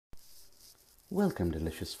Welcome,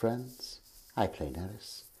 delicious friends. I play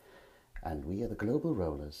Neris, and we are the Global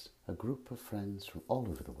Rollers, a group of friends from all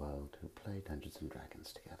over the world who play Dungeons &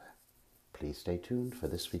 Dragons together. Please stay tuned for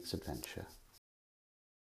this week's adventure.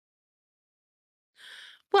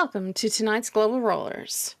 Welcome to tonight's Global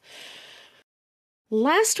Rollers.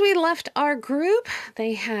 Last we left our group,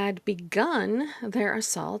 they had begun their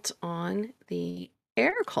assault on the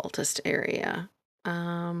air cultist area,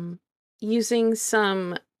 using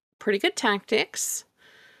some pretty good tactics,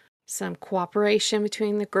 some cooperation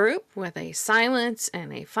between the group with a silence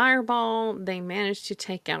and a fireball. They managed to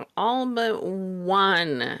take out all but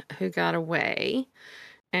one who got away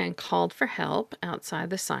and called for help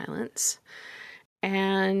outside the silence.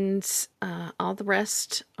 And all the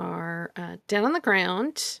rest are dead on the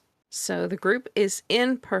ground. So the group is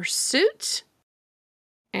in pursuit,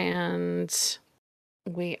 and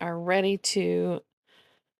we are ready to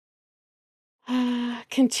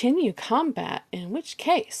continue combat, in which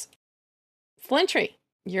case, Flintry,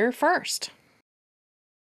 you're first.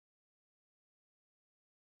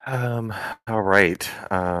 All right.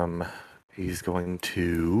 He's going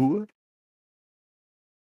to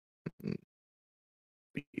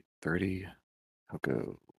be 30. I'll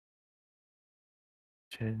go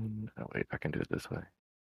 10. Oh, wait, I can do it this way.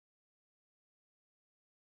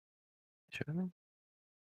 Should I?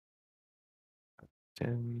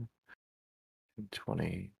 10,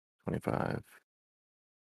 20, 25,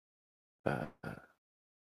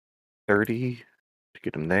 30 to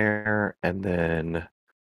get him there, and then,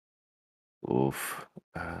 oof,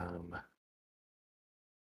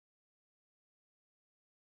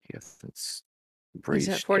 yes, it's He's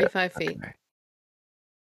at breached. 45 feet. Okay.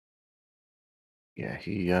 Yeah,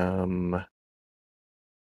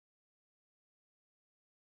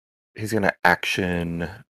 he's gonna action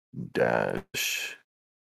dash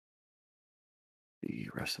the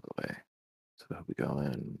rest of the way. So he'll be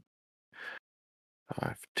going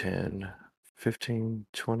 5, 10, 15,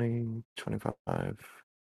 20, 25,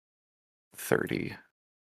 30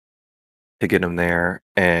 to get him there.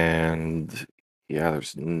 And yeah,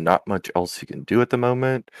 there's not much else he can do at the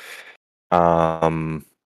moment. So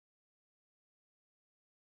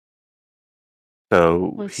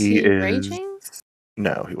Was he he is raging?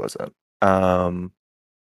 no, he wasn't.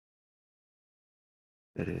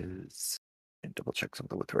 It is, and double check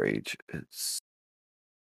something with rage. It's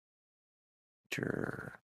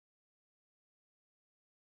sure.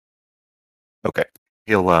 Okay.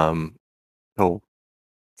 He'll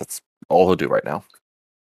that's all he'll do right now.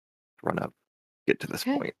 Run up, get to this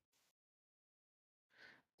Okay. point.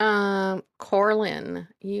 Corlin,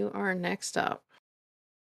 you are next up.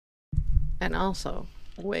 And also,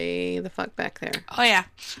 way the fuck back there. Oh yeah.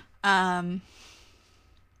 5,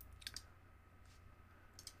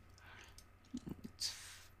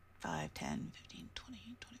 10, 15,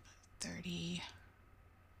 20, 25, 30.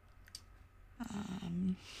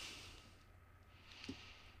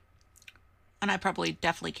 And I probably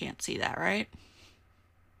definitely can't see that, right?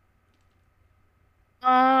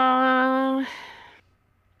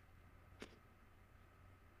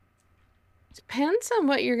 Depends on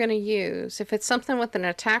what you're going to use. If it's something with an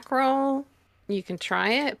attack roll, you can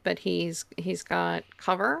try it, but he's got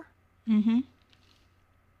cover. Mm-hmm.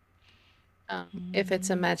 If it's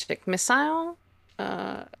a magic missile,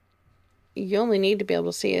 you only need to be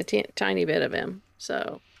able to see a tiny bit of him.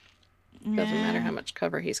 So it doesn't matter how much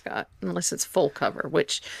cover he's got, unless it's full cover,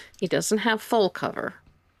 which he doesn't have full cover.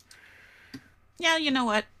 Yeah, you know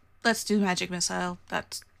what? Let's do magic missile.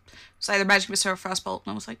 It's either magic missile or frostbolt.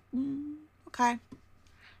 And I was like, okay.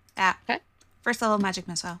 Yeah. Okay. First level magic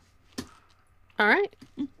missile. All right.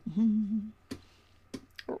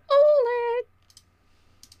 Roll it.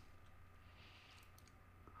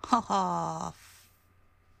 Haha.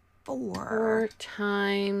 4. 4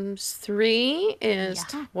 times 3 is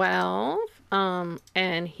 12.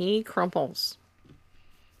 And he crumples.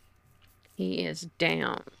 He is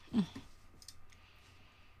down.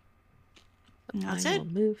 That's I will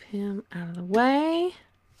move him out of the way.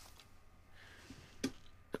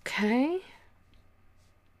 Okay.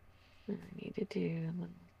 I need to do a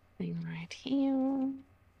little thing right here.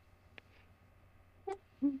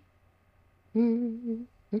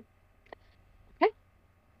 Okay.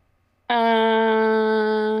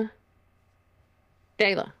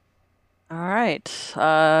 Dayla. All right.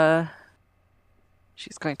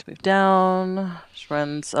 She's going to move down. She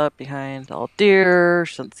runs up behind Aldir.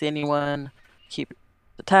 She doesn't see anyone. Keep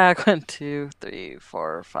attack. 1, 2, 3,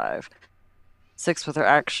 4, 5, 6 with her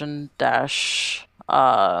action dash.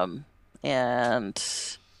 And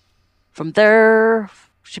from there,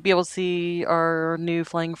 she'll be able to see our new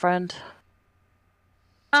flying friend.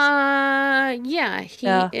 Yeah, he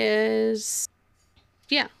Yeah. is.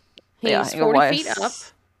 Yeah, Yeah, he's angle 40 feet up.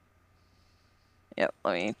 wise. Yep,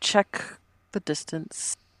 let me check the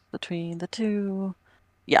distance between the two.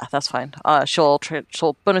 Yeah, that's fine. She'll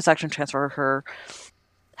bonus action transfer her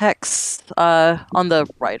hex on the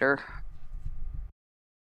rider.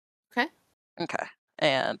 Okay. Okay,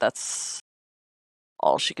 and that's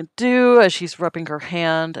all she can do as she's rubbing her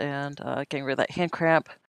hand and getting rid of that hand cramp.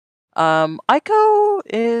 Aiko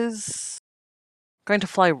is going to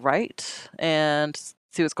fly right and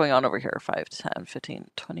see what's going on over here. 5, 10, 15,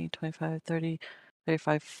 20, 25, 30,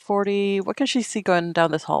 35, 40. What can she see going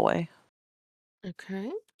down this hallway?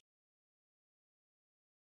 Okay.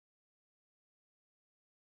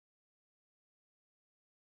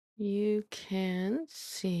 You can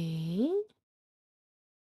see.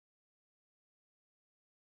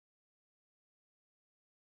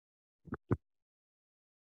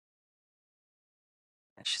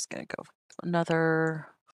 She's gonna go another.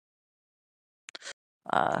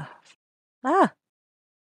 I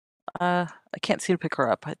can't seem to pick her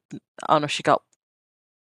up. I don't know if she got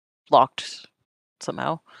locked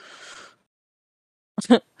somehow.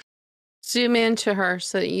 Zoom into her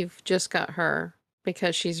so that you've just got her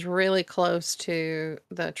because she's really close to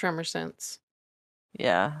the tremor sense.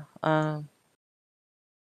 Yeah. I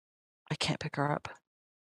can't pick her up.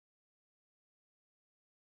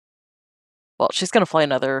 Well, she's gonna fly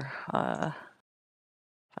another 5,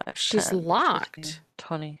 She's 10, 15, locked.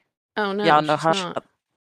 20. Oh no, Yeah, no, she's how not.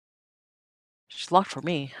 she's locked for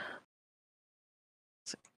me.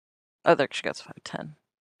 Oh, there she goes. 5, 10,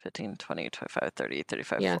 15, 20, 25, 30,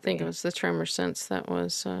 35, Yeah, 40. I think it was the tremor sense that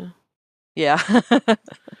was Yeah.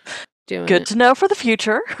 doing Good it. to know for the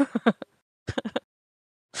future.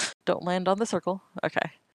 Don't land on the circle.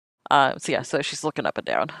 Okay. So yeah, so she's looking up and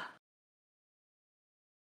down.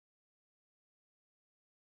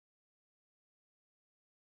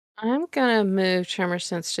 I'm gonna move tremor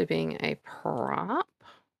sense to being a prop,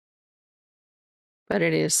 but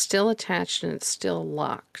it is still attached and it's still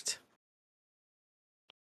locked.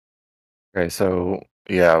 Okay, so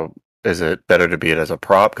yeah, is it better to be it as a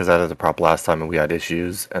prop? Because I had a prop last time and we had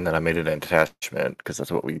issues, and then I made it an attachment because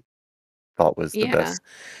that's what we thought was the Yeah. best.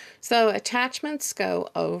 So attachments go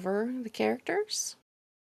over the characters.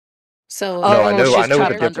 So No, I Oh, know she's what the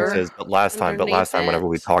trapped difference under. is, but last time underneath whenever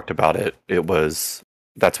we it. talked about it, it was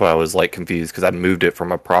that's why I was like confused because I moved it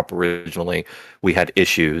from a prop originally. We had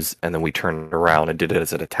issues, and then we turned around and did it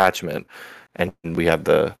as an attachment, and we have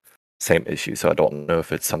the same issue. So I don't know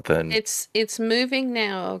if it's something. It's moving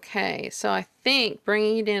now, okay. So I think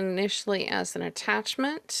bringing it in initially as an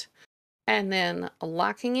attachment and then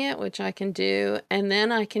locking it, which I can do, and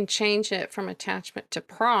then I can change it from attachment to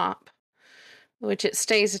prop, which it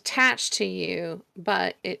stays attached to you,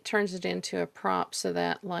 but it turns it into a prop so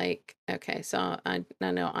that like, okay, so I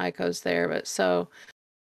know Aiko's there, but so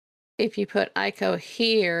if you put Aiko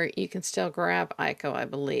here, you can still grab Aiko, I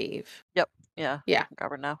believe. Yep. Yeah. Yeah.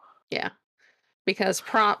 Grab her now. Yeah. Because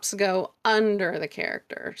props go under the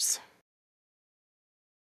characters.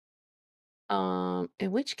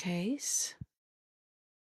 In which case,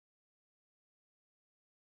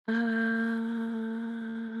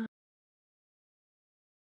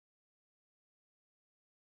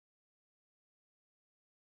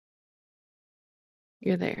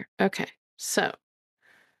 you're there. Okay. So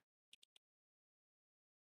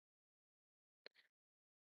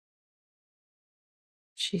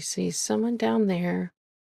she sees someone down there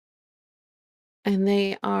and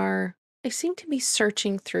they seem to be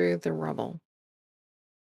searching through the rubble.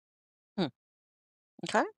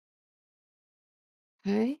 Okay.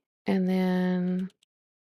 Okay. And then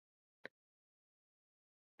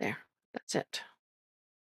there. That's it.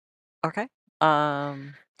 Okay.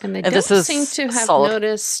 And they And don't this is seem to a have solid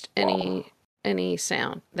noticed wall. any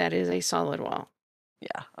sound. That is a solid wall.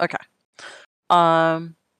 Yeah. Okay.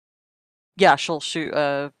 Yeah, she'll shoot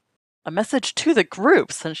a message to the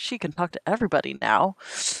group since she can talk to everybody now,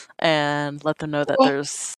 and let them know that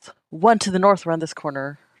there's one to the north around this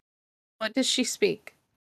corner. What does she speak?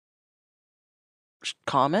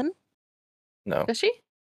 Common? No. Does she?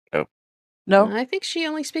 No. I think she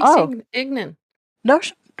only speaks Oh. Ignan. No.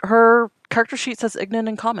 Her character sheet says Ignan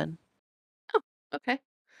and Common. Oh, okay.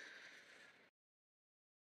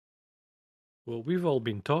 Well, we've all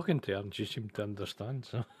been talking to her and she seemed to understand,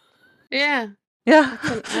 so. Yeah. Yeah.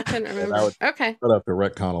 I couldn't And remember. I would Okay. I'd have to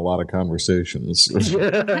retcon a lot of conversations.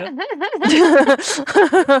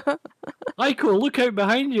 Aiko, look out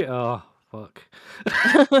behind you. Oh, fuck.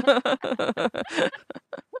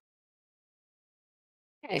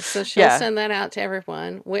 Okay, so she'll Yeah. send that out to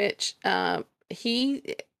everyone, which and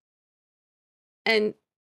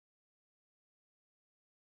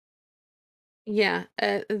Yeah,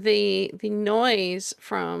 the noise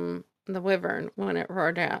from the wyvern when it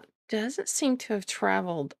roared out doesn't seem to have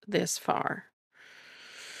traveled this far.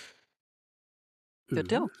 Good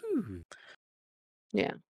deal. Ooh.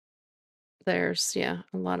 Yeah. There's a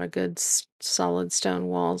lot of good solid stone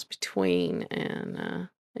walls between and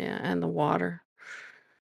the water.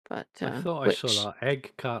 But I thought I saw which that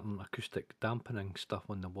egg carton acoustic dampening stuff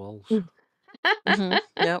on the walls. Mm-hmm.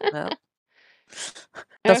 Yep, yep.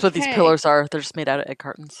 That's what these Okay. pillars are. They're just made out of egg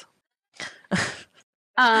cartons.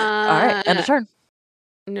 All right, end of turn.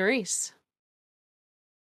 Nerys.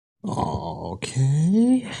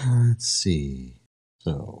 Okay, let's see.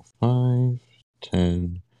 So 5,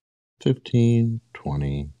 10, 15,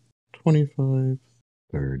 20, 25,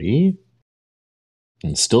 30.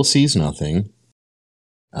 And still sees nothing.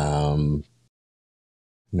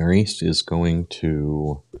 Nerys is going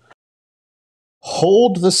to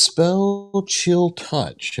hold the spell Chill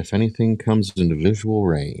Touch if anything comes into visual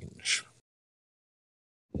range.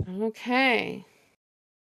 Okay.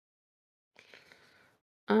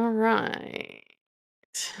 All right.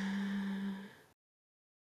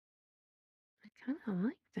 I kind of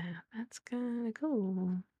like that. That's kind of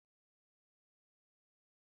cool.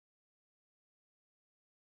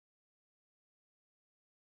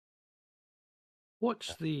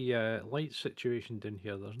 What's the light situation down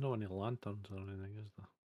here? There's no any lanterns or anything, is there?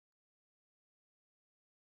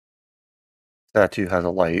 Statue has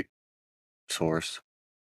a light source.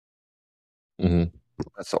 Mm-hmm.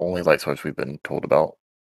 That's the only light source we've been told about.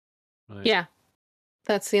 Right. Yeah.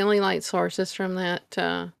 That's the only light source is from that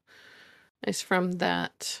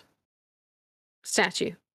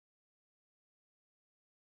statue.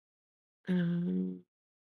 Um,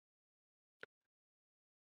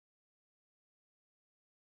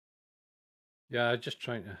 Yeah, I'm just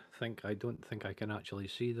trying to think. I don't think I can actually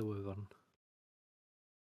see the wyvern.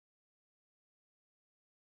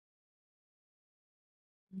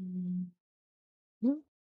 mm,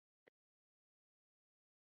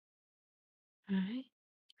 okay.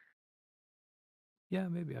 Yeah,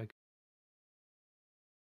 maybe I.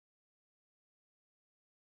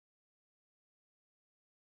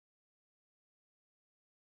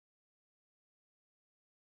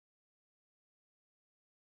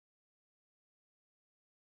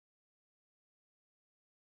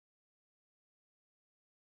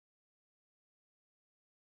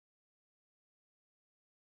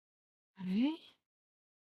 Okay.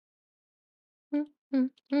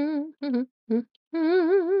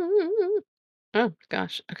 Oh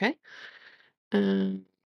gosh. Okay. Um.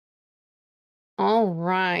 All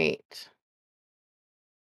right.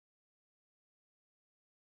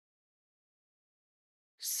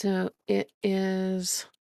 So it is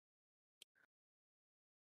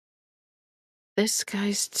this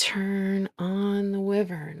guy's turn on the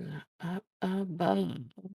wyvern up above.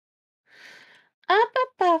 Up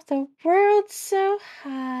above the world so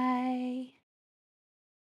high.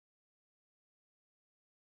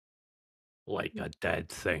 Like a dead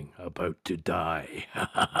thing about to die.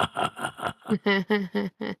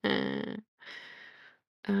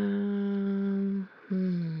 Hmm.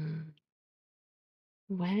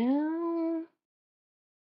 Well,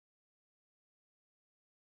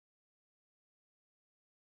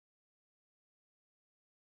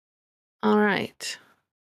 all right.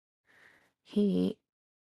 He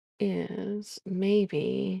is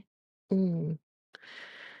maybe. Mm,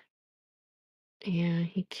 yeah,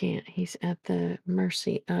 he can't. He's at the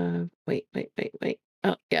mercy of. Wait, wait, wait, wait.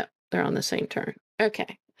 Oh, yeah, they're on the same turn.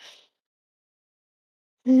 Okay.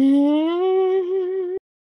 See,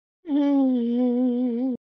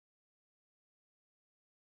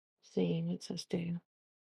 what's this do?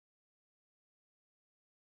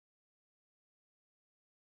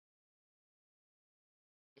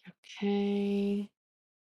 Okay.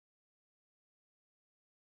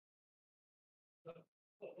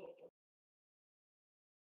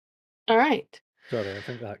 All right. Sorry, I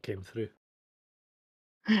think that came through.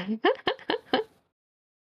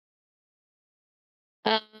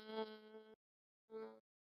 Uh,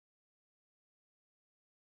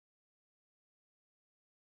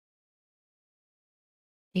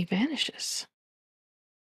 he vanishes.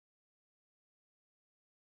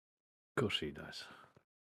 Of course he does.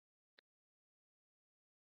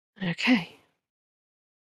 Okay.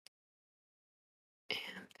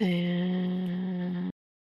 And then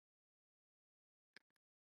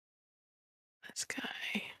this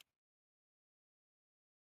guy.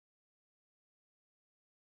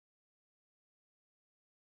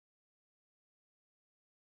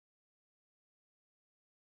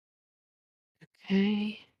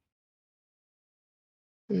 Okay.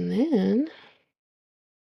 And then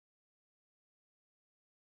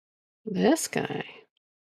This guy.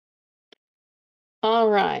 All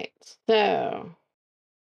right. So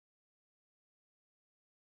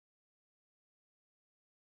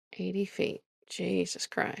 80 feet. Jesus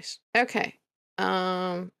Christ. Okay.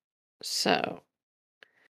 So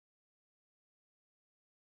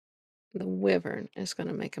the wyvern is going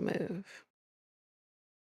to make a move.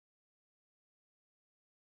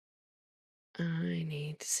 I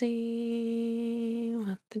need to see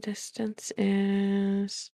what the distance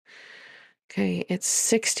is. Okay, it's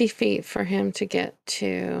 60 feet for him to get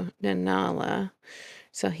to Nanala.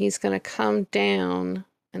 So he's going to come down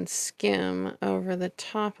and skim over the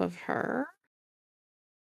top of her.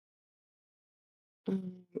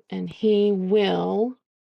 And he will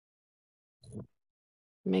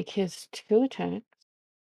make his 2 attacks.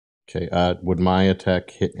 Okay, would my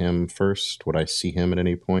attack hit him first? Would I see him at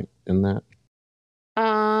any point in that?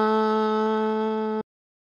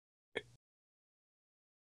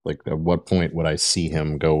 Like, at what point would I see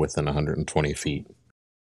him go within 120 feet?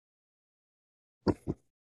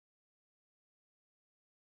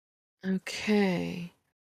 Okay.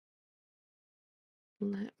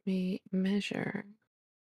 Let me measure.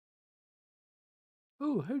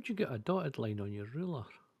 Oh, how'd you get a dotted line on your ruler?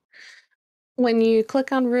 When you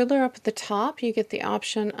click on ruler up at the top, you get the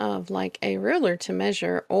option of like a ruler to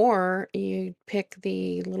measure, or you pick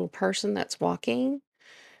the little person that's walking,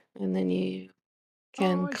 and then you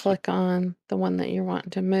can I see. click on the one that you're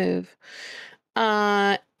wanting to move.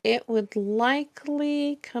 It would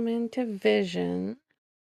likely come into vision.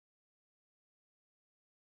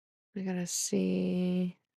 I gotta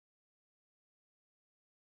see.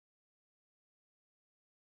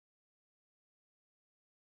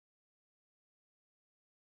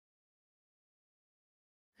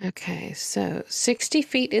 Okay, so 60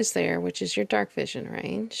 feet is there, which is your dark vision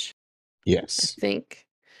range, I Yes. think.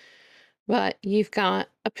 But you've got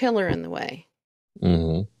a pillar in the way.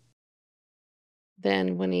 Mm-hmm.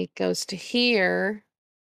 Then when he goes to here,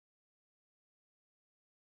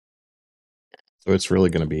 So it's really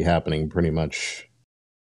going to be happening pretty much.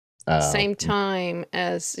 same time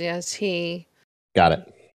as he Got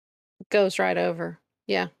it. goes right over.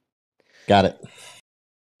 Yeah. Got it.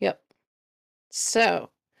 Yep. So,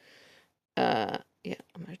 yeah,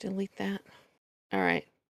 I'm gonna delete that. All right.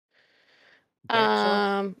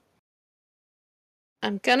 Excellent.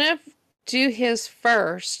 I'm gonna do his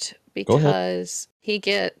first Go ahead. because he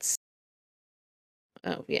gets.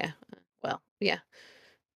 Oh yeah. Well, yeah.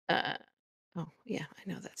 Oh yeah, I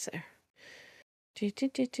know that's there. He's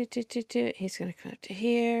gonna come up to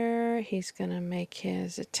here. He's gonna make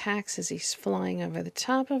his attacks as he's flying over the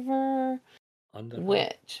top of her. Under her.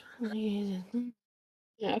 Which?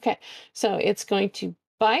 Yeah, okay, so it's going to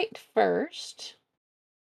bite first.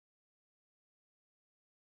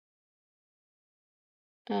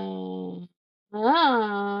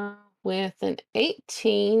 With an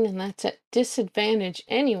 18, and that's at disadvantage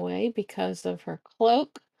anyway because of her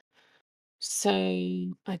cloak. So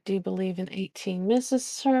I do believe an 18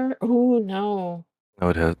 misses her. Oh no, No,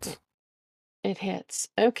 it hits. it hits.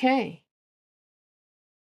 Okay.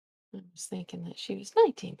 I was thinking that she was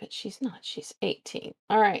 19, but she's not. She's 18.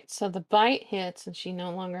 All right, so the bite hits, and she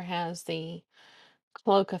no longer has the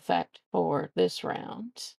cloak effect for this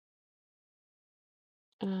round.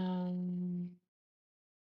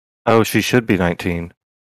 Oh, she should be 19.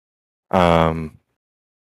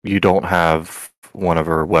 You don't have one of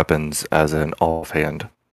her weapons as an offhand.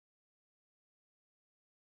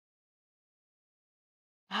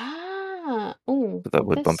 Oh, So that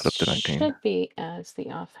would bump it up to this 19. should be as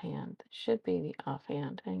the offhand. Should be the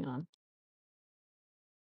offhand. Hang on.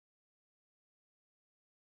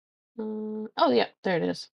 Oh, yeah, there it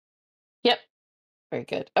is. Yep. Very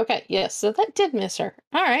good. Okay, yes, so that did miss her.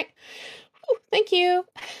 All right. Whew, thank you.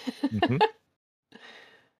 Mhm.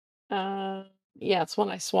 Yeah, it's when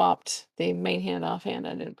I swapped the main hand offhand.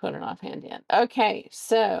 I didn't put an offhand in. Okay,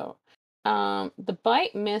 so the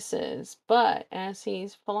bite misses, but as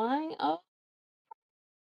he's flying up,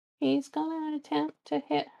 he's gonna attempt to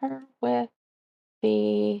hit her with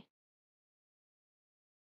the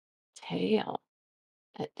tail.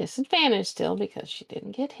 At disadvantage still because she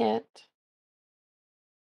didn't get hit.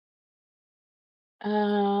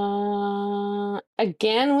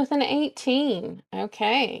 Again with an 18.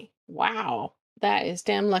 Okay. Wow. That is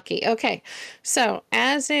damn lucky. Okay. So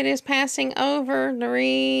as it is passing over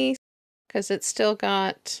Nerisse, because it's still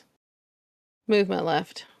got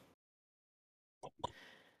movement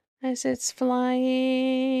as it's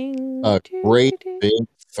flying. A great big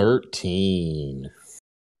 13.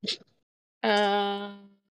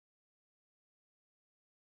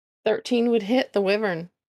 13 would hit the wyvern.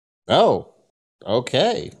 Oh,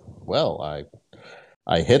 okay. well,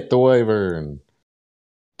 I hit the wyvern,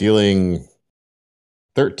 dealing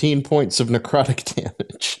 13 points of necrotic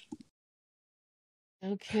damage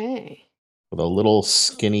Okay. with a little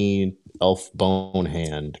skinny elf bone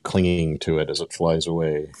hand clinging to it as it flies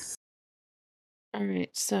away. All right.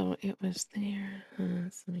 So it was there. So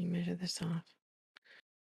let me measure this off.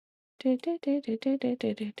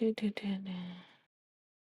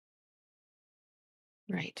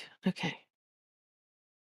 Right. Okay.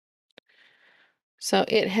 So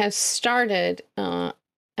it has started an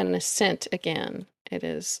ascent again.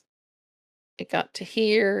 It got to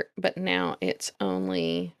here, but now it's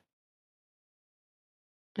only,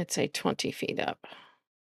 I'd say 20 feet up.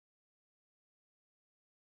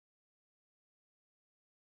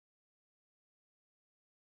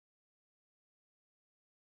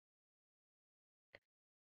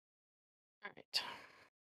 All right.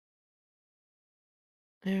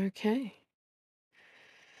 Okay.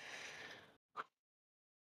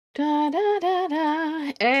 Da da da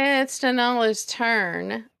da. It's Denala's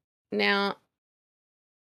turn. Now,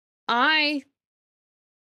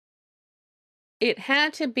 it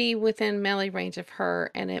had to be within melee range of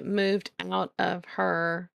her, and it moved out of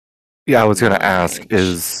her Yeah, I was gonna melee ask, range.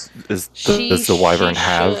 does She the wyvern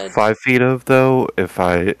have should. 5 feet of though? If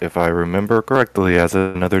I remember correctly, as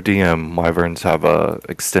another DM, wyverns have a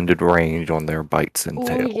extended range on their bites and Oh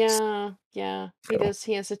tails. yeah. He So does.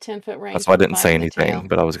 He has a 10-foot range that's why I with the didn't bite say and the tail. anything,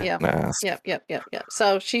 but I was gonna Yep. ask. Yep.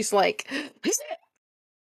 So she's like,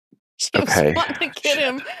 she was Okay. wanting to get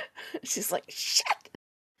him. She's like, shit.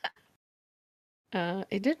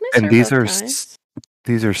 It did miss And her these both are times.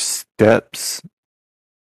 these are steps,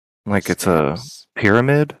 like it's a Steps.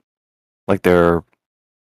 pyramid, like they're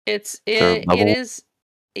It level. is,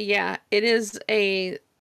 yeah, it is a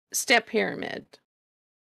step pyramid.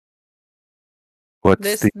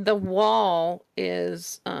 What's The wall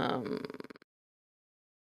is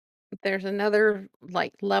there's another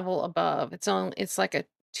like level above. It's like a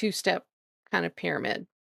 2-step kind of pyramid.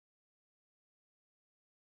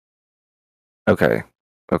 okay?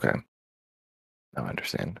 Okay, now I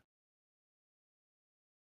understand.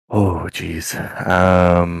 Oh, geez.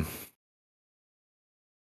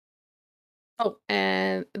 Oh,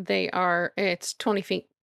 and it's 20 feet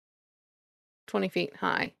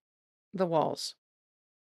high, the walls.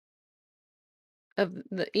 Of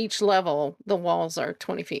each level, the walls are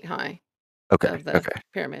 20 feet high Okay. of the Okay.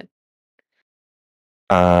 pyramid,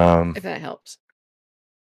 Um. if that helps.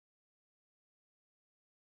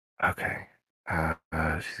 Okay.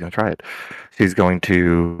 She's gonna try it. She's going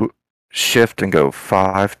to shift and go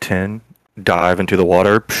 5, 10, dive into the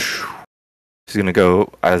water. She's gonna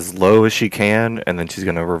go as low as she can, and then she's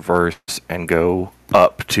gonna reverse and go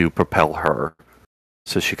up to propel her,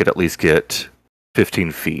 so she could at least get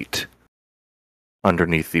 15 feet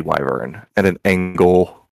underneath the wyvern at an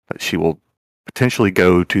angle that she will potentially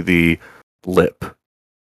go to the lip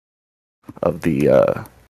of the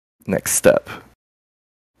next step.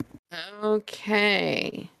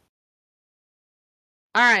 Okay.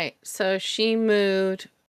 All right. So she moved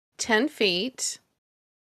 10 feet.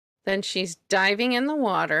 Then she's diving in the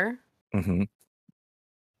water. Mm-hmm.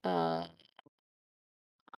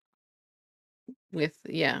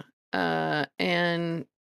 And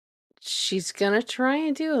she's gonna try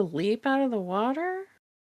and do a leap out of the water.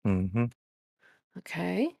 Mm-hmm.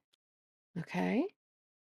 Okay.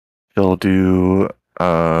 She'll do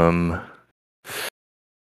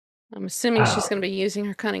I'm assuming she's gonna be using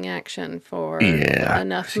her cunning action for yeah.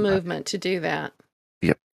 enough movement to do that.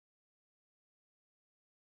 Yep.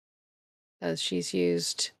 As she's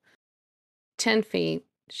used 10 feet,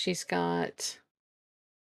 she's got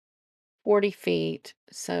 40 feet,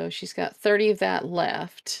 so she's got 30 of that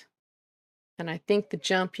left. And I think the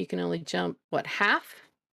jump, you can only jump, what, half?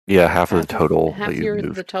 Yeah, half of the total Half that you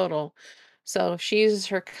moved. the total. So if she uses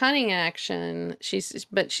her cunning action, she's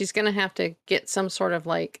gonna have to get some sort of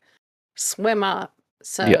like swim up.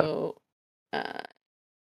 So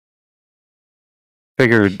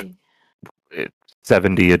Figured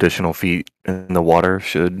 70 additional feet in the water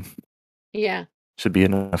should be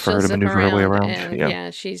enough for her to zip maneuver her way around.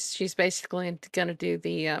 and she's basically gonna do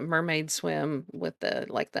the mermaid swim with the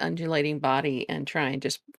undulating body and try and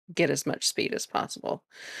just get as much speed as possible.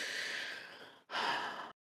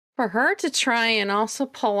 For her to try and also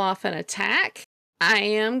pull off an attack, I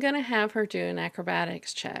am going to have her do an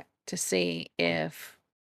acrobatics check to see if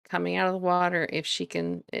coming out of the water,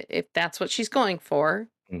 if that's what she's going for.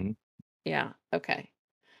 Mhm. Yeah, okay.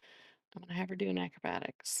 I'm going to have her do an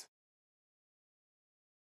acrobatics.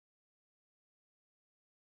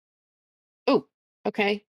 Oh,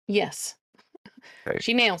 okay. Yes. Okay.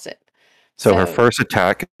 She nails it. So her first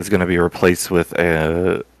attack is going to be replaced with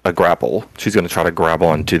a grapple. She's going to try to grab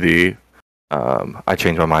onto the. I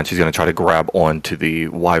changed my mind. She's going to try to grab onto the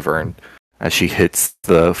wyvern as she hits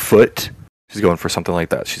the foot. She's going for something like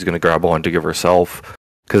that. She's going to grab on to give herself,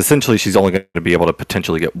 because essentially she's only going to be able to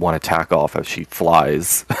potentially get one attack off as she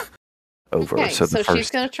flies over. Okay, so the she's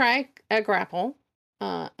going to try a grapple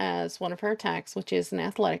as one of her attacks, which is an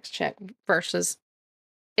athletics check versus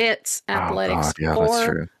its athletics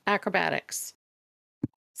or acrobatics.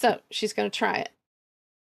 So she's going to try it.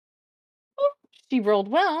 Oh, she rolled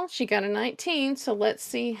well. She got a 19. So let's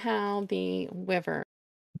see how the wyvern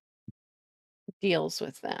deals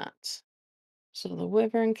with that. So the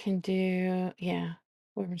wyvern can do,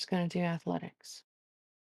 wyvern's going to do athletics.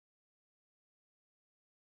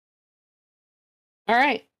 All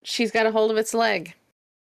right, she's got a hold of its leg.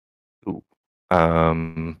 Ooh.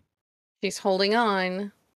 She's holding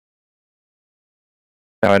on.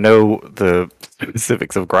 Now I know the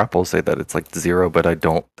specifics of grapple say that it's like 0, but I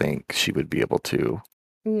don't think she would be able to.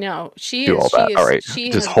 No, she do is. all that. She is. All right,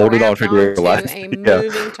 She just has hold it on grabbed for dear onto life. a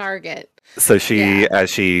moving target. So she,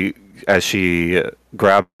 as she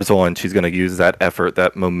grabs on, she's going to use that effort,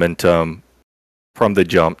 that momentum from the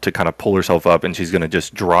jump to kind of pull herself up, and she's going to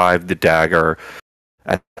just drive the dagger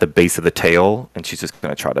at the base of the tail, and she's just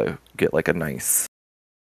going to try to get like a nice.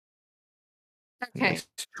 Okay. Nice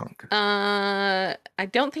chunk. I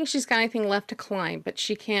don't think she's got anything left to climb, but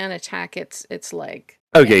she can attack its leg.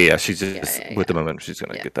 Oh yeah. She's just with the momentum, she's going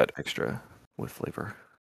to Yeah. get that extra with flavor.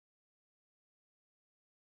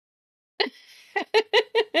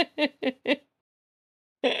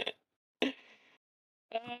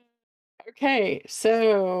 Okay,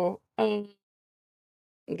 so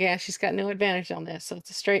yeah, she's got no advantage on this, so it's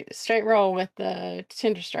a straight roll with the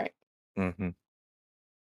Tinder Strike, Mm-hmm.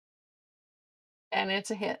 and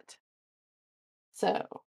it's a hit. So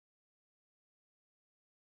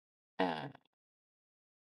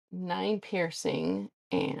 9 piercing,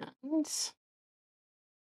 and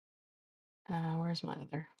where's my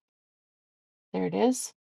other? There it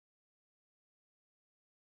is.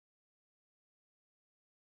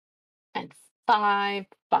 And 5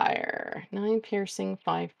 fire. 9 piercing,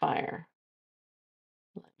 5 fire.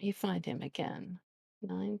 Let me find him again.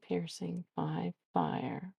 9 piercing, 5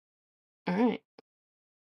 fire. All right.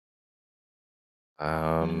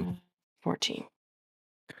 14.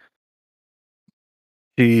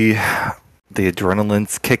 The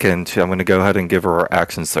adrenaline's kicking. I'm going to go ahead and give her her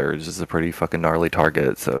action surge. This is a pretty fucking gnarly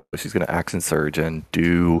target, so she's going to action surge and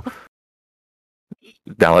do.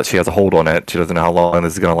 Now that she has a hold on it, she doesn't know how long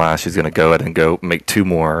this is going to last. She's going to go ahead and go make 2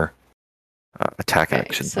 more attack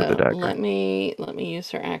actions with the dagger. Let me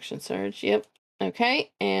use her action surge. Yep.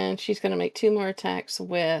 Okay, and she's going to make 2 more attacks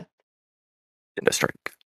with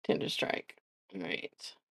Tinder Strike. All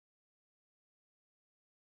right.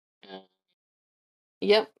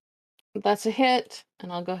 Yep, that's a hit,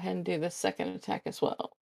 and I'll go ahead and do the second attack as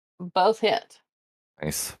well. Both hit.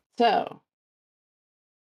 Nice. So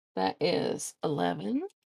that is 11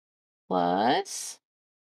 plus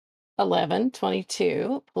 11,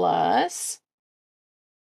 22 plus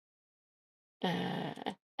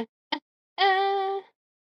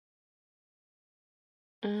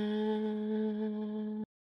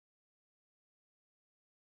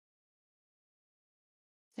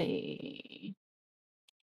see.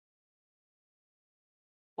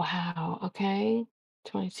 Wow, okay.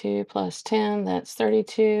 22 plus 10, that's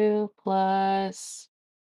 32 plus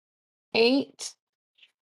 8.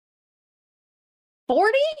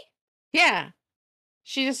 40? Yeah.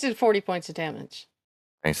 She just did 40 points of damage.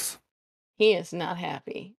 Nice. He is not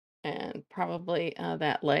happy, and probably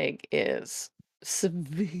that leg is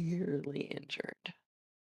severely injured.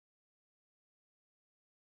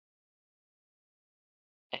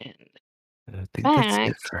 And I think that's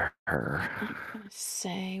it for her. I'm gonna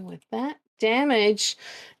say with that damage,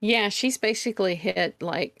 yeah, she's basically hit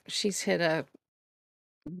the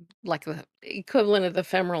equivalent of the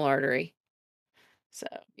femoral artery. So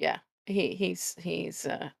yeah, he's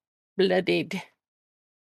bloodied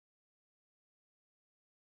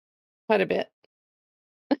quite a bit.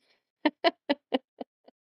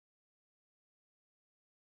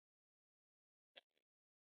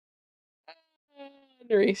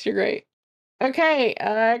 Nerys, you're great. Okay,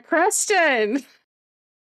 Creston.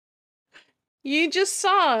 You just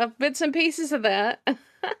saw bits and pieces of that.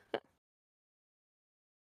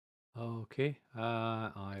 Okay,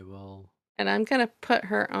 I will. And I'm gonna put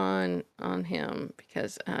her on him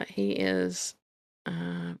because he is.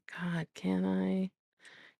 God, can I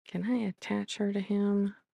attach her to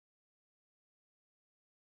him?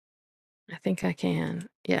 I think I can.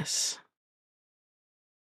 Yes.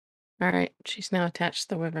 All right, she's now attached to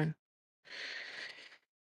the wyvern.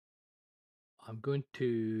 I'm going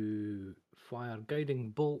to fire guiding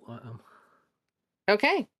bolt at him.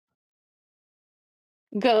 Okay.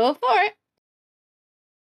 Go for it.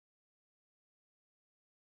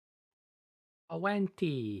 A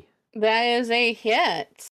 20. That is a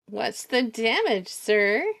hit. What's the damage,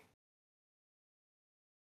 sir?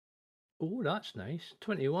 Oh, that's nice.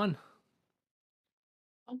 21.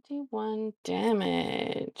 21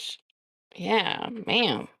 damage. Yeah,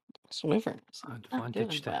 man. This wyvern is not doing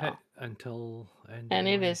Advantage to hit well. until end And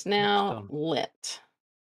of it my is next now turn. lit.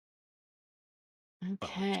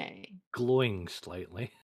 Okay. Glowing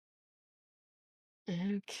slightly.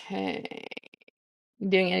 Okay.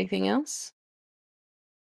 Doing anything else?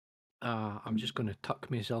 I'm just going to tuck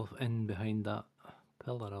myself in behind that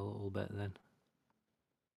pillar a little bit then.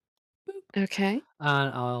 Okay.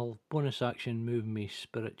 And I'll bonus action move me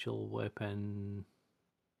spiritual weapon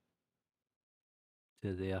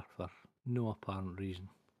to there for no apparent reason.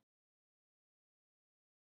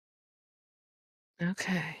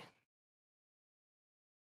 Okay.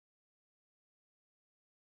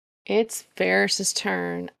 It's Ferris's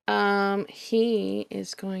turn. He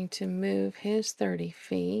is going to move his 30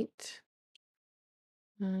 feet.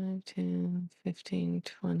 5, 10, 15,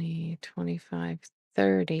 20, 25,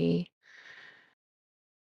 30.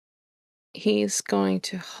 He's going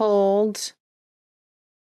to hold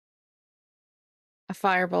a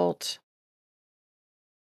firebolt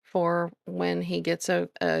for when he gets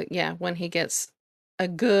when he gets a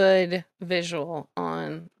good visual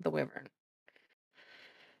on the wyvern.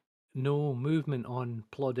 No movement on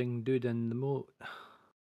plodding dude in the moat.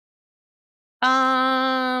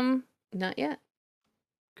 Not yet.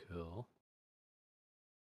 Cool.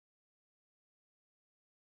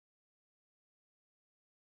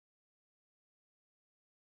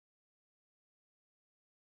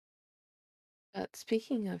 But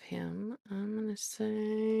speaking of him, I'm gonna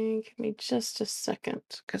say, give me just a second,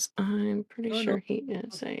 because I'm pretty No, sure he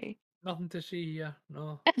is a. Nothing to see here.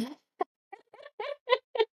 No.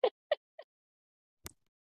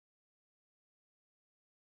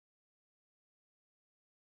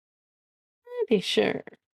 Pretty sure.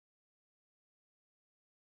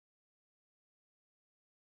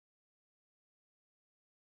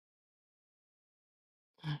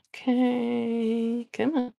 Okay,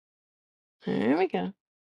 come on. There we go.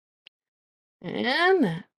 And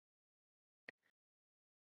that.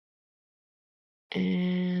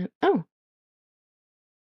 And oh.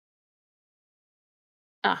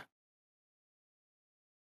 Ah.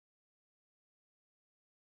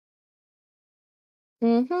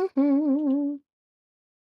 Mm-hmm.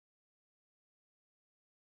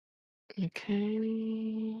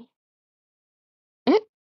 Okay.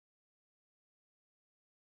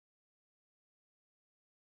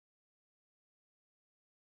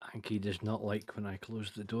 I think he does not like when I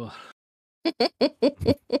close the door.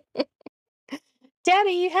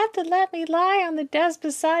 Daddy, you have to let me lie on the desk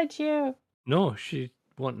beside you. No, she's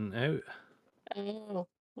wanting out. Oh,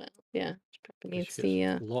 well, yeah. She probably needs She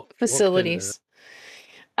gets the locked facilities.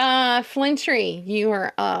 Flintry, you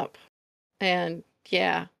are up. And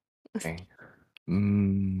yeah. Okay.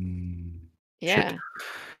 Yeah.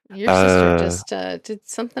 Your sister just did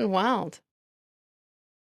something wild.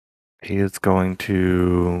 He is going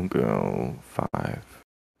to go 5,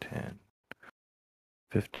 10,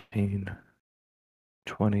 15,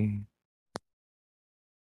 20.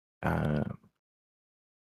 How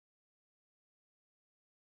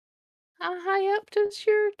high up does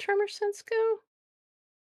your tremor sense go?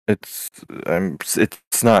 It's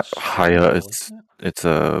not higher. It's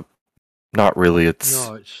a not really. It's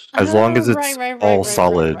No, it's as long as it's all right,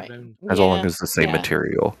 solid, right. as long Yeah, as it's the same yeah.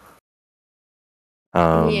 material.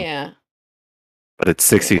 Yeah. But it's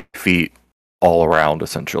 60 feet all around,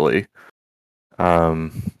 essentially.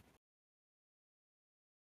 He's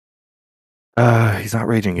not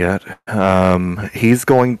raging yet. He's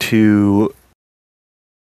going to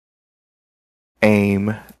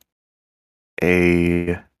aim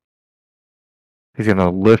He's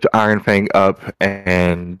gonna lift Iron Fang up,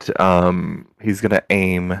 and he's gonna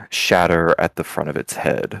aim Shatter at the front of its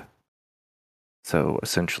head. So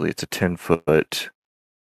essentially, it's a 10-foot,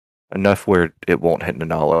 enough where it won't hit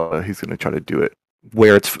Nanala. He's gonna try to do it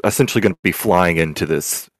where it's essentially gonna be flying into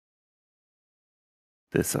this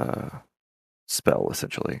spell.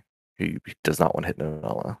 Essentially, he does not want to hit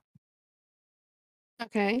Nanala.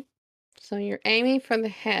 Okay. So you're aiming for the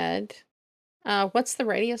head. What's the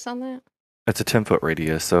radius on that? It's a 10-foot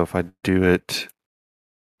radius. So if I do it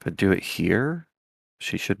here,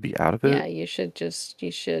 she should be out of it. Yeah, you should just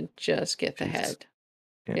get the Jeez. head.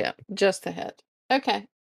 Yeah. Yeah, just the head. Okay.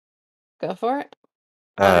 Go for it.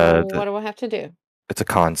 Uh, What do I have to do? It's a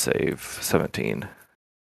con save, 17.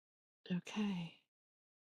 Okay.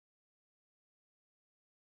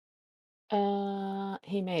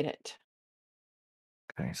 He made it.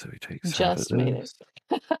 Okay, so he takes Just half of made this.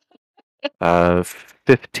 it.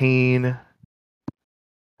 15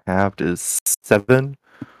 halved is 7.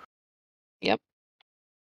 Yep.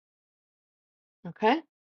 Okay.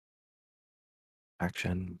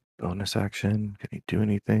 Action, bonus action. Can he do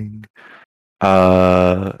anything?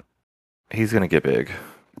 He's gonna get big.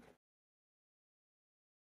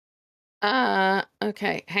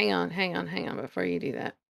 Okay. Hang on before you do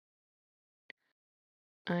that.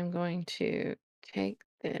 I'm going to take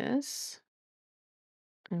this.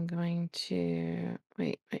 I'm going to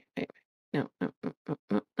wait. No.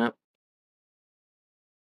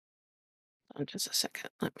 Oh, just a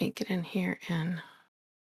second. Let me get in here and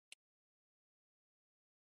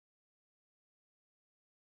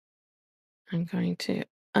I'm going to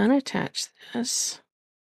unattach this.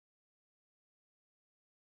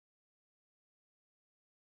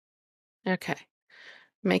 Okay.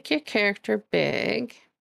 Make your character big.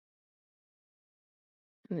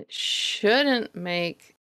 And it shouldn't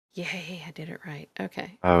make. Yay, I did it right.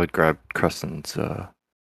 Okay. I would grab Creston's No,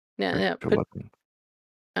 spiritual weapon.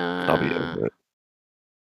 I'll be over it.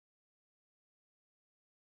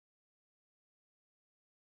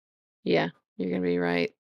 Yeah, you're gonna be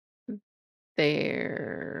right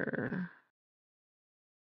there.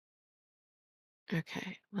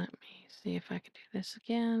 Okay, let me see if I can do this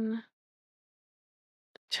again.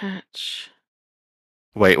 Attach.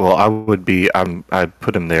 Wait, well, I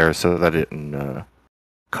put him there so that it didn't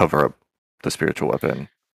cover up the spiritual weapon.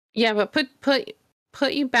 Yeah, but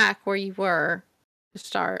put you back where you were to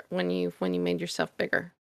start when you made yourself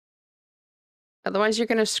bigger. Otherwise, you're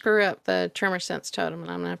gonna screw up the tremor sense totem,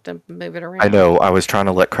 and I'm gonna have to move it around. I know. I was trying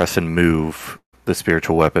to let Creston move the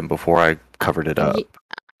spiritual weapon before I covered it up.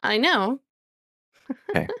 I know.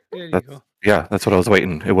 Okay. There you go. Yeah, that's what I was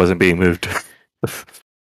waiting. It wasn't being moved.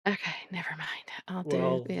 Okay, never mind. I'll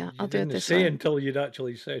Well, do it didn't this say way. until you'd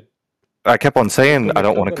actually said. I kept on saying Gonna I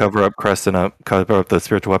don't want to cover cover up Creston cover up the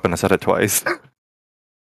spiritual weapon. I said it twice.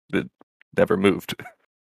 It never moved.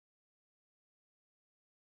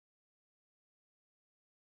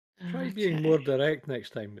 Try being more direct next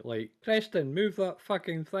time. Like, Preston, move that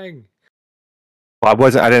fucking thing. Well,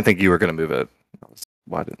 I didn't think you were going to move it. That's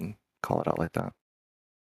why I didn't call it out like that.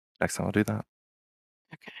 Next time I'll do that.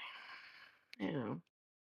 Okay. Yeah.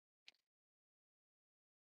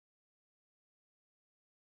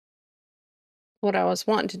 What I was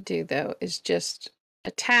wanting to do though is just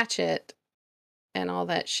attach it and all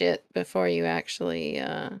that shit before you actually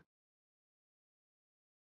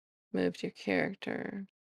moved your character.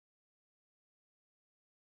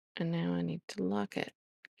 And now I need to lock it.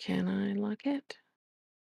 Can I lock it?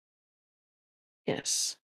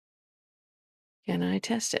 Yes. Can I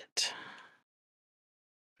test it?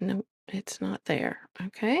 Nope, it's not there.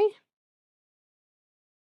 Okay.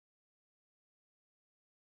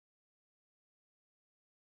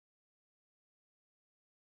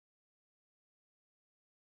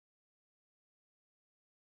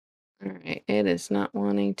 All right, it is not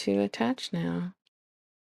wanting to attach now.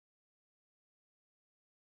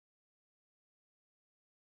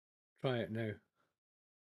 Try it now.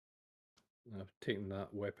 I've taken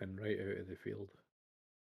that weapon right out of the field.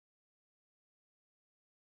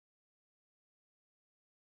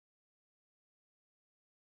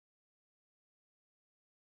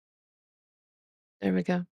 There we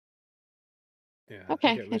go. Yeah, I Okay,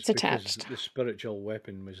 think it was it's because attached. the spiritual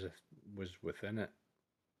weapon was within it.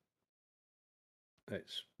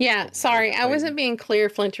 It's Yeah, probably sorry, I quite- wasn't being clear,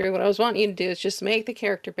 Flintry. What I was wanting you to do is just make the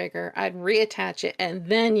character bigger. I'd reattach it, and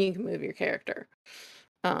then you can move your character.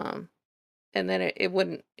 And then it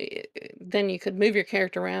wouldn't. Then you could move your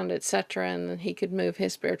character around, etc., and then he could move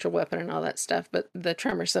his spiritual weapon and all that stuff. But the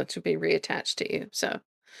tremor sense would be reattached to you. So,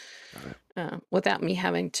 without me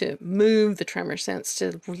having to move the tremor sense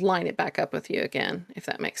to line it back up with you again, if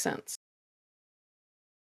that makes sense.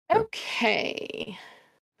 Yep. Okay,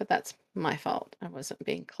 but that's my fault. I wasn't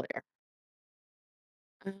being clear.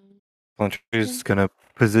 Flintry's going to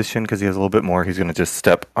position because he has a little bit more. He's going to just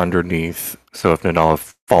step underneath. So if Nanala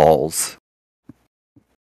falls,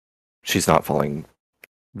 she's not falling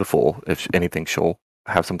the full. If anything, she'll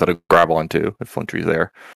have something to grab onto if Flintry's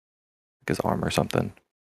there, like his arm or something.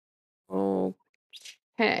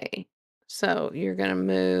 Okay, so you're gonna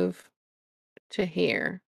move to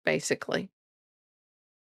here, basically.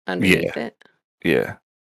 Underneath it? Yeah.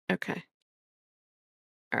 Okay.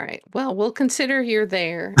 All right. Well, we'll consider you're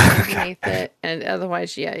there underneath it, and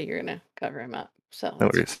otherwise, yeah, you're gonna cover him up. So No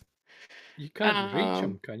worries. You can't reach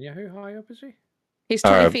him, Um, can you? How high up is he? He's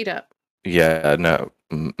 20 Uh, feet up. Yeah, no,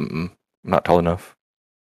 not tall enough.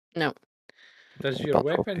 No. Does About your 12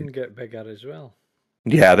 weapon feet. get bigger as well?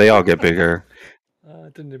 Yeah, they all get bigger. I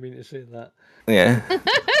didn't mean to say that. Yeah,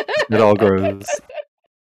 it all grows.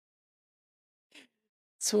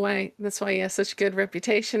 That's why he has such a good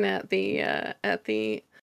reputation at the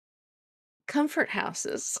comfort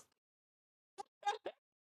houses.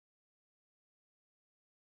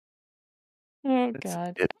 Oh It's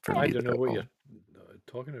God. it for I me don't know what though. you're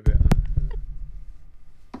talking about.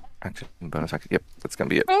 Action bonus action. Yep, that's gonna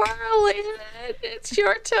be it. Orlin, it's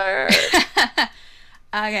your turn.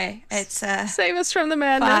 Okay, it's Save us from the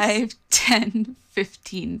madness. 5, 10,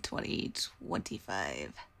 15, 20,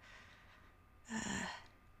 25.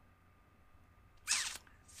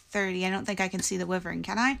 30. I don't think I can see the wyvern,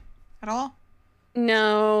 can I? At all?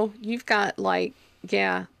 No, you've got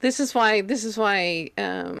yeah. This is why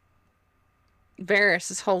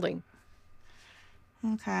Varys is holding.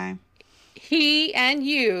 Okay. He and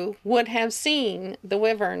you would have seen the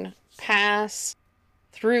wyvern pass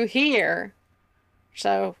through here.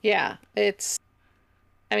 So yeah, I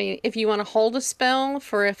mean, if you want to hold a spell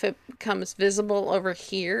for if it becomes visible over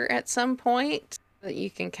here at some point that you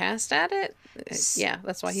can cast at it, yeah,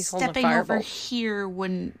 that's why he's holding a Stepping over firebolt. here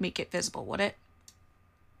wouldn't make it visible, would it?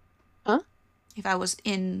 Huh? If I was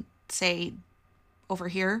in, say, over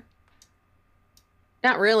here?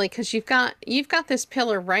 Not really, because you've got this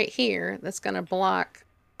pillar right here that's going to block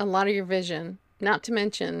a lot of your vision. Not to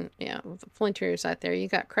mention, with the Flintiers out there, you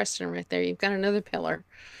got Creston right there. You've got another pillar,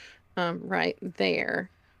 right there.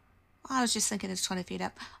 I was just thinking it's 20 feet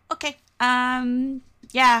up. Okay.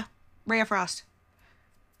 Yeah. Ray of Frost.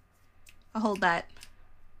 I'll hold that.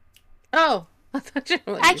 Oh, I thought you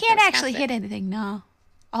were I can't gonna actually cast it. hit anything, no.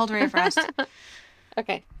 I'll hold Ray of Frost.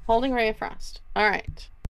 Okay, holding Ray of Frost. All right.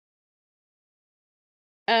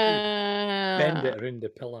 Bend it around the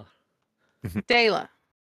pillar. Dayla.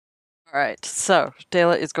 All right, so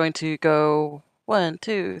Dayla is going to go 1,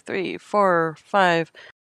 2, 3, 4, 5,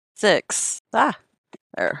 6. Ah,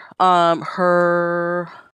 there. I'm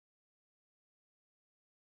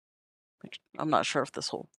not sure if this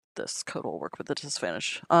code will work with the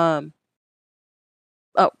disadvantage. Oh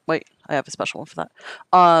wait, I have a special one for that.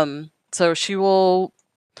 So she will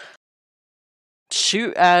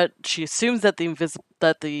shoot at. She assumes that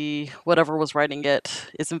the whatever was riding it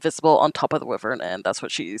is invisible on top of the wyvern, and that's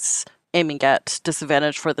what she's aiming at.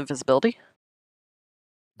 Disadvantage for the visibility.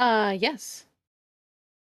 Yes.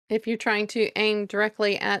 If you're trying to aim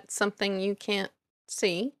directly at something you can't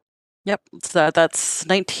see. Yep, so that's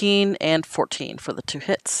 19 and 14 for the 2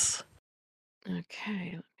 hits. Okay,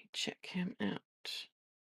 let me check him out.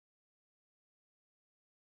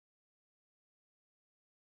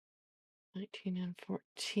 $19 and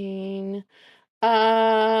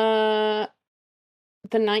 $14.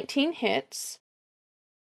 The 19 hits.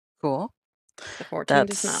 Cool. The 14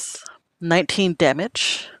 does That's not. 19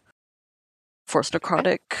 damage. Force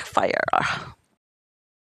necrotic fire.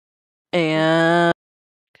 And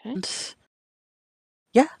Okay.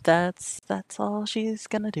 yeah, that's all she's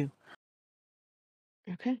gonna do.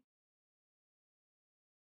 Okay.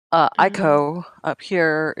 Aiko up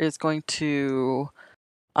here is going to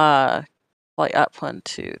fly up 1,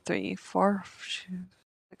 2, 3, 4.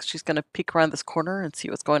 She's gonna peek around this corner and see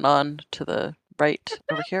what's going on to the right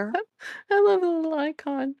over here. I love the little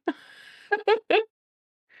icon.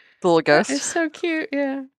 The little That ghost. is so cute,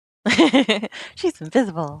 yeah. She's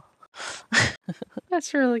invisible.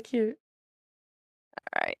 That's really cute.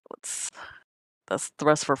 Alright, that's the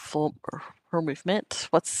rest for her movement.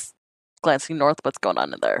 What's glancing north, what's going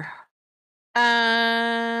on in there?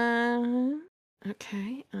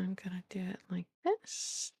 Okay, I'm gonna do it like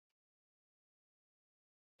this.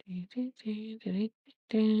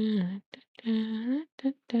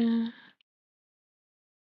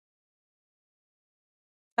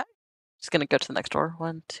 Just gonna go to the next door.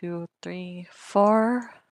 1, 2, 3,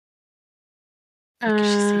 4. What can she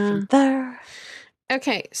see from there?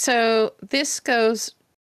 Okay, so this goes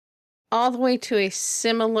all the way to a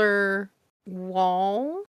similar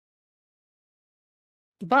wall,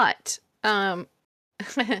 but Wizards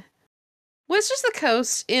of the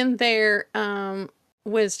Coast, in their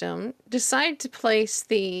wisdom, decide to place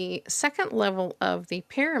the second level of the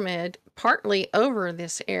pyramid partly over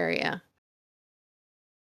this area.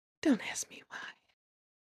 Don't ask me why.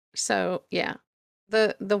 So yeah,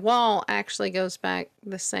 the wall actually goes back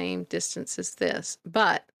the same distance as this,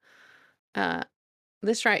 but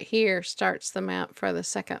this right here starts the map for the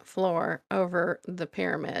second floor over the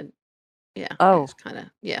pyramid. Yeah. Oh. It's kind of,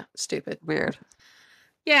 yeah, stupid. Weird.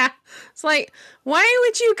 Yeah. It's like, why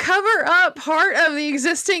would you cover up part of the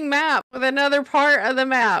existing map with another part of the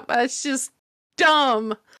map? That's just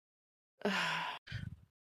dumb. Oh,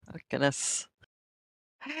 goodness.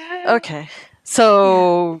 Okay.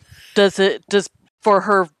 So does for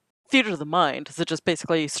her theater of the mind, is it just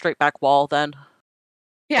basically straight back wall then?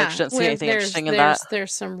 Yeah, she didn't see anything interesting in that?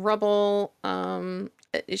 there's some rubble.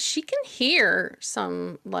 She can hear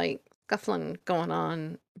some like scuffling going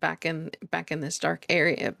on back in this dark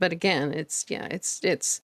area. But again, it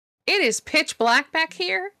is pitch black back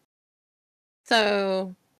here.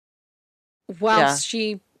 So whilst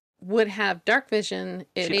she would have dark vision,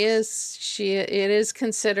 it is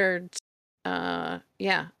considered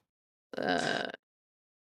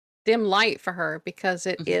dim light for her because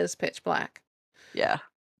it is pitch black. Yeah.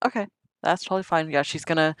 Okay. That's totally fine. Yeah, she's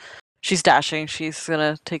dashing. She's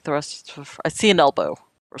gonna take the rest of I see an elbow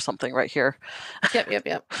or something right here. Yep.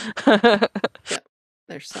 Yep.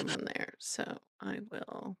 There's someone there. So I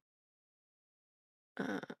will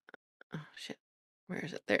oh shit. Where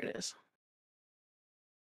is it? There it is.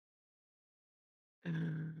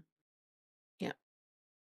 Yep.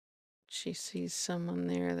 She sees someone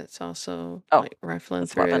there that's also like rifling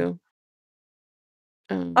through.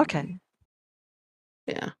 Okay.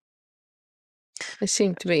 Yeah. They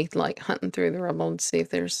seem to be like hunting through the rubble to see if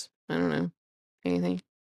there's, I don't know, anything.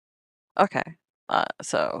 Okay.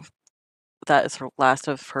 So that is her last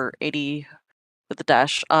of her 80 with the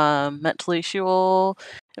dash. Mentally she will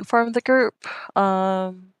inform the group.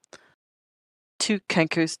 2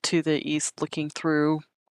 Kenkus to the east looking through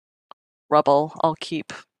rubble. I'll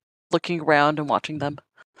keep looking around and watching them.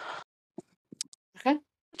 Okay.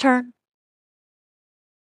 Turn.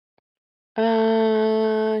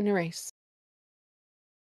 Nerase.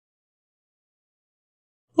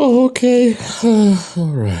 Oh, okay. All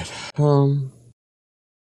right.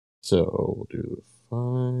 So we'll do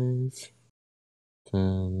 5,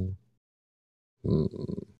 10.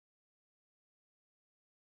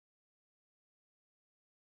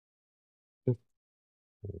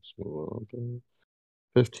 Let's move on to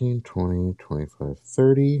 15, 20, 25,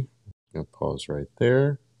 30. I'll pause right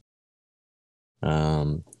there.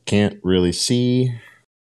 Can't really see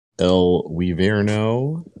El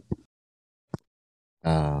Wiverno.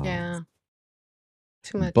 Yeah.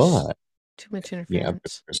 Too much interference. Yeah,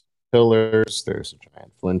 there's pillars, there's a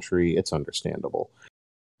giant flint tree. It's understandable.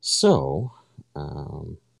 So,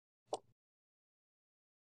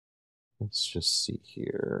 let's just see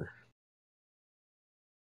here.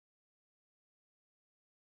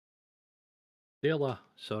 Dela,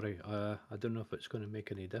 sorry, I don't know if it's going to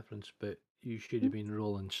make any difference, but you should have been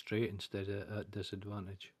rolling straight instead of at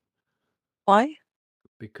disadvantage. Why?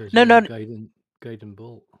 Because no, guiding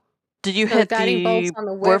bolt. Did you hit the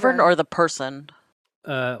wyvern or the person?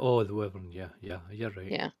 The wyvern. Yeah, you're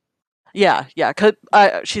right. Yeah. Cause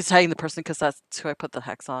she's tagging the person because that's who I put the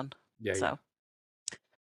hex on. Yeah. So,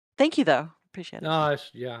 thank you though. Appreciate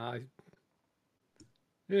it.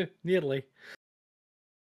 Nearly.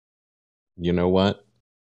 You know what?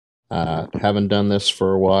 Haven't done this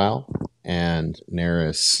for a while, and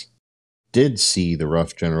Neris did see the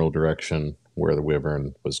rough general direction where the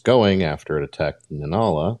wyvern was going after it attacked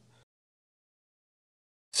Nanala.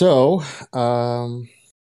 So,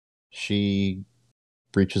 she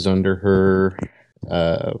reaches under her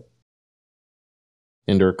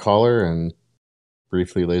collar and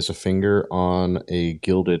briefly lays a finger on a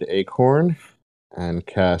gilded acorn and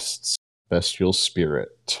casts Bestial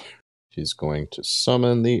Spirit. She's going to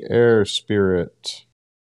summon the air spirit.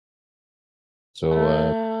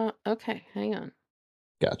 So, okay, hang on.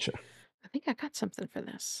 Gotcha. I think I got something for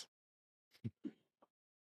this.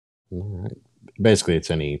 All right. Basically,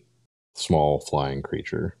 it's any small flying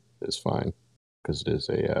creature is fine because it is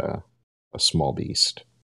a small beast.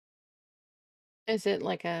 Is it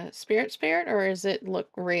like a spirit, or does it look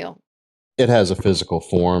real? It has a physical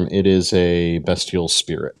form. It is a bestial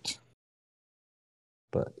spirit.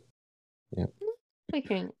 But yeah, we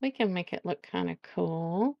can make it look kind of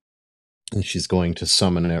cool. And she's going to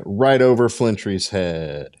summon it right over Flintry's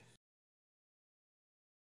head.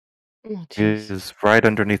 Oh, is right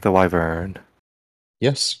underneath the wyvern.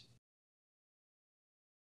 Yes.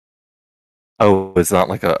 Oh, it's not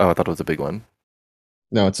like I thought it was a big one.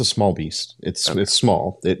 No, it's a small beast. It's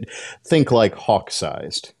small. Think like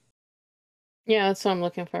hawk-sized. Yeah, that's what I'm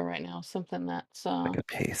looking for right now. Something that's like a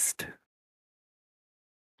paste.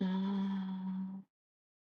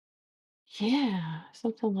 Yeah,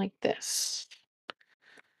 something like this.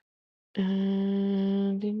 Let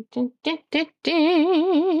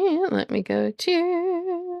me go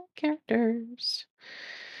to characters.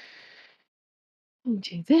 And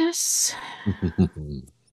do this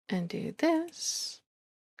and do this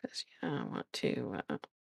because I want to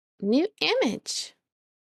new image.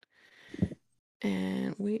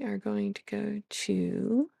 And we are going to go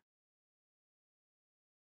to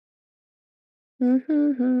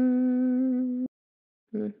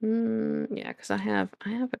yeah, because I have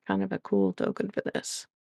a kind of a cool token for this.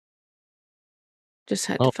 Just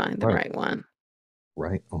had to Oh, find the right. right one.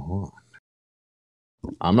 Right on.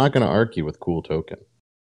 I'm not going to argue with cool token.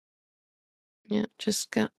 Yeah,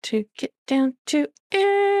 just got to get down to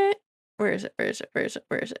it. Where is it? Where is it? Where is it?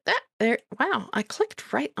 Where is it? That there. Wow, I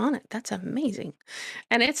clicked right on it. That's amazing.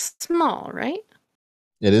 And it's small, right?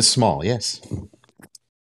 It is small, yes.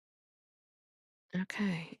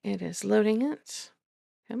 Okay, it is loading it.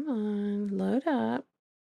 Come on, load up.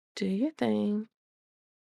 Do your thing.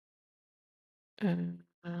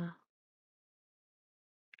 Uh,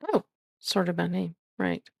 oh, sorted by name.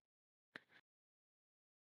 Right.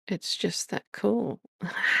 It's just that cool.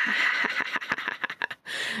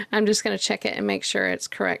 I'm just going to check it and make sure it's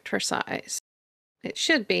correct for size. It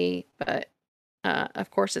should be, but of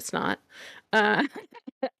course it's not. Uh,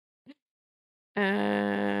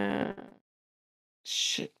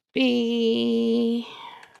 should be.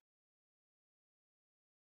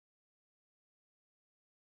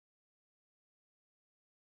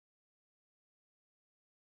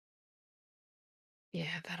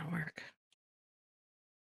 Yeah, that'll work.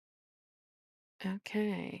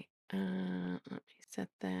 Okay. Let me set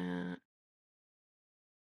that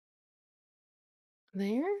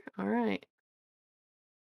there. All right.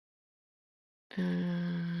 All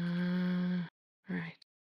right.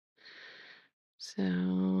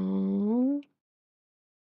 So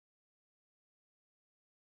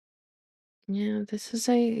yeah, this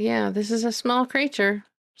is a small creature.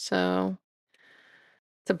 So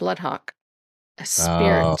it's a bloodhawk, a Oh,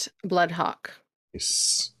 spirit bloodhawk.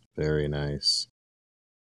 nice. Very nice.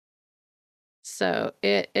 So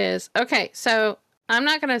it is okay. So I'm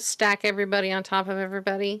not going to stack everybody on top of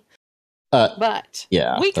everybody, but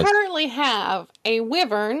yeah, we that's currently have a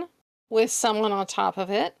wyvern with someone on top of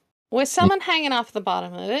it, with someone hanging off the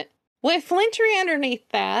bottom of it, with Flintry underneath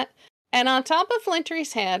that, and on top of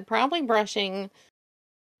Flintry's head, probably brushing.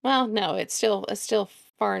 Well, no, it's still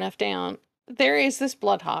far enough down. There is this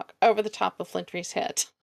bloodhawk over the top of Flintry's head.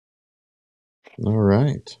 all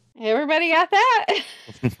right. Everybody got that?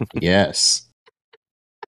 Yes.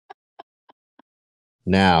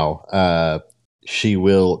 Now, she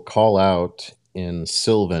will call out in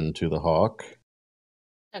Sylvan to the hawk,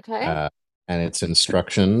 Okay. and its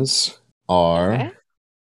instructions are Okay.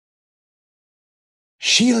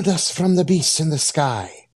 shield us from the beasts in the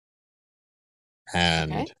sky.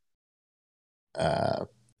 And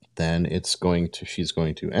then she's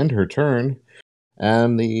going to end her turn,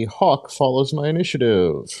 and the hawk follows my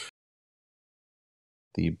initiative.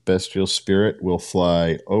 The bestial spirit will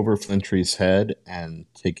fly over Flintry's head and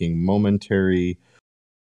taking momentary.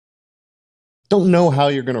 Don't know how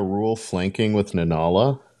you're going to rule flanking with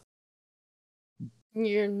Nanala,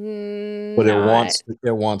 You're but not.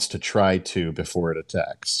 it wants to try to before it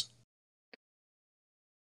attacks.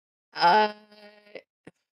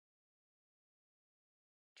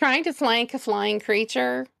 Trying to flank a flying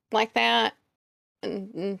creature like that,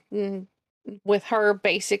 with her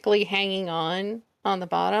basically hanging on the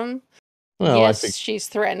bottom. Well, I Yes, think she's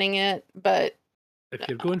threatening it, but If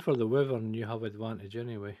you're going for the wyvern, you have advantage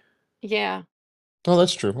anyway. yeah. Oh,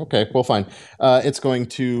 that's true. Okay, well, fine. It's going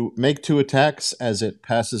to make 2 attacks as it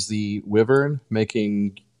passes the wyvern,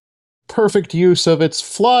 making perfect use of its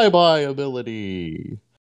flyby ability.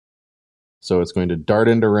 So it's going to dart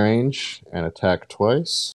into range and attack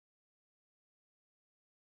twice.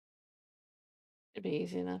 Should be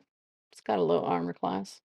easy enough. It's got a low armor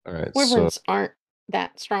class. All right, Wyverns aren't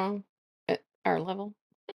that strong at our level.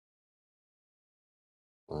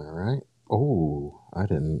 all right. Oh,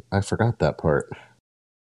 I forgot that part.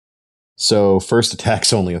 So first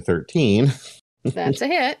attack's only a 13. That's a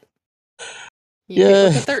hit. You hit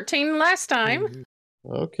with a 13 last time.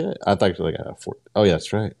 Okay, I thought you got a 4. Oh yeah,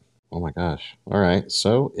 that's right. Oh my gosh. All right,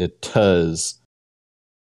 so it does.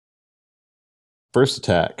 First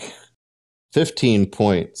attack, 15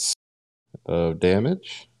 points of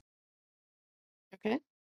damage. Okay.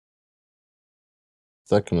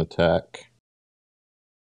 Second attack,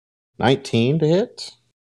 19 to hit.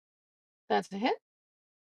 That's a hit.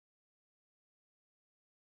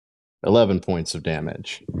 11 points of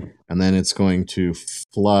damage. And then it's going to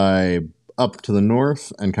fly up to the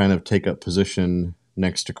north and kind of take up position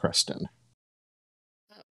next to Creston.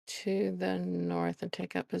 To the north and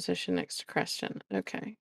take up position next to Creston.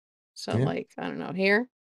 Okay. So, Yeah. like, I don't know, here?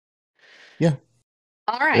 Yeah.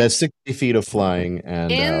 All It right. has 60 feet of flying,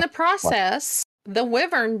 and In the process, the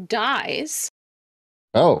wyvern dies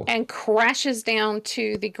oh, and crashes down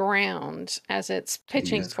to the ground as it's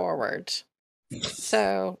pitching Jeez. forward.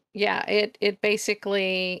 So yeah, it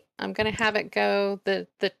basically, I'm gonna have it go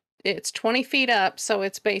it's 20 feet up, so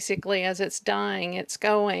it's basically as it's dying, it's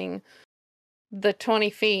going the 20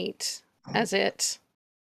 feet as it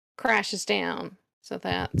crashes down. So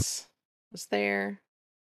that's was there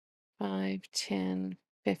 5, 10,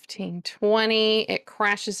 15, 20. It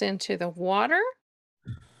crashes into the water.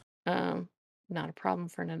 Not a problem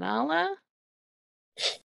for Nanala.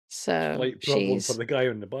 So Slight problem for the guy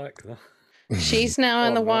on the back, though. she's now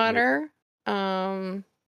in Or the not, mate. water.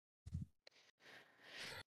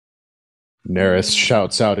 Neris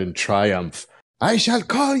shouts out in triumph, "I shall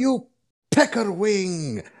call you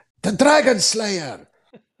Peckerwing, the Dragon Slayer."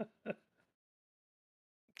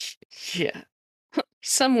 Yeah.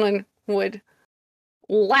 Someone would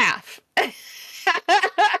laugh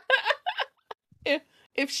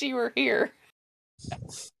if she were here.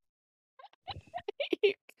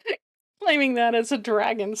 Claiming that as a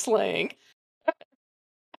dragon slaying.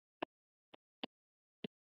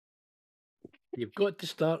 You've got to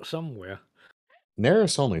start somewhere.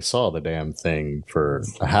 Neris only saw the damn thing for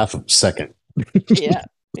a half of a second. Yeah,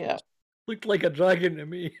 yeah. Looked like a dragon to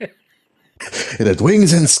me. It had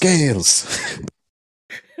wings and scales.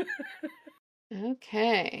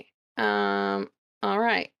 Okay. All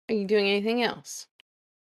right. Are you doing anything else?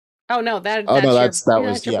 Oh no, Oh that's no, your that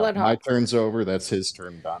was your blood my hawk. turn's over. That's his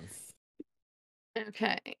turn done.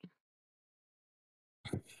 Okay.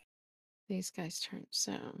 These guys' turn,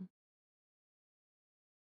 so.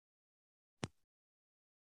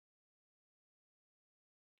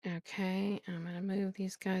 Okay, I'm gonna move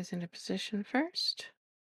these guys into position first.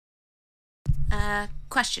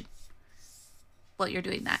 Question. While you're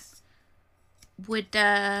doing that, would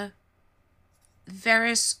Varys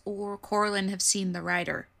or Corlin have seen the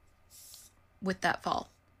rider with that fall?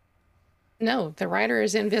 No, the rider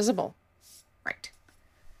is invisible. Right.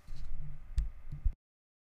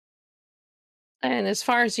 And as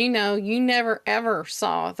far as you know, you never ever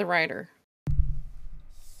saw the rider.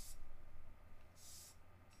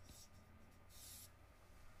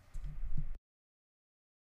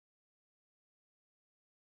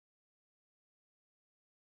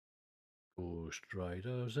 Ghost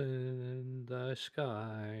riders in the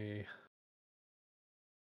sky.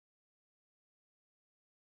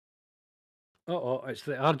 Uh-oh, it's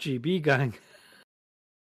the RGB gang.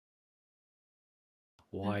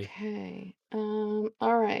 Why? Okay. All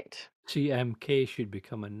right. CMK should be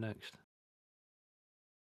coming next.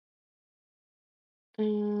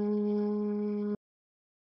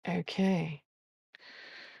 Okay.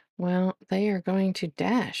 Well, they are going to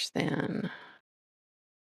dash then.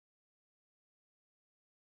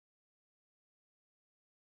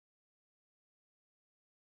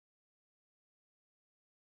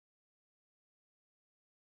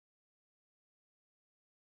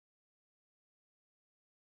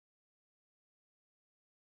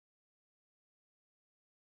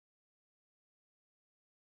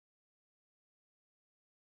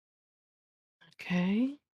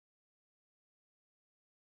 Okay.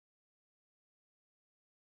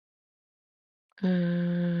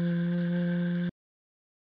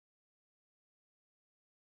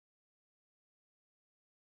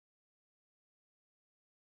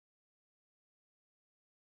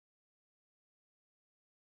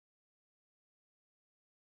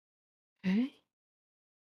 Okay.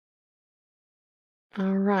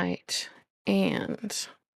 All right. And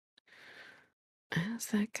as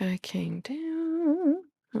that guy came down,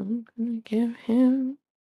 I'm gonna give him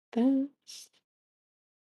this.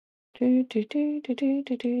 Do do do do do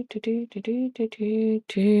do do do do do do do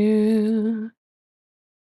do.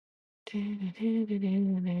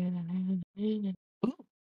 Ooh,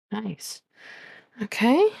 nice.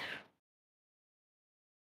 Okay.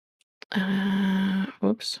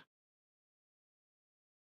 Whoops.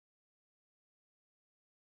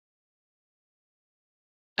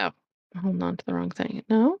 Oh, I'm holding on to the wrong thing.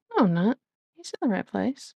 No, I'm not. He's in the right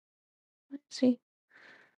place. Let's see.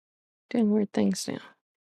 Doing weird things now.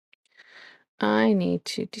 I need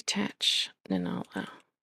to detach Nanala.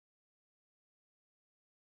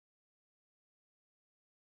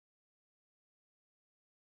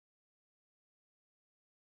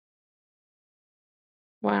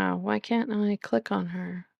 Wow, why can't I click on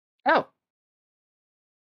her? Oh.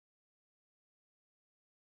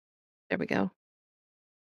 There we go.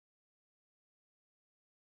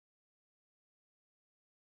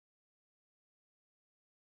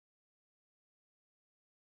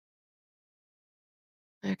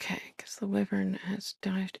 Okay, because the wyvern has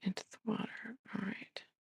dived into the water. All right.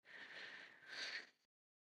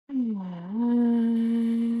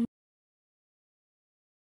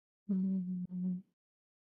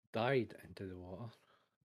 Died into the water.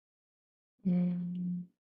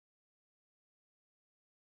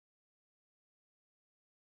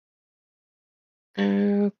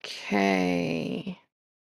 Okay.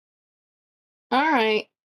 All right.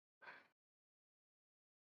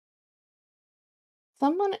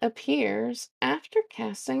 Someone appears after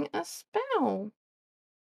casting a spell.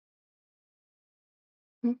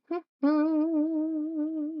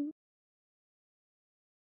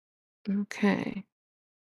 Okay.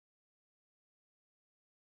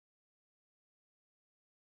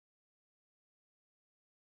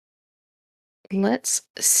 Let's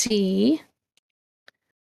see.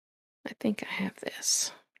 I think I have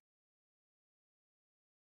this.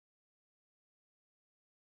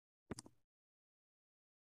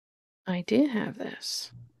 I do have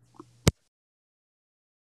this.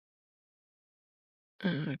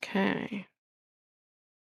 Okay.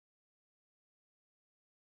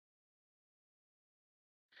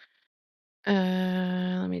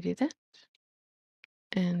 Let me do that.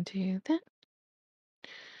 And do that.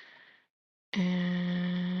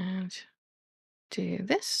 And do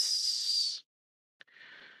this.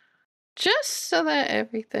 Just so that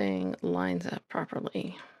everything lines up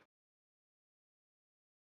properly.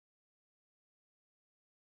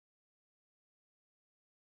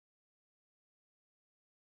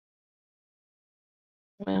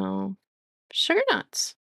 Well, sugar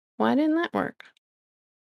nuts. Why didn't that work?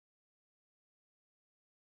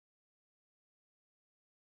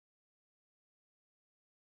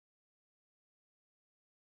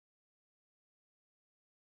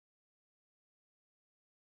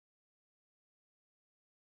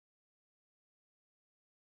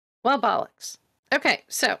 Well, bollocks. Okay,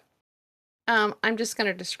 so I'm just going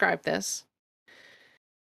to describe this.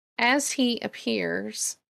 As he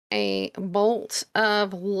appears, a bolt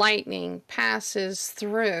of lightning passes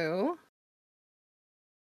through.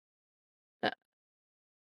 I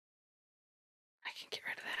can get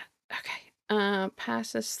rid of that. Okay.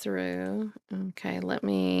 Passes through. Okay, let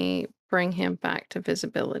me bring him back to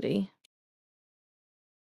visibility.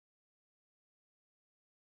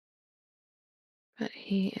 But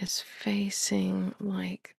he is facing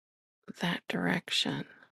like that direction.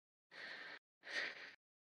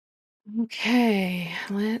 Okay,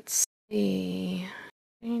 let's see.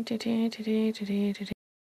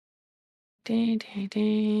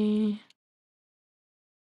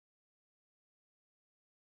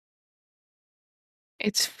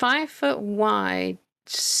 It's 5 foot wide,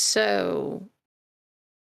 so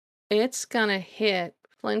it's gonna hit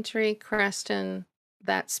Flintry, Creston,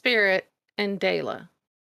 that spirit, and Dela.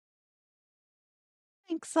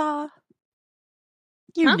 Thanks, Saw.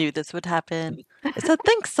 You Huh? knew this would happen. I said,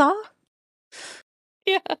 thanks, Saw.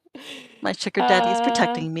 Yeah. My sugar daddy is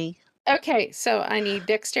protecting me. Okay, so I need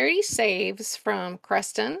dexterity saves from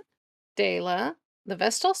Creston, Dela, the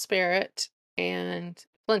Vestal Spirit, and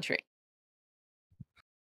Flintry.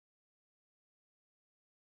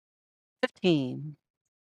 15.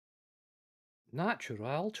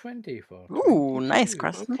 Natural 20 for Ooh, nice, 22.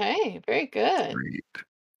 Creston. Okay, very good. Great.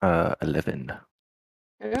 11.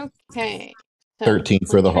 Okay. So 13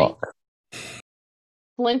 for the Flintry- hawk.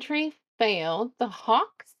 Flintry failed. The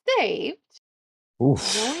hawk saved. It's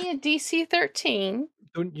Oof. only a DC 13.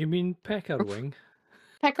 Don't you mean Peckerwing?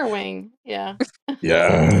 Peckerwing, yeah.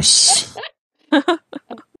 Yes.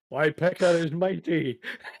 Why, Pecker is mighty.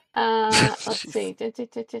 Let's Jeez. see.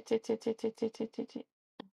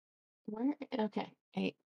 Where? Okay,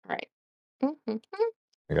 8. Right.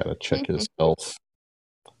 I gotta check his health.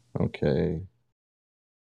 Okay.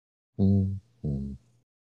 Oh,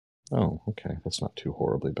 okay. That's not too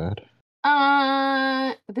horribly bad.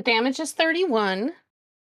 The damage is 31.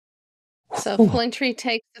 So Whew. Flintry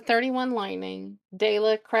takes the 31 lightning.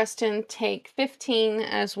 Dela, Creston take 15,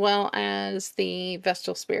 as well as the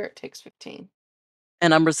Vestal Spirit takes 15.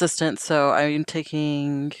 And I'm resistant, so I'm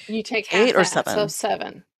taking You take half 8 or that, so 7?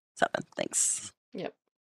 7. 7, thanks. Yep.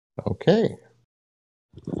 Okay.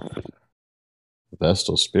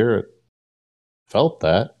 Vestal Spirit felt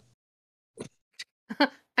that.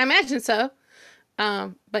 I imagine so.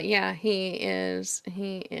 But yeah, he is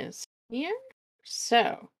here.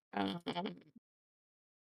 So, the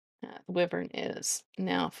wyvern is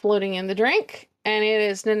now floating in the drink, and it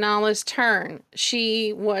is Nanala's turn.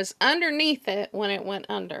 She was underneath it when it went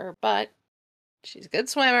under, but she's a good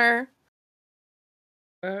swimmer.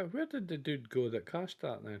 Where did the dude go that cast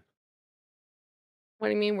that then? What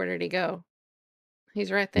do you mean? Where did he go?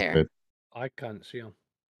 He's right there. Good. I can't see him.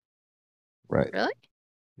 Right. Really?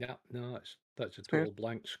 Yeah, no, that's a weird. total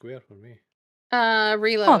blank square for me.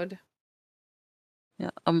 Reload. Yeah,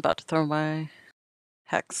 I'm about to throw my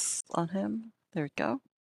hex on him. There we go.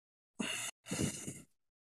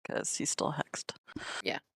 Because he's still hexed.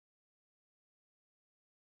 Yeah.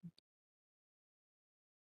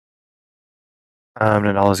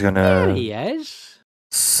 Nadala's There gonna he is.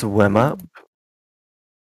 swim up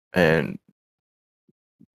and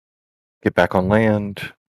get back on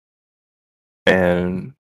land.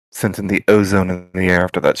 And sensing the ozone in the air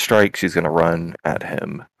after that strike, she's gonna run at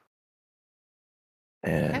him.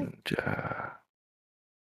 And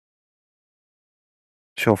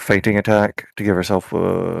she'll fating attack to give herself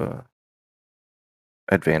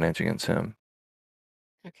advantage against him.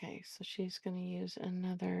 Okay, so she's going to use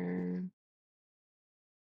another.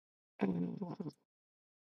 Why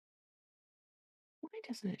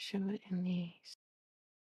doesn't it show it in these?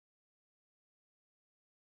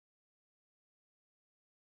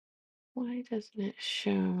 Why doesn't it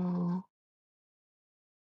show?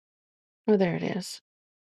 Oh, there it is.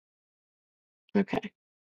 Okay.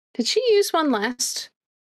 Did she use one last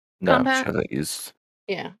No, she combat? hasn't used.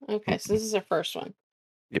 Yeah. Okay, so this is her first one.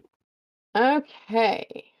 Yep.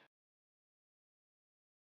 Okay.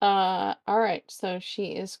 All right. So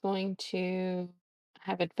she is going to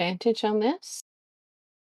have advantage on this.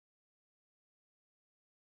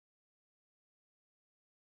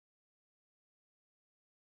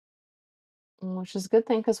 Which is a good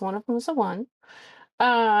thing because one of them was a 1.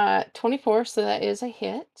 24, so that is a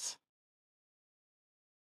hit.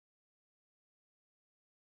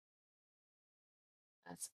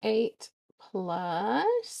 That's 8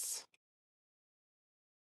 plus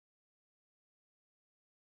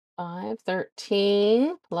 5,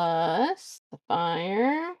 13 plus the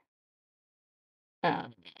fire.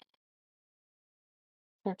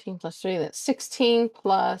 13 plus 3, that's 16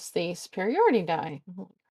 plus the superiority die.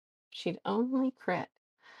 She'd only crit.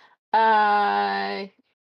 16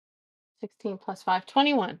 plus 5,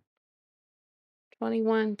 21.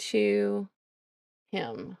 21 to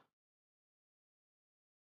him.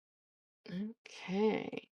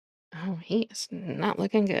 Okay. Oh, he is not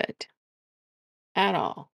looking good at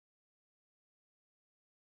all.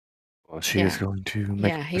 Well, she is Yeah. going to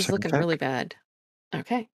make Yeah, her he's second looking attack. really bad.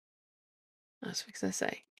 Okay. That's what I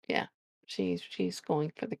say. Yeah. She's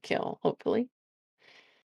going for the kill, hopefully.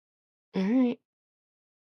 All right.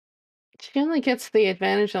 She only gets the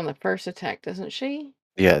advantage on the first attack, doesn't she?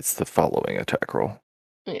 Yeah, it's the following attack roll.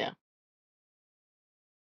 Yeah.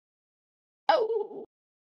 Oh.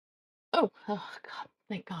 Oh, God.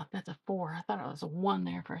 Thank God. That's a 4. I thought it was a 1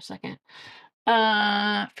 there for a second.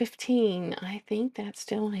 15. I think that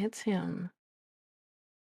still hits him.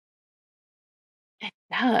 It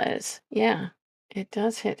does. Yeah. It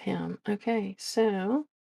does hit him. Okay, so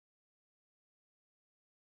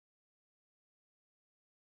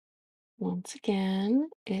once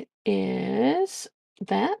again, it is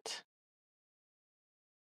that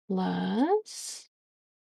plus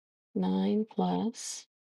 9 plus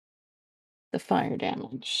the fire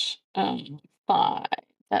damage. 5.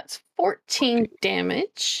 That's 14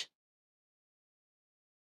 damage.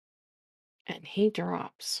 And he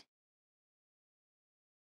drops.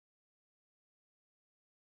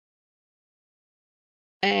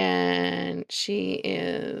 And she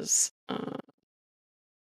is,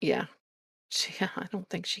 yeah. I don't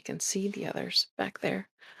think she can see the others back there.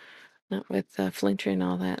 Not with Flincher and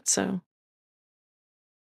all that, so.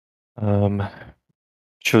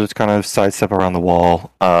 She'll just kind of sidestep around the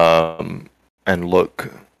wall, and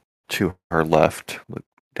look to her left, look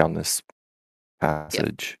down this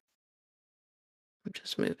passage. I'm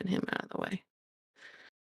just moving him out of the way.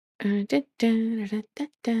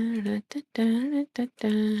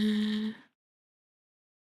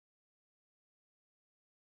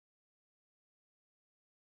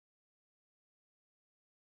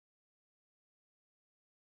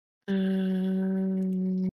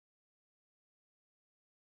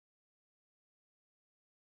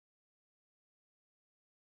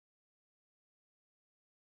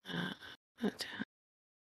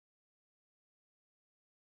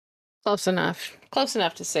 Close enough. Close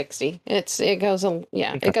enough to 60. It goes a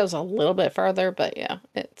it goes a little bit further, but yeah,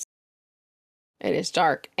 it is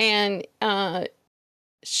dark. And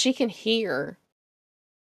she can hear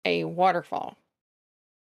a waterfall.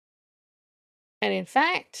 And in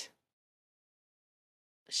fact,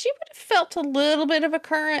 she would have felt a little bit of a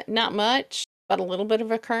current, not much, but a little bit of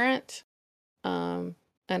a current. And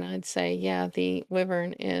I'd say, yeah, the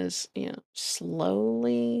wyvern is,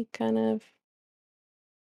 slowly kind of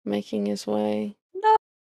making his way.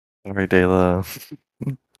 Sorry, Dela.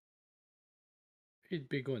 He'd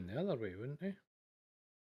be going the other way, wouldn't he?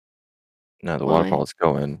 No, the Why? waterfall is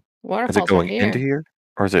going. Is it Waterfalls are going into here. here?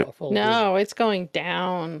 Or is it. Waterfall goes- No, it's going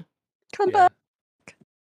down. Come yeah. back.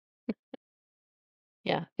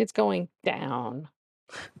 Yeah, it's going down.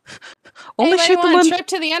 Only Anybody shoot the want a one. trip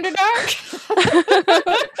to the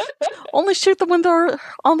Underdark? Only shoot the when they're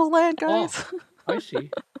on the land, Oh. guys. I see.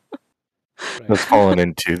 It's fallen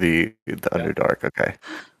into the Underdark. Okay.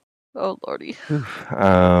 Oh lordy.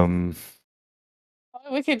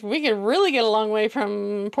 we could really get a long way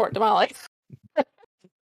from Port Damali.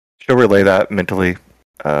 She'll relay that mentally,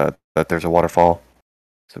 that there's a waterfall.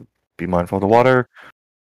 So be mindful of the water.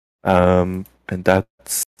 And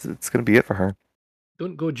it's gonna be it for her.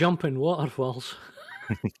 Don't go jumping waterfalls.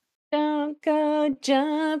 Don't go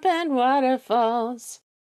jumping waterfalls.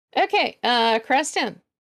 Okay, Creston.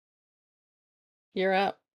 You're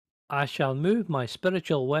up. I shall move my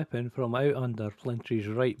spiritual weapon from out under Flintry's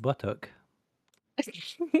right buttock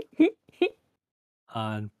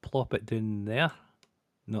and plop it down there.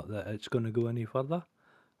 Not that it's going to go any further.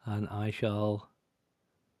 And I shall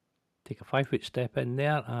take a 5-foot step in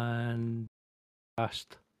there and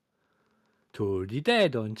cast Toady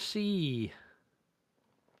Dead on C.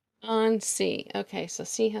 On C. Okay, so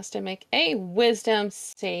C has to make a wisdom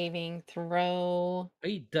saving throw.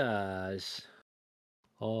 He does.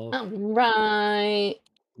 Of All right.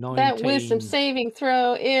 19. That wisdom saving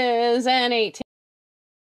throw is an 18.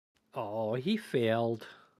 Oh, he failed.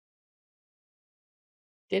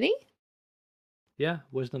 Did he? Yeah,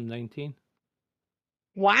 wisdom 19.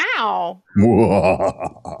 Wow.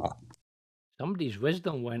 Somebody's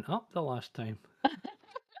wisdom went up the last time.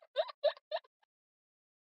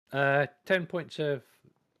 10 points of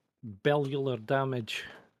bellular damage.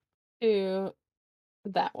 To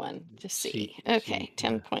that one. To C. Okay, C,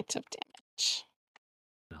 10 yeah. points of damage.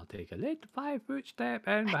 I'll take a little 5-foot step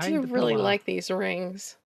in I behind do the really pillar. like these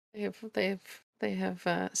rings. They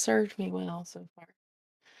have served me well so far.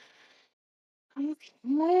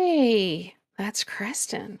 Okay, that's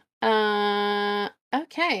Creston.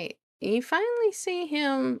 Okay, you finally see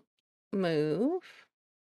him move.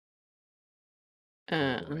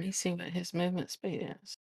 Let boy. me see what his movement speed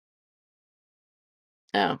is.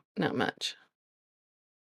 Oh, not much.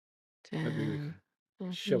 Maybe we 10,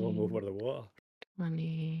 can shove him 15, over the water.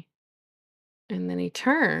 20. And then he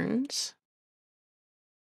turns.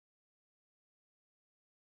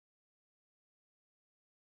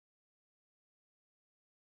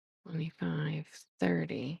 $25,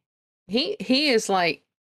 $30. He is like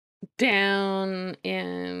down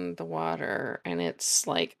in the water and it's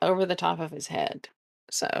like over the top of his head.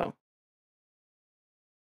 So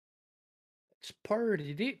It's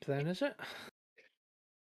pretty deep then, is it?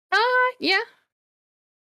 yeah.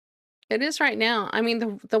 It is right now. I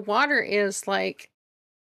mean the water is like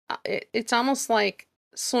it's almost like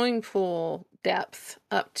swimming pool depth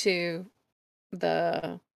up to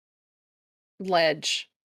the ledge.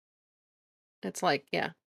 It's like,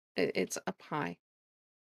 yeah, it's up high.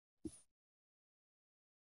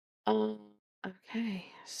 Okay,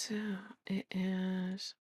 so it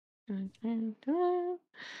is.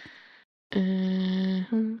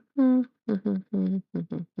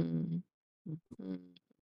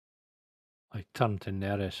 I turn to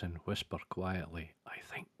Neris and whisper quietly, I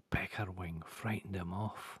think Peckerwing frightened him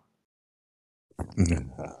off.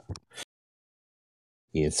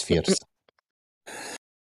 He is fierce.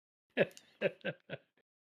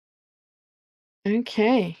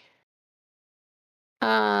 Okay.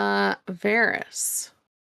 Varys,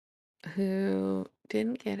 who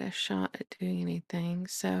didn't get a shot at doing anything,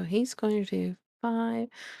 so he's going to do 5,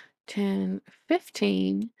 10,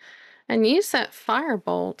 15, and use that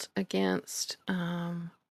firebolt against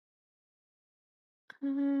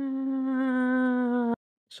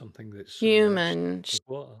Something that's human submerged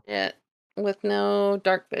with water. shit with no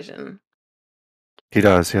dark vision. He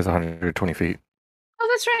does. He has 120 feet. Oh,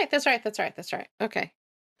 that's right. Okay.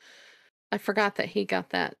 I forgot that he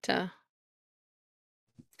got that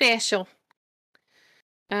special.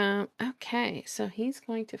 Okay, so he's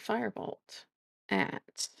going to firebolt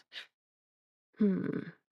at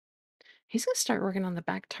he's gonna start working on the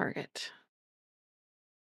back target.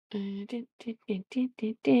 Good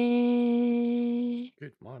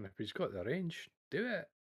man, if he's got the range, do it.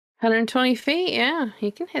 120 feet, yeah,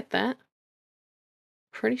 he can hit that.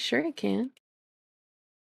 Pretty sure he can.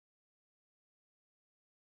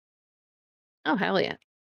 Oh, hell yeah.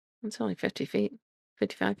 That's only 50 feet,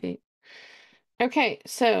 55 feet. Okay,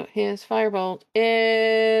 so his firebolt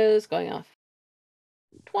is going off.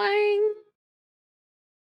 Twang!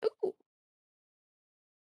 Ooh.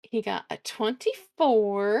 He got a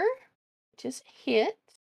 24. Just hit.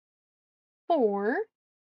 4.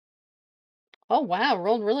 Oh, wow.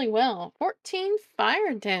 Rolled really well. 14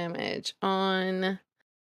 fire damage on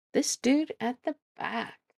this dude at the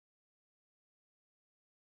back.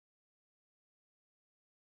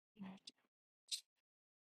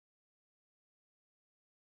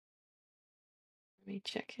 Let me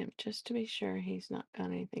check him just to be sure he's not got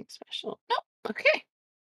anything special. Nope. Okay.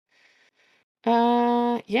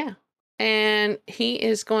 Yeah. And he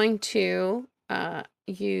is going to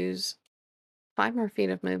use 5 more feet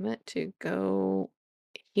of movement to go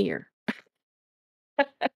here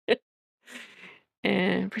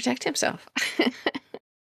and protect himself.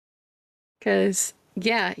 Because,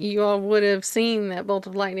 yeah, you all would have seen that bolt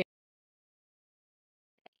of lightning.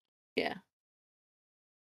 Yeah.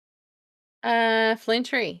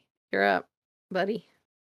 Flintry, you're up, buddy.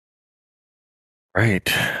 Right.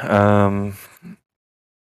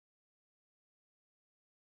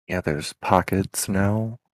 Yeah, there's pockets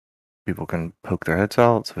now. People can poke their heads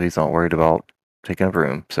out, so he's not worried about taking up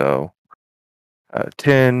room. So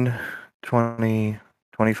 10, 20,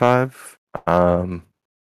 25.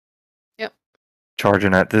 Yep.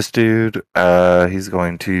 Charging at this dude. He's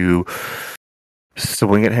going to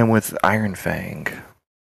swing at him with Iron Fang.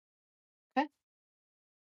 Okay.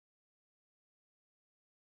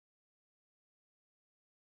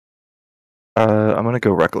 I'm gonna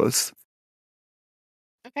go reckless.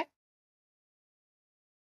 Okay.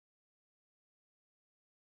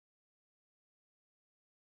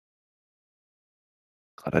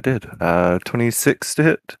 Glad I did. 26 to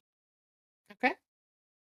hit. Okay.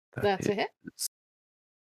 That That's a hit. is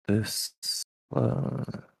this.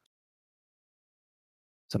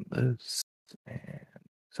 Some of this and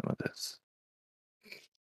some of this.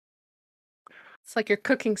 It's like you're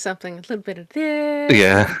cooking something. A little bit of this,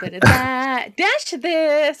 Yeah. a little bit of that. Dash of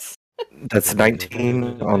this. That's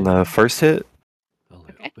 19 on the first hit. A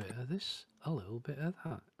little Okay. bit of this, a little bit of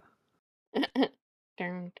that.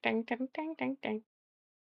 Ding, ding, ding, ding, ding, ding.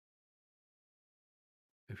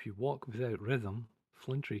 If you walk without rhythm,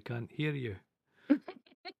 Flintry can't hear you.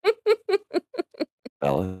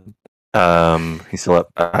 Valid. He's still up.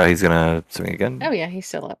 He's gonna swing again. Oh, yeah, he's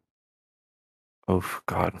still up. Oh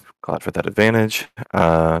God, glad for that advantage.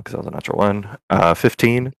 Because that was a natural one.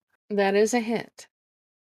 15. That is a hit.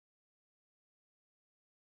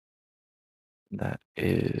 That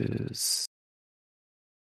is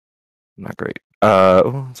not great.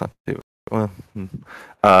 It's not too well.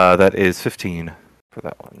 That is 15 for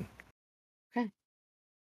that one.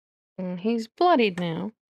 He's bloodied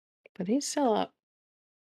now, but he's still up.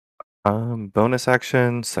 Bonus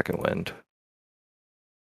action, second wind.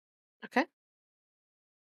 Okay.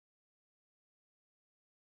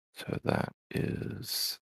 So that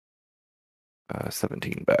is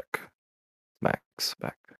 17 back. Max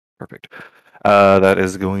back. Perfect. That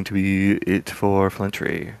is going to be it for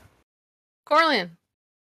Flintry. Corlin.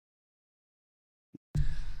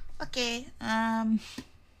 Okay,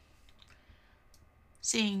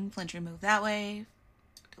 seeing Flintry move that way.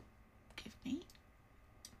 Give me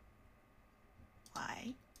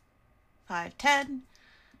 5, 10.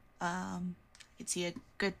 You can see a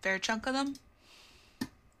good fair chunk of them.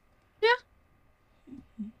 Yeah.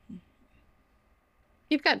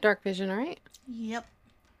 You've got dark vision, right? Yep.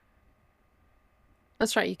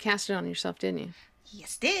 That's right. You cast it on yourself, didn't you?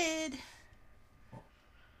 Yes, did.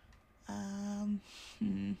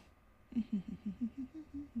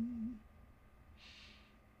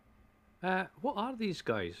 What are these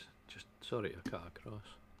guys? Just sorry to cut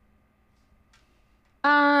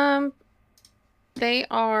across. They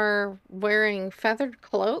are wearing feathered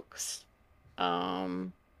cloaks.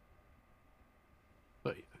 But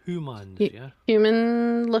humans, Y- yeah?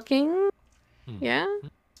 Human looking. Hmm. Yeah.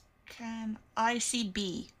 Can I see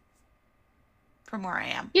B from where I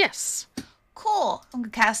am? Yes. Cool. I'm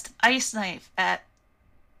gonna cast Ice Knife at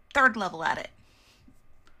 3rd level at it.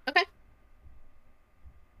 Okay.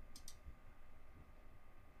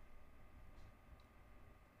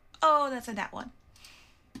 Oh, that's a nat 1.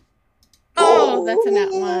 Oh, that's a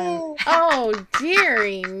nat 1. Oh,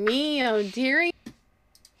 dearie me. Oh, dearie.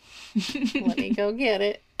 Let me go get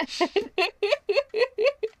it. This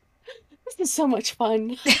is so much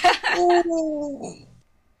fun.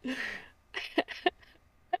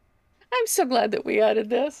 I'm so glad that we added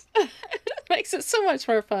this. It makes it so much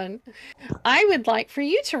more fun. I would like for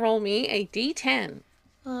you to roll me a d10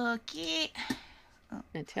 Okay.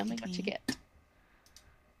 and tell me what you get.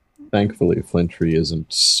 Thankfully, Flintry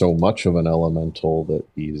isn't so much of an elemental that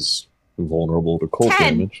he's vulnerable to cold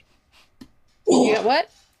 10. damage. You got what?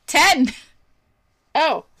 10.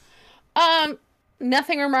 Oh.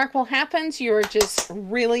 Nothing remarkable happens. You're just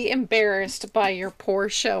really embarrassed by your poor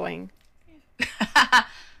showing.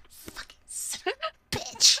 Fucking son of a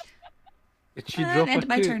bitch. Did she And drop a end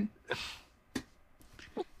my two? turn.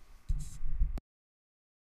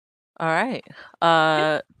 All right.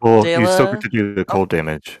 Well, you still Dela- get to do the cold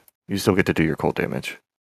damage. You still get to do your cold damage.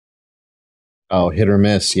 Oh, hit or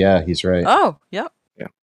miss. Yeah, he's right. Oh, yep.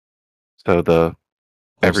 So Plus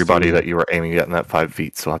everybody 3. that you were aiming at in that 5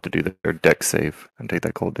 feet still have to do their deck save and take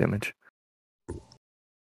that cold damage.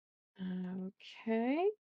 Okay.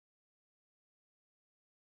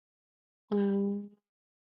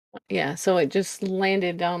 Yeah, so it just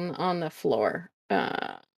landed on the floor.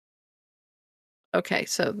 Okay,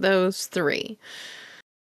 so those 3.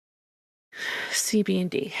 C, B, and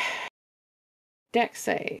D. Deck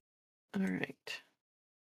save. All right.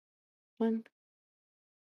 1,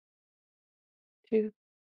 2,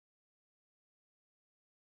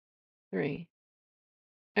 3.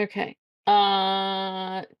 Okay.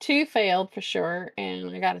 2 failed for sure, and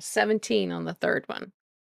I got a 17 on the third one.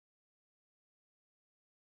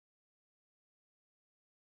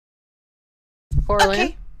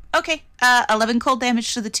 Orlin? Okay. 11 cold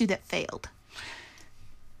damage to the 2 that failed.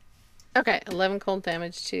 Okay, 11 cold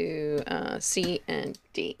damage to C and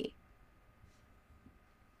D.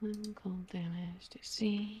 11 cold damage to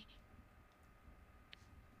C.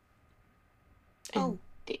 And Oh.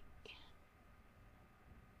 D.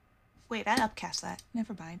 Wait, I upcast that.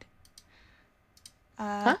 Never mind.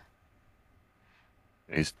 Huh?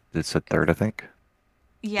 It's a third, I think.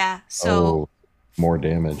 Yeah, so more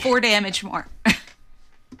damage. 4 damage more.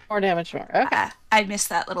 4 damage more. Okay. I missed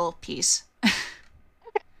that little piece.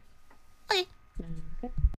 Okay.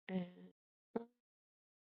 Okay.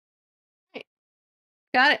 Right.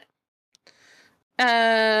 Got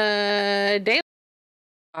it. Dale.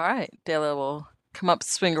 All right. Dela will come up,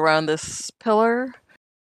 swing around this pillar,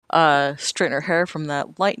 straighten her hair from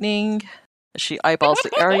that lightning. She eyeballs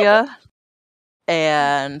the area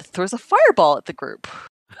and throws a fireball at the group.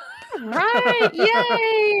 Right.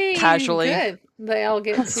 Yay. Casually. Good. They all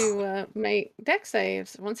get to make deck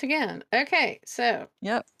saves once again. Okay, so.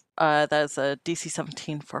 Yep. That's a DC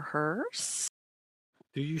 17 for hers.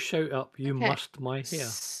 Do you shout up, you Okay. must my hair?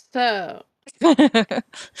 So,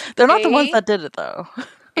 They're not the ones that did it, though.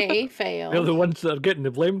 A They're failed. the ones that are getting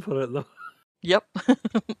the blame for it, though. Yep.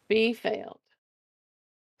 B failed.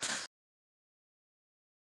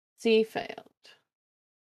 C failed.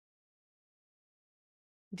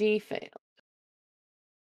 D failed.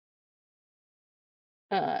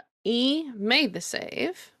 E made the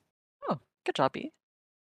save. Oh, good job, E.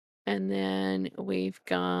 And then we've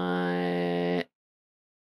got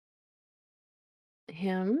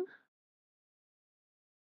him.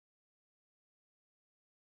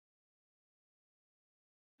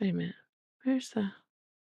 Wait a minute. Where's the...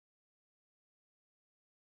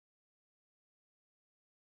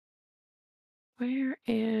 Where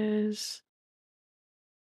is...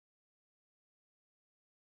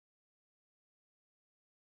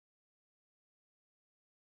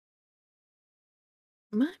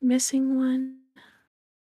 Am I missing one?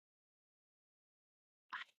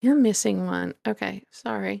 I am missing one. Okay,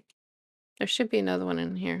 sorry. There should be another one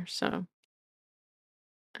in here, so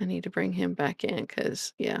I need to bring him back in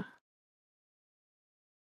because, yeah.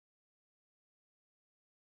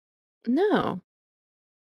 No.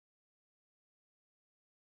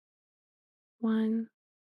 1,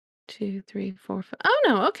 2, 3, 4, 5. Oh,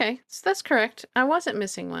 no. Okay. So that's correct. I wasn't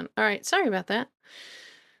missing one. All right. Sorry about that.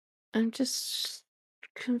 I'm just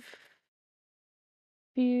confused.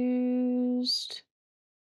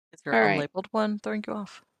 Is there All an right. unlabeled one throwing you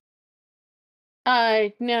off?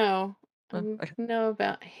 No. Oh, I okay. know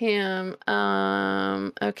about him.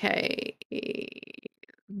 Okay.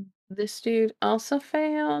 This dude also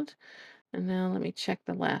failed. And now let me check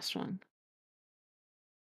the last one.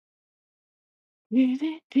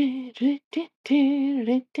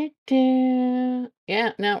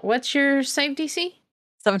 Yeah. Now, what's your save DC?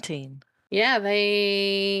 17. Yeah,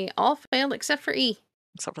 they all failed except for E.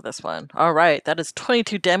 Except for this one. All right, that is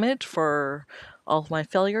 22 damage for all of my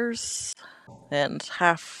failures, and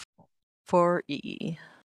half for E.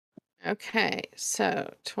 Okay,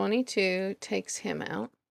 so 22 takes him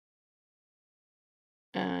out.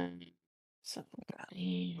 So let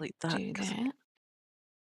me Delete that, do 'cause- that.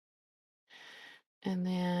 And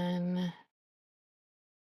then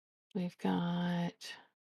we've got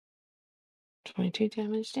 22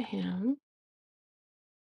 damage to him.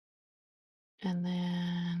 And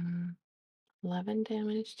then 11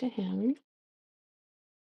 damage to him.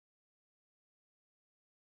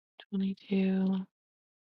 22.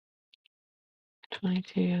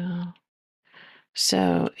 22.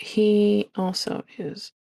 So he also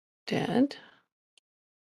is dead.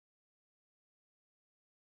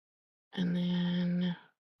 And then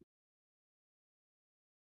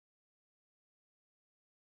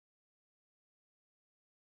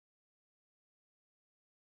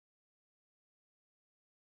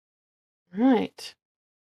right.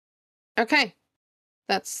 Okay.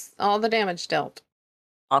 That's all the damage dealt.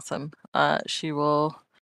 Awesome. She will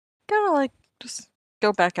kind of like just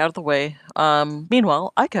go back out of the way.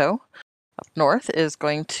 Meanwhile, Aiko up north is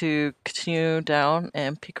going to continue down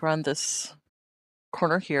and peek around this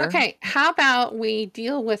corner here. Okay, how about we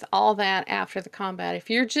deal with all that after the combat? If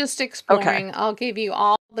you're just exploring, I'll give you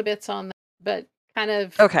all the bits on that, but kind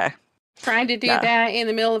of Okay. trying to do Yeah. that in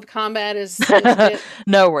the middle of combat is a bit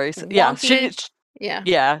No worries. Yeah. wonky.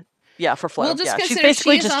 Yeah. Yeah, for flow. We'll just yeah, she's consider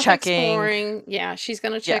basically she is just off checking. exploring. Yeah, she's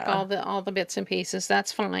gonna check Yeah. all the bits and pieces.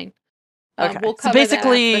 That's fine. Okay. We'll So cover that after the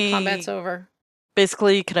basically, combat's over.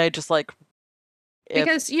 basically, can I just like if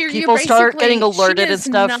Because you're people start getting basically- alerted she and is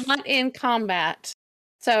stuff? not in combat.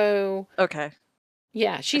 So Okay.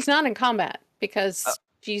 yeah, she's not in combat because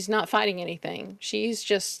she's not fighting anything. She's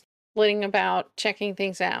just flitting about, checking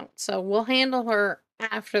things out. So we'll handle her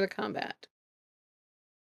after the combat.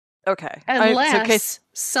 Okay. Unless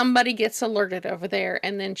somebody gets alerted over there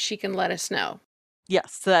and then she can let us know.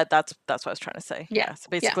 Yes, that's what I was trying to say. Yeah, So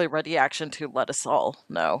basically, ready action to let us all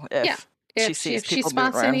know if she sees if she people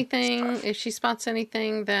moving spots around. anything, stuff. if she spots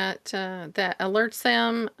anything that that alerts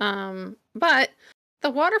them. But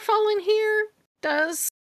the waterfall in here does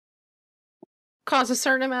cause a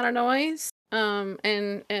certain amount of noise.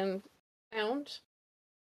 And sound.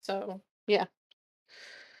 So yeah,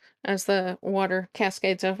 as the water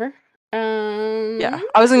cascades over. Yeah,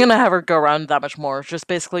 I wasn't gonna have her go around that much more. Just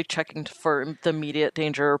basically checking for the immediate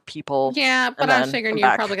danger people. Yeah, but and I then was figuring come you're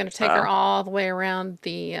back, probably going to take her so. all the way around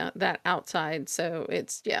the that outside. So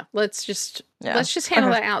it's let's just Yeah.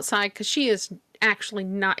 handle Okay. that outside because she is actually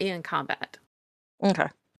not in combat. Okay.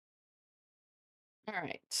 All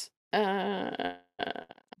right.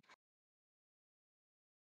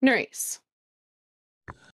 Nerys.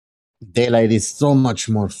 Daylight is so much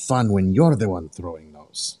more fun when you're the one throwing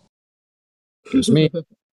those. Excuse me.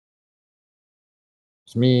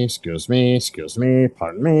 Excuse me,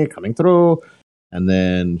 pardon me, coming through. And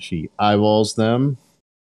then she eyeballs them.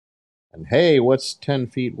 And hey, what's 10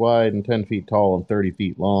 feet wide and 10 feet tall and 30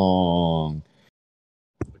 feet long?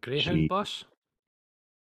 The Greyhound bus?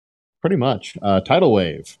 Pretty much. Tidal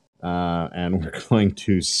wave. And we're going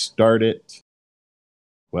to start it.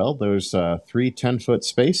 Well, there's 3 10-foot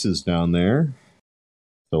spaces down there.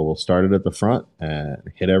 So we'll start it at the front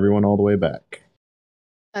and hit everyone all the way back.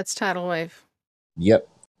 That's tidal wave. Yep.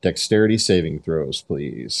 Dexterity saving throws,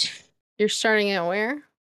 please. You're starting at where?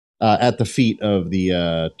 At the feet of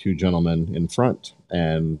the 2 gentlemen in front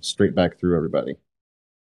and straight back through everybody.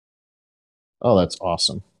 Oh, that's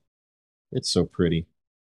awesome. It's so pretty.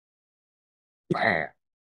 Okay.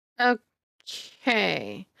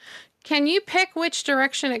 Can you pick which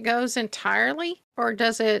direction it goes entirely, or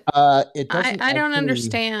does it? It doesn't. I don't actually-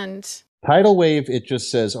 understand. Tidal wave, it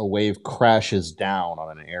just says a wave crashes down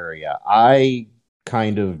on an area. I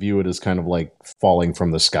kind of view it as kind of like falling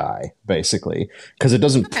from the sky, basically, because it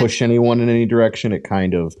doesn't push anyone in any direction. It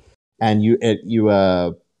kind of, and you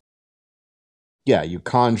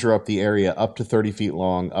conjure up the area up to 30 feet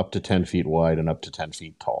long, up to 10 feet wide, and up to 10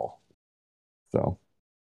 feet tall. So.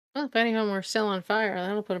 Well, if any of them were still on fire,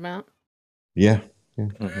 that'll put them out. Yeah.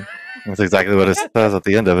 Mm-hmm. That's exactly what it says at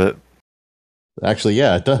the end of it. Actually,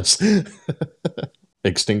 yeah, it does.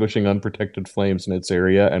 Extinguishing unprotected flames in its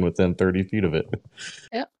area and within 30 feet of it.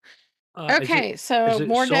 Yep. Okay, so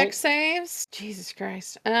more deck saves. Jesus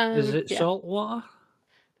Christ. Is it salt water?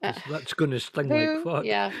 That's going to sting like fuck.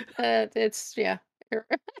 Yeah, it's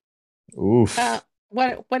Oof.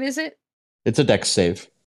 What is it? It's a dex save.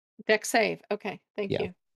 Deck save. Okay, thank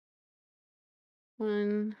you.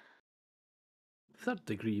 1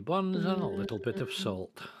 3rd-degree burns and a little bit of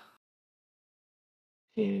salt.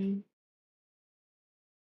 2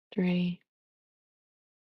 3.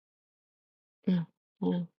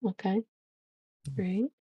 Oh, okay. 3.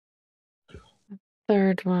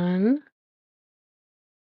 Third one.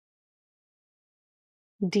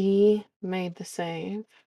 D made the save.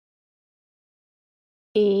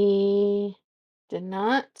 E did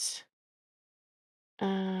not.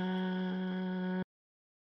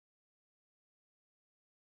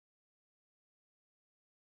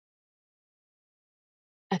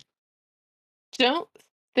 I don't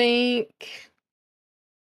think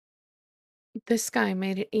this guy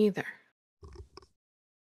made it either.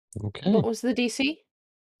 Okay. What was the DC?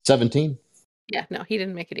 17. Yeah, no, he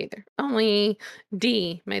didn't make it either. Only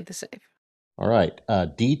D made the save. All right.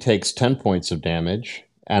 D takes 10 points of damage,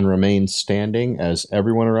 and remains standing as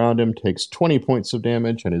everyone around him takes 20 points of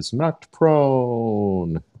damage and is knocked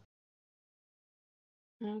prone.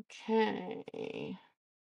 Okay.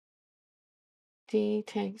 D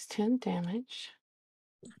takes 10 damage.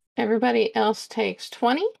 Everybody else takes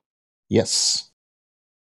 20. Yes.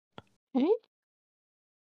 Okay.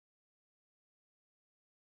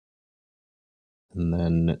 And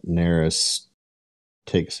then Neris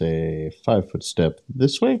takes a 5-foot step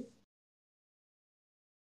this way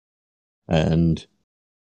and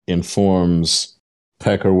informs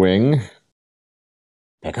Peckerwing.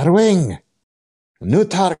 Peckerwing! New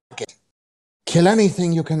target! Kill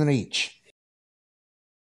anything you can reach.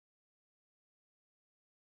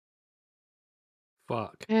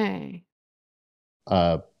 Fuck. Okay.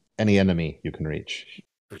 Any enemy you can reach.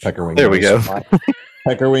 Peckerwing There we go.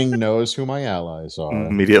 Peckerwing knows who my allies are.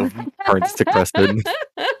 Immediate turns to Crested.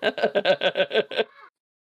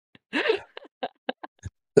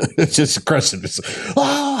 It's just Crescent.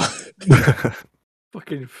 Ah!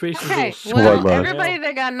 Fucking faces. Okay. all Well, Bloodlust. everybody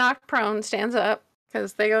that got knocked prone stands up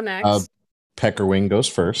because they go next. Peckerwing goes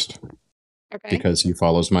first Okay. because he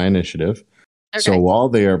follows my initiative. So Okay. while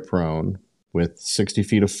they are prone with 60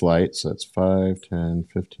 feet of flight, so that's 5, 10,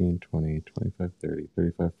 15, 20, 25, 30,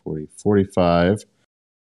 35, 40, 45,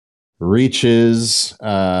 reaches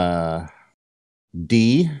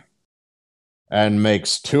D and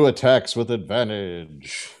makes 2 attacks with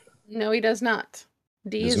advantage. No, he does not.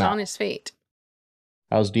 D Does is not. on his feet.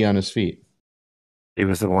 How's D on his feet? He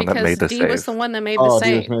was the one that Because made the D save. was the one that made the Oh,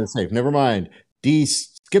 D was save. made a save. Never mind. D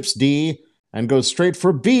skips D and goes straight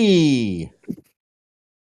for B.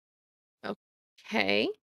 Okay.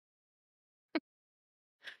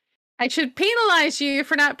 I should penalize you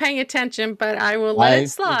for not paying attention, but I will let it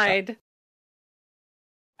slide.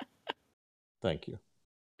 Thank you.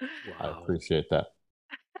 I Wow. appreciate that.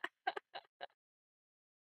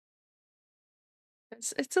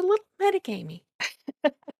 It's a little metagamey.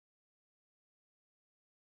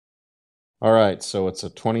 All right, so it's a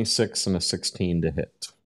 26 and a 16 to hit.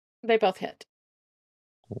 They both hit.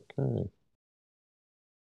 Okay.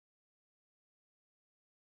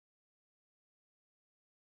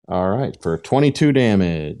 All right, for 22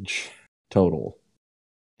 damage total.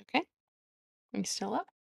 Okay. You still up?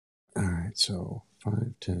 All right, so 5,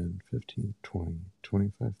 10, 15, 20,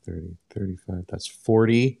 25, 30, 35. That's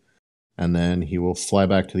 40. And then he will fly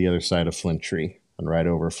back to the other side of Flinttree and right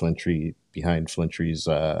over Flinttree, behind Flinttree's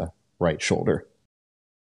right shoulder.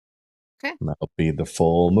 Okay. And that'll be the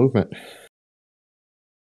full movement.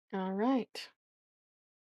 All right.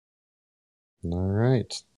 All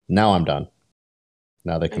right. Now I'm done.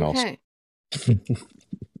 Now they can Okay.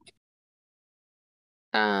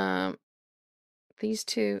 These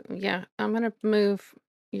two, yeah, I'm gonna move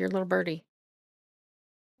your little birdie.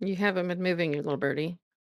 You haven't been moving your little birdie.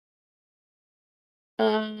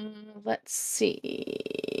 Let's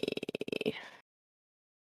see.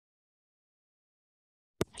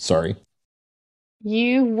 Sorry.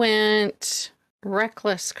 You went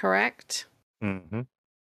reckless, correct? Mm-hmm.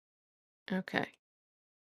 Okay.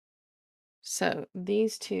 So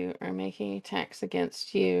these two are making attacks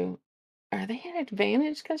against you. Are they at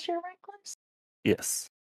advantage because you're reckless? Yes.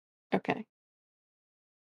 Okay.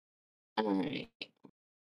 All right.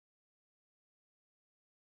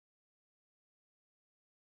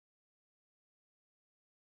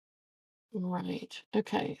 Right.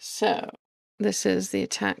 Okay. So this is the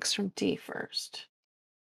attacks from D first.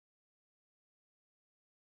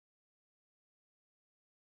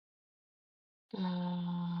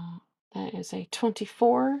 That is a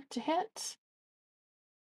 24 to hit.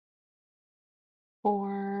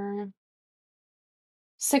 For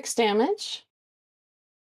 6 damage.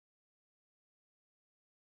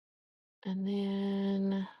 And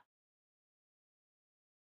then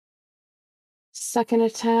second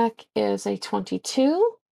attack is a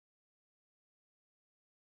 22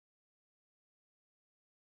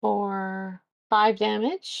 for 5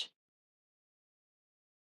 damage.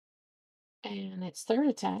 And its third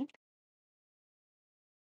attack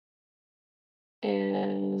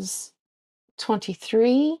is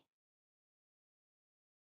 23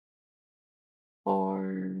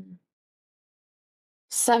 for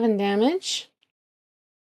 7 damage.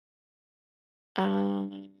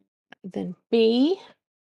 Then B.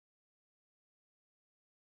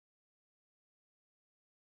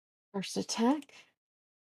 First attack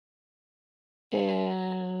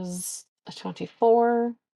is a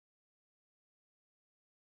 24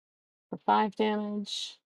 for 5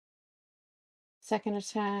 damage. Second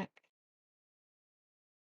attack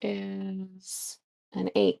is an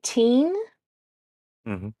 18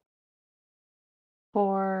 Mm-hmm.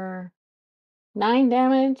 for 9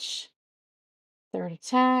 damage. Third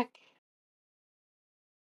attack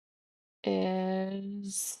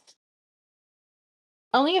is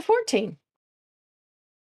only a 14.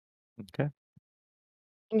 Okay.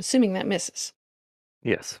 I'm assuming that misses.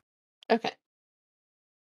 Yes. Okay.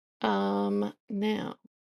 Now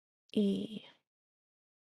E.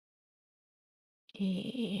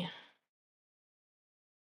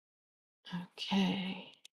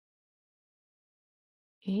 Okay.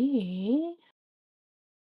 E.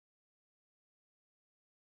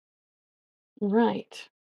 Right.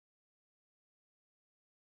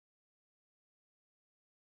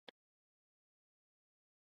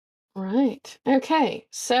 Right. Okay.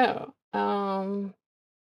 So,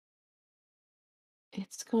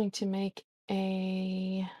 it's going to make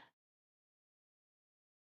a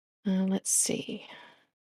let's see.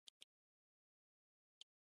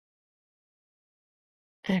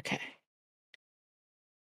 Okay.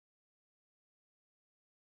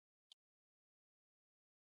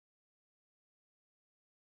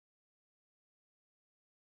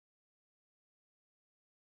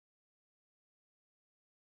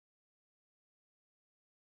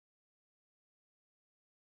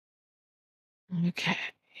 Okay.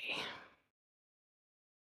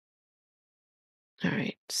 All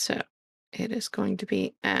right. So, it is going to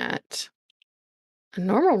be at a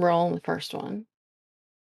normal roll in the first one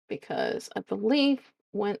because I believe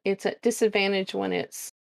when it's at disadvantage when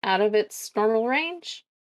it's out of its normal range.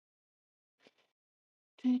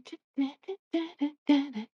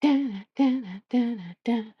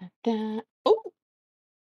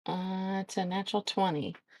 Oh, it's a natural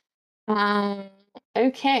 20.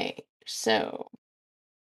 Okay, so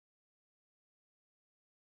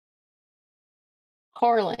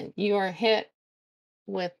Corlin, you are hit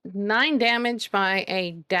with 9 damage by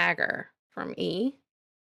a dagger from E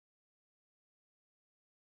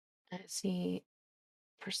as he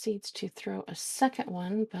proceeds to throw a second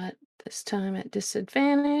one, but this time at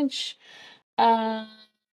disadvantage. At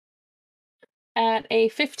a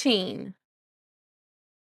 15.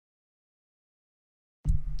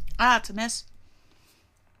 Ah, it's a miss.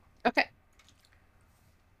 Okay.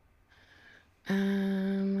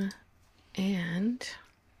 And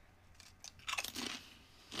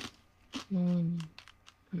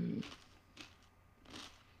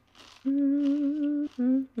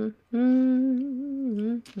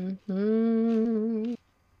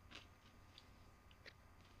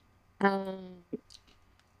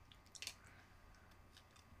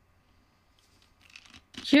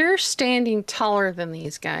you're standing taller than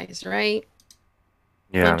these guys, right?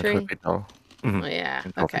 Yeah, I'm Country? 12 feet tall. Mhm. Oh, yeah.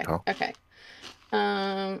 I'm 12 feet Okay. tall. Okay.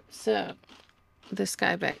 So this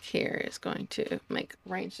guy back here is going to make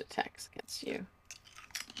ranged attacks against you.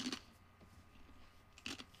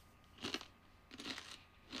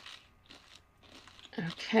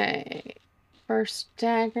 Okay. First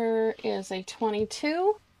dagger is a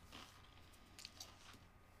 22.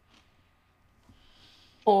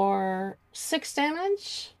 For 6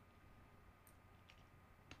 damage.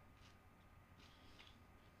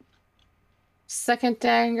 Second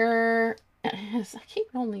dagger. I keep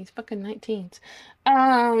rolling these fucking 19s.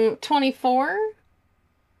 24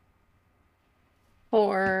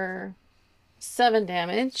 for 7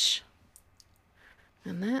 damage.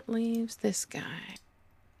 And that leaves this guy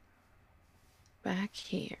back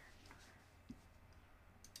here.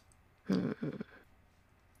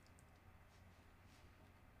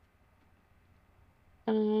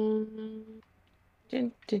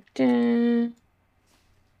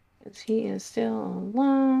 Because he is still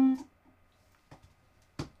alive.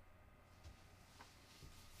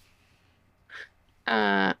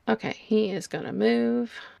 Okay, he is gonna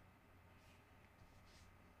move.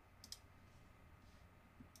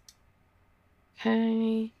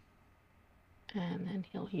 Okay. And then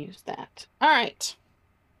he'll use that. All right.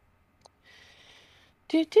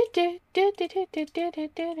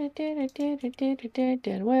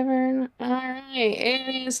 Wyvern. All right,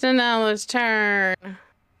 it is Danella's turn.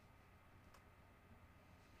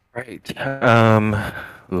 Right.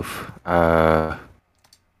 Oof.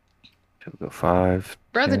 Should we go 5?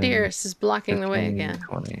 Brother 10, Dearest is blocking 15, the way again.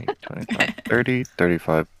 20, 25, 30,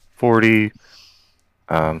 35, 40.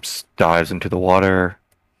 Dives into the water.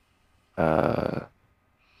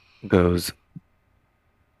 Goes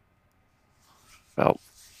about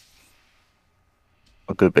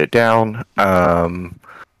a good bit down.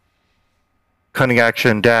 Cunning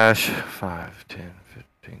action dash 5, 10,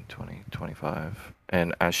 15, 20, 25.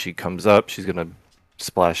 And as she comes up, she's gonna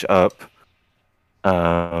splash up.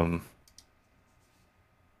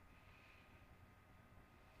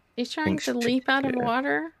 He's trying to leap out of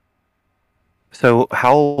water. So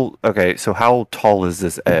how tall is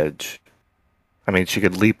this edge? I mean, she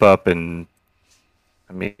could leap up and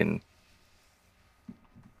I mean,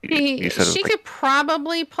 you said it was She like, could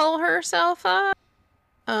probably pull herself up.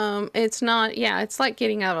 It's not. Yeah, it's like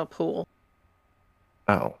getting out of a pool.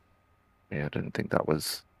 oh, yeah, I didn't think that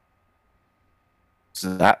was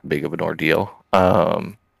that big of an ordeal.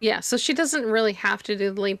 Yeah, so she doesn't really have to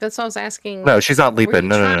do the leap. That's what I was asking. No, she's not Were you leaping.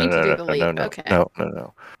 No, no, trying to do no, the no, no, leap? no, Okay. no, no,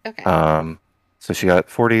 no. Okay. So she got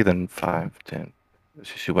 40, then 5, 10.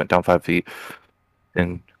 She went down 5 feet,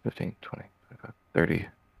 10, 15, 20, 25, 30,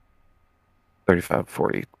 35,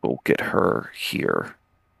 40. We'll get her here.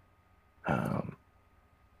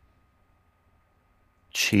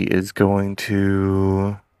 She is going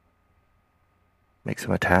to make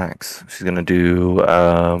some attacks. She's going to do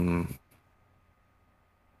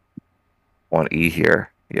on E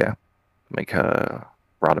here. Yeah. Make a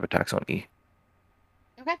rod of attacks on E.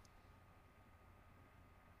 Okay.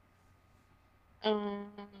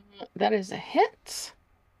 That is a hit.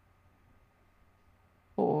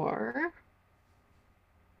 For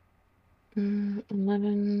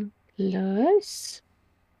 11 plus.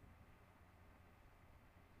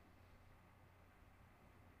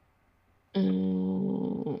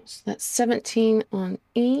 So that's 17 on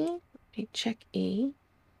E. Let me check E.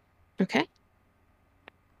 Okay.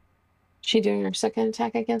 She doing her second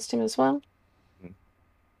attack against him as well? Mhm.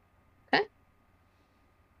 Okay.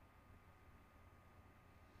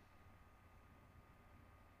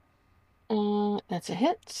 That's a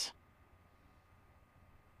hit.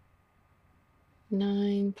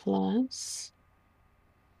 9 plus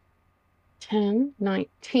 10,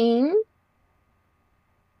 19.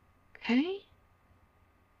 Okay.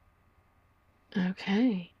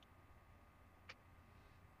 Okay.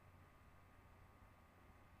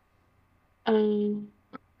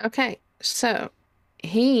 Okay, so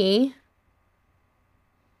he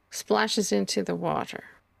splashes into the water.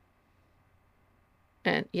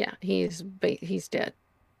 And yeah, he's dead.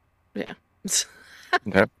 Yeah.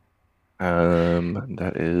 Okay.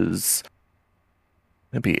 That is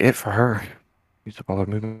gonna be it for her. Use up all her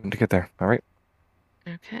movement to get there. All right.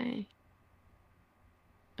 Okay.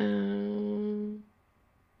 All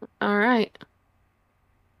right.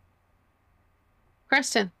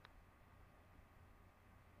 Preston.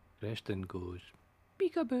 Preston goes,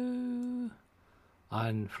 peekaboo.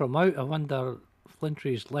 And from out of under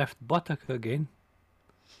Flintry's left buttock again,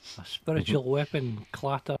 a spiritual weapon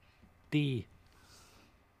clatter D.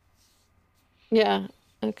 Yeah.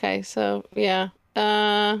 Okay, so yeah.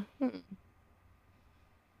 Yeah,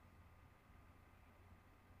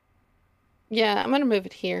 I'm gonna move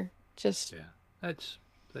it here just Yeah, that's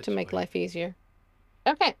to make fine. life easier.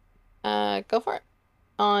 Okay. Go for it.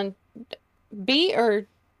 On B or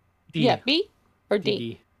D. yeah, B or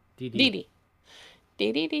D? D. D. D. D.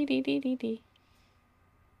 D. D. D. D. D. D.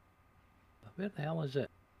 Where the hell is it?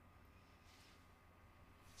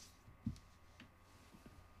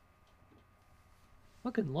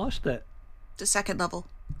 Fucking lost it. The second level.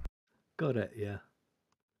 Got it, yeah.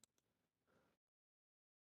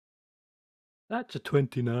 That's a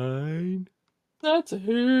 29. That's a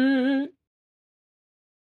hit.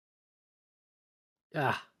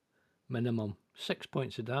 Ah, minimum 6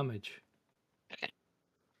 points of damage. Okay.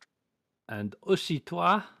 And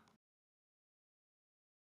aussitôt,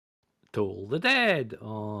 Toll the Dead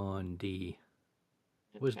on D.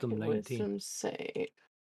 Wisdom 19. Wisdom save.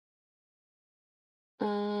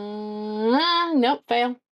 Nope,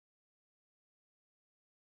 fail.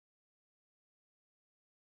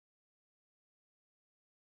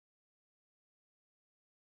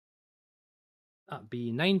 That'd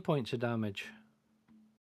be 9 points of damage.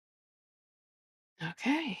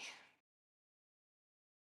 Okay.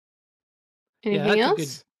 Yeah, Anything that's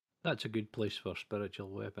else? that's a good place for spiritual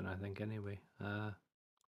weapon, I think. Anyway,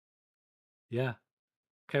 yeah,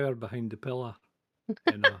 cower behind the pillar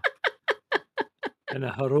in a in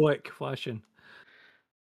a heroic fashion.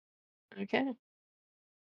 Okay.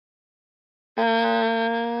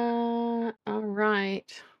 All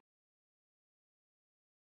right.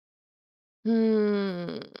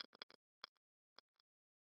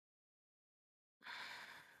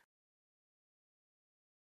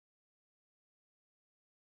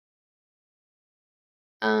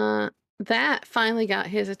 That finally got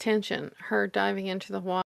his attention. Her diving into the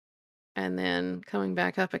water and then coming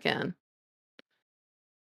back up again.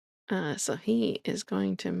 So he is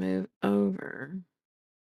going to move over.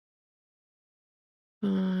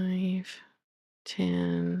 5,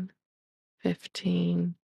 10,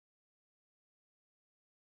 15,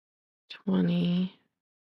 20,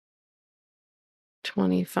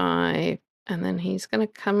 25, and then he's going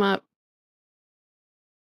to come up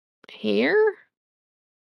here.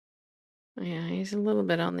 Yeah, he's a little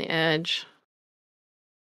bit on the edge.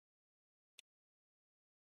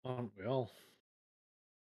 Aren't we all?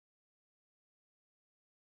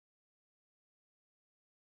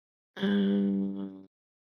 Um,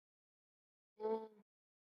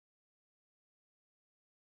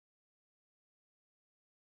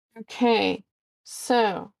 okay,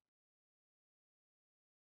 so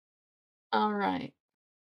all right.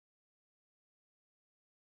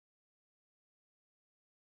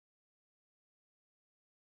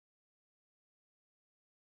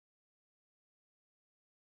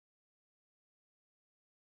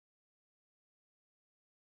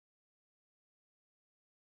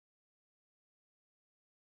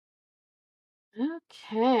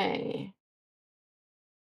 Okay.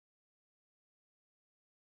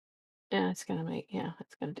 Yeah, it's gonna make, yeah,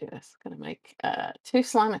 it's gonna do this. It's gonna make 2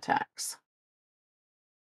 slime attacks.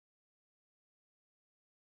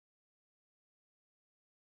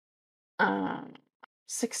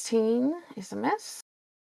 16 is a miss.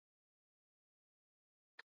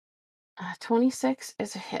 26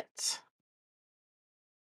 is a hit.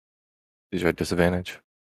 These are at disadvantage.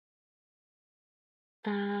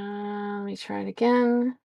 Let me try it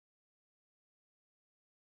again.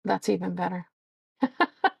 That's even better.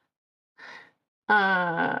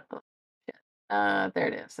 uh, there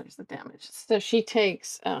it is. There's the damage. So she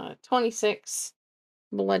takes 26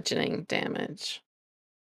 bludgeoning damage.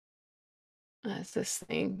 That's this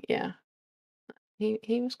thing, yeah.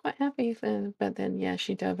 He was quite happy, but then yeah,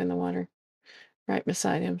 she dove in the water right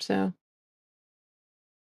beside him. So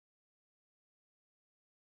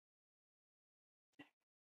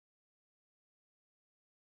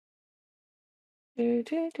do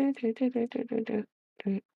do do do do do do do do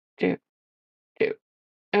do do do.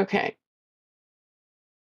 Okay.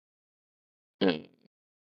 Mm.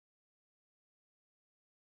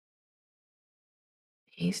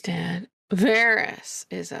 He's dead. Varys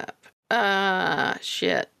is up.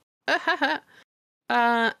 Shit.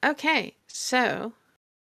 Okay, so.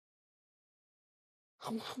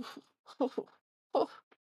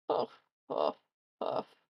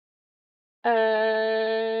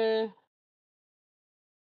 Uh,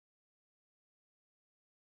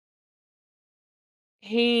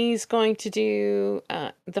 he's going to do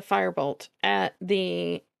the firebolt at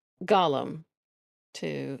the golem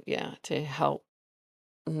to help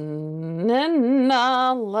Nala.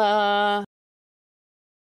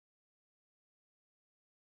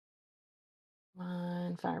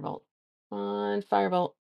 One firebolt. One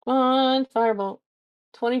firebolt. One firebolt.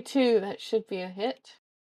 22. That should be a hit.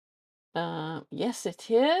 Yes, it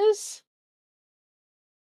is.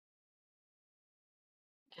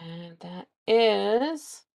 And that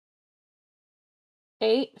is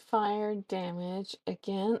 8 fire damage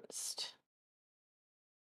against.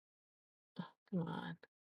 Oh, come on.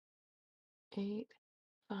 8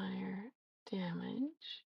 fire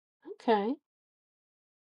damage. Okay.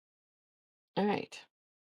 All right.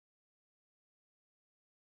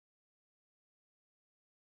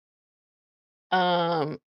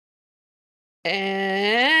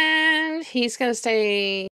 And he's gonna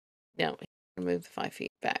stay. No, he's gonna move the 5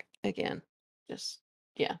 feet back again. Just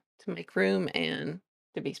to make room and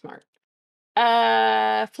to be smart.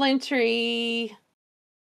 Flame tree.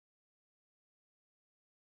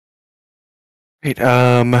 Great.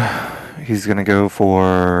 He's gonna go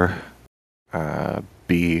for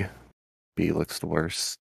B. B looks the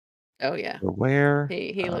worst. Oh yeah. For where?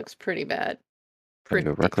 He looks pretty bad. Gonna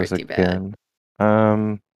go reckless Pretty bad. again.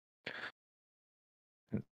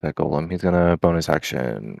 That golem. He's gonna bonus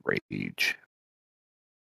action rage.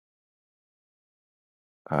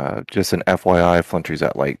 Just an FYI, Flintry's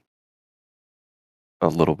at like a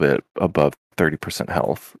little bit above 30%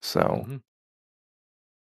 health. So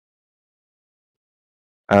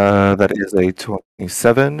that is a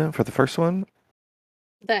 27 for the first one.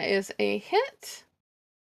 That is a hit.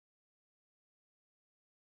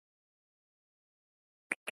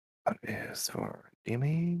 That is for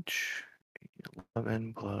damage.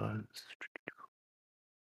 11 plus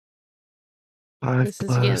 5 This is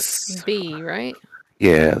plus. against B, right?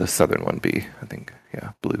 Yeah, the southern one B, I think.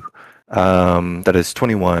 Yeah, blue. That is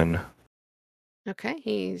 21. Okay,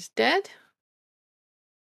 he's dead.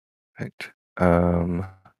 Right.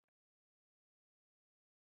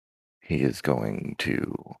 He is going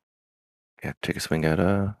to take a swing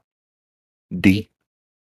at D.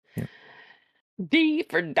 Yeah. D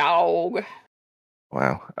for dog.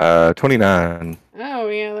 Wow. 29 Oh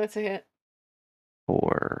yeah, that's a hit.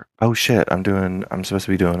 for. Oh shit! I'm supposed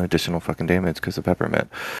to be doing additional fucking damage because of peppermint.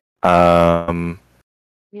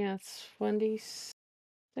 Yeah, it's 1d6.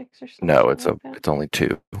 6 or something. No, it's like that? it's only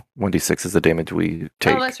 2. 1d6 is the damage we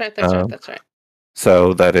take. Oh, that's right. That's right. That's right.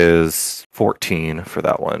 So that is 14 for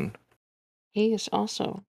that one. He is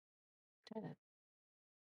also dead.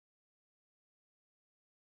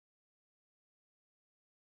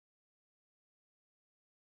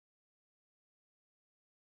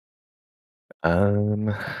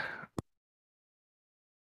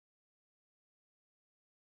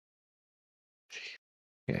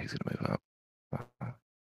 Yeah, he's gonna move up.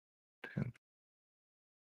 10.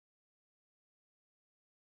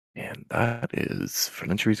 And that is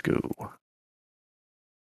Frenchie's go.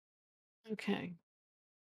 Okay.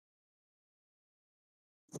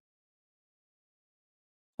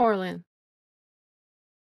 Orlin.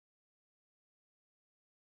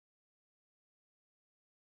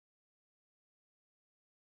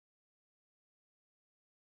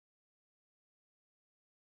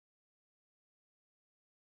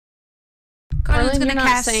 Carlin's Orlin, gonna you're not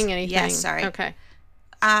cast. saying anything. Yes, sorry. Okay.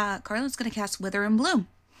 Carlin's gonna cast Wither and Bloom.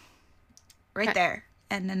 Right Okay. there.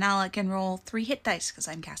 And then now I can roll 3 hit dice because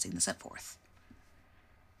I'm casting this at 4th.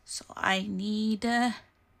 So I need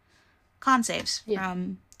con saves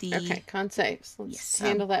from the. Okay, con saves. Let's Yes,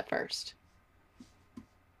 handle that first.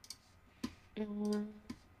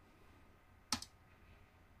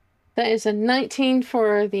 That is a 19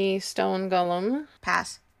 for the stone golem.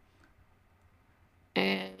 Pass.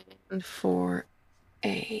 And for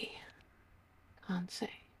a con save.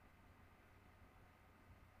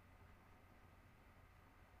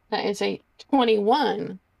 That is a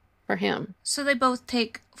 21 for him. So they both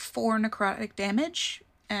take 4 necrotic damage,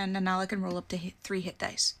 and now I can roll up to 3 hit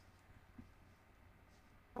dice.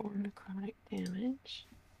 4 necrotic damage.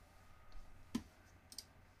 Let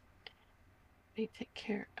me take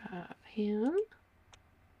care of him.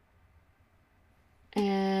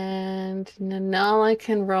 And Nanala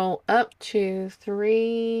can roll up to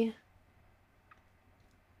 3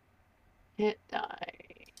 hit die.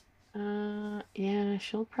 Yeah,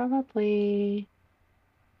 she'll probably.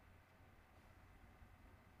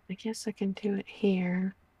 I guess I can do it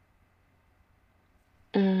here.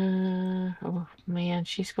 Oh man,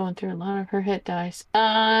 she's going through a lot of her hit dice.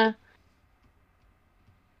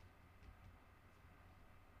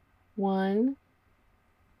 1,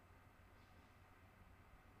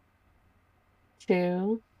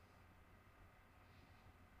 2,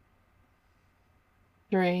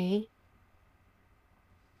 3.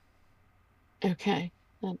 Okay,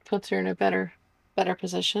 that puts her in a better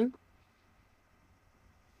position.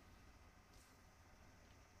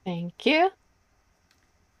 Thank you.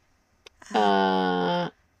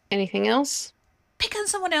 Anything else? Pick on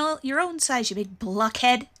someone else your own size, you big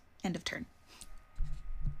blockhead. End of turn.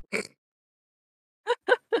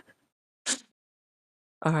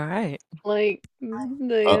 All right. Like,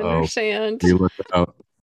 they Uh-oh. understand. You let it out.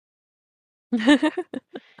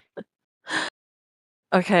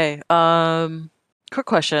 Okay. Quick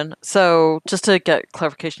question. So, just to get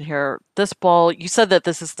clarification here, this ball, you said that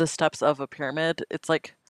this is the steps of a pyramid. It's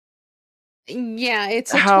like Yeah,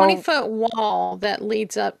 it's a How- 20-foot wall that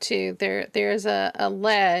leads up to there's a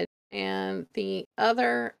ledge, and the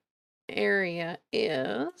other area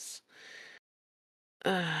is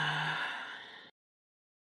one,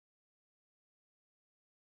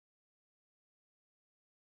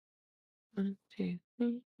 two,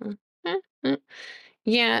 three,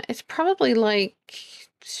 yeah, it's probably like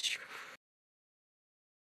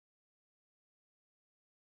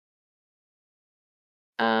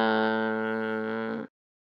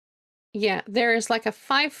yeah, there is like a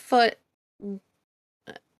 5-foot.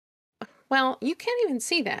 Well, you can't even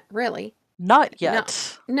see that, really. not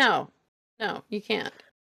yet. No, you can't.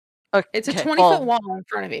 Okay, It's a 20-foot well, wall in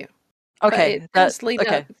front of you. But okay, it does that lead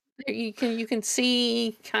okay. up. You can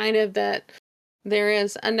see kind of that there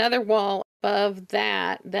is another wall above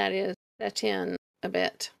that's in a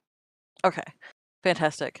bit. Okay.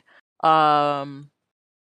 Fantastic. A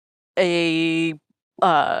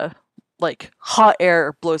like hot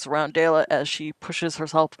air blows around Dayla as she pushes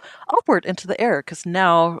herself upward into the air because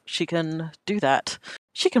now she can do that.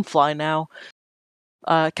 She can fly now.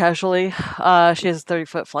 Casually. She has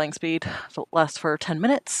 30-foot flying speed. It lasts for 10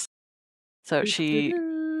 minutes. So she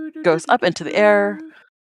goes up into the air.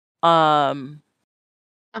 How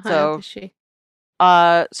high up So is she?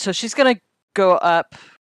 so she's gonna go up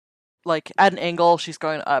like at an angle. She's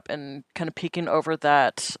going up and kind of peeking over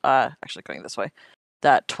that actually going this way.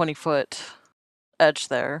 That 20-foot edge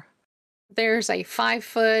there. There's a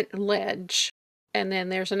 5-foot ledge, and then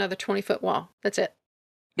there's another 20-foot wall. That's it.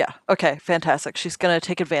 Yeah, okay, fantastic. She's gonna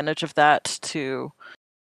take advantage of that to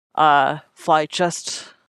fly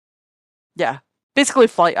basically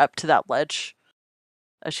fly up to that ledge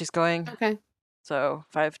as she's going. Okay. So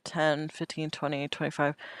 5, 10, 15, 20,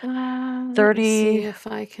 25. Let me 30. see if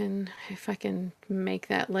I can make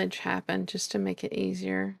that ledge happen just to make it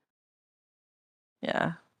easier.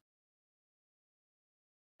 Yeah.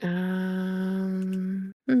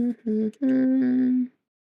 Um. 2,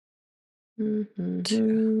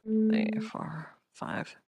 3, 4,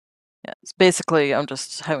 5. Yeah, it's basically I'm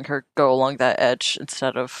just having her go along that edge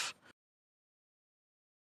instead of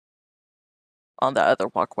on that other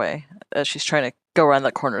walkway as she's trying to go around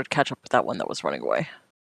that corner to catch up with that one that was running away.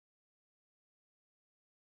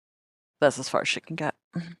 That's as far as she can get.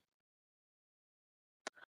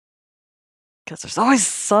 Because there's always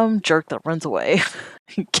some jerk that runs away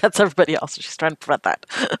and gets everybody else, so she's trying to prevent that.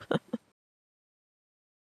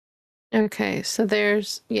 Okay, so there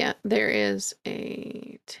is a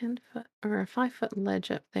 10-foot or a 5-foot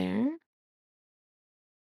ledge up there. Or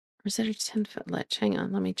is that a 10-foot ledge? Hang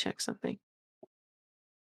on, let me check something.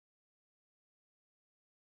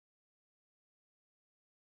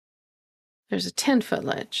 There's a 10-foot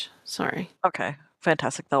ledge. Sorry. Okay,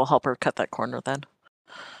 fantastic. That'll help her cut that corner then.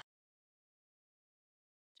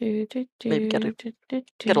 Maybe get a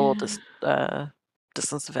little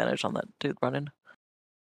distance advantage on that dude running.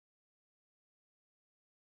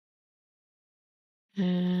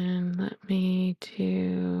 And let me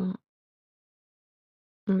do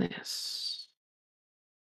this.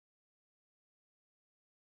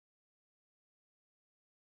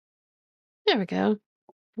 There we go.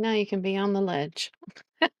 Now you can be on the ledge.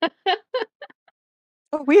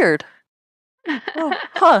 Oh, weird. Oh,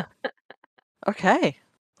 huh. Okay,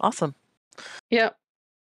 awesome. Yep.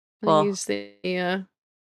 I Well- use the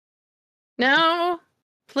No,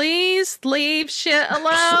 please leave shit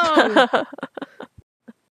alone.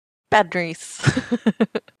 Bad Drees.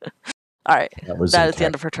 All right, that is the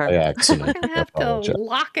end of her by turn. accident. I'm gonna have I apologize. to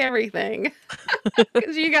lock everything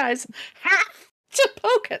because you guys have to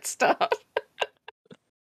poke at stuff.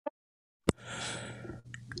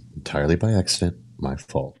 Entirely by accident. My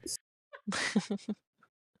fault.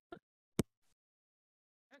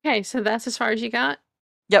 Okay, so that's as far as you got.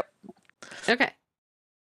 Yep, Okay.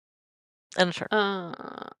 end of turn.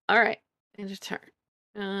 All right. End of turn.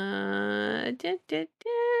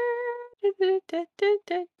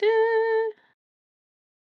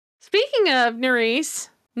 Speaking of Nerys,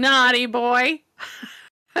 naughty boy,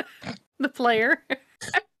 the player.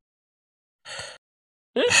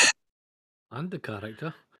 And the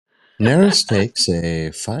character. Neris takes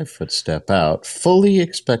a 5-foot step out, fully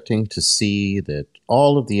expecting to see that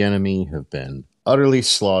all of the enemy have been utterly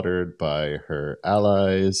slaughtered by her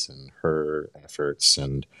allies and her efforts.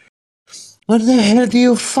 And where the hell do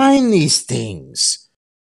you find these things?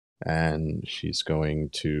 And she's going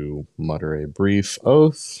to mutter a brief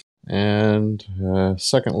oath. And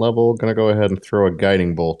second level, going to go ahead and throw a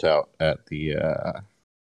guiding bolt out at the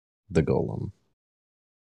golem.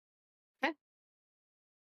 Okay.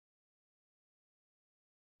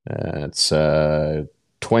 It's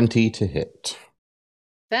 20 to hit.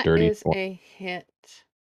 That Dirty is 20. a hit.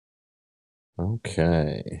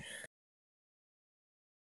 Okay.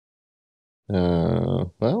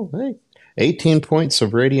 Well, hey, 18 points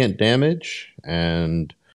of radiant damage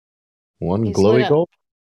and one He's glowy lit up. gold.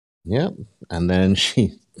 Yep. And then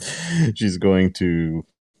she's going to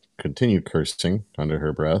continue cursing under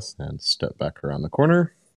her breath and step back around the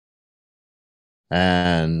corner.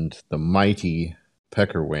 And the mighty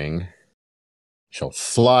Peckerwing shall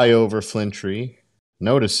fly over Flintry,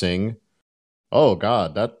 noticing, oh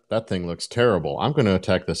god, that thing looks terrible. I'm going to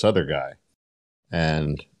attack this other guy.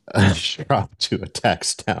 And drop 2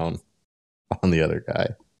 attacks down on the other guy.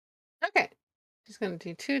 Okay. She's going to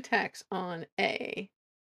do 2 attacks on A.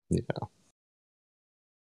 Yeah.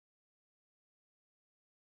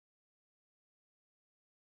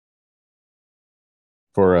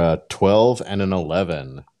 For a 12 and an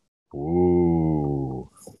 11. Ooh.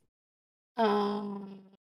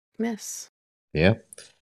 Miss. Yep.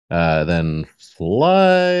 Then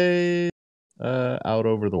fly out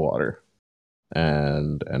over the water.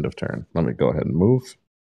 And end of turn. Let me go ahead and move.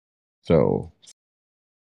 So,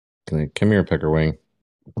 come here, Peckerwing.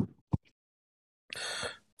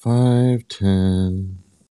 5, 10,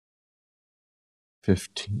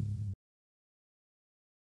 15.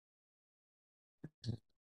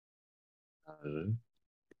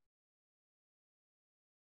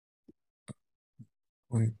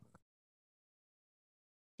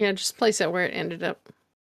 Yeah, just place it where it ended up.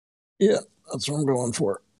 Yeah, that's what I'm going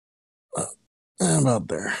for. About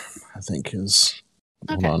there, I think is.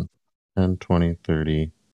 Okay. Hold on. 10, 20,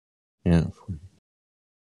 30. Yeah. 40.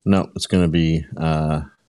 No, it's going to be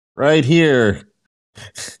right here.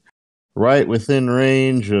 right within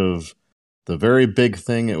range of the very big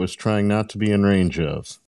thing it was trying not to be in range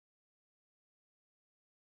of.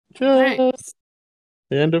 Right. Just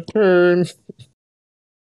the end of turn.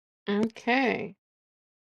 Okay.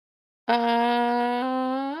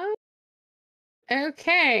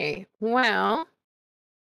 Okay. Well,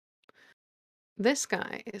 this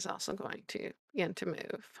guy is also going to begin to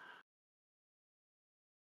move.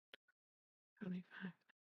 25.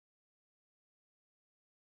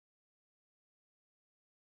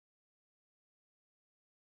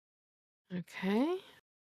 Okay.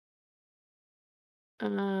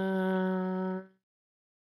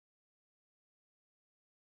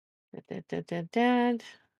 Dead.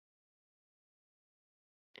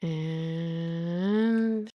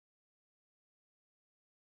 And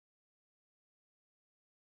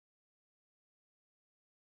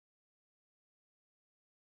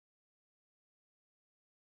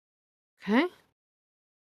okay.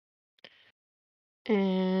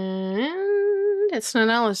 And it's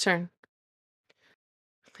Nanella's turn.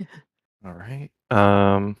 All right.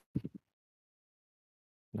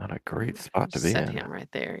 Not a great spot to be Set in. him right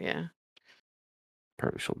there, yeah.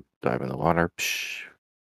 Probably she'll dive in the water. Psh.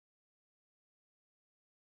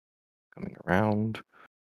 Coming around.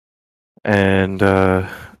 And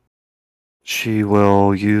she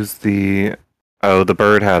will use the... Oh, the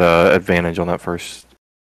bird had a advantage on that first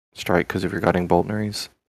strike because of your guiding bolt, Nerys.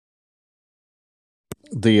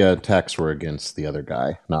 The attacks were against the other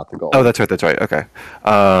guy, not the golem. Oh, that's right. Okay.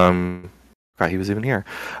 God, he was even here.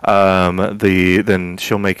 Then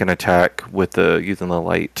she'll make an attack with using the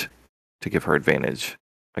light to give her advantage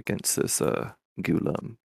against this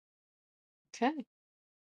Gulam. Okay.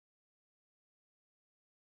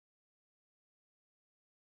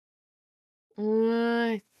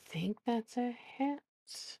 I think that's a hit.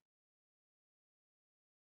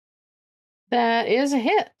 That is a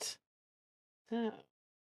hit. So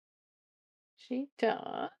she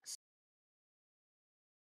does.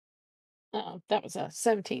 Oh, that was a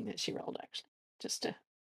 17 that she rolled, actually. Just for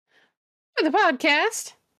the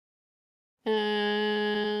podcast.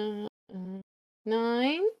 9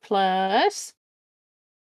 plus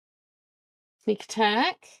sneak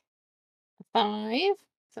attack. 5.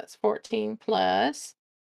 So that's 14 plus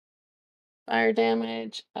fire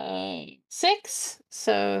damage. 6.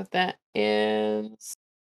 So that is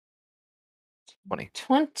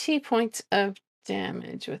 20 points of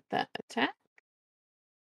damage with that attack.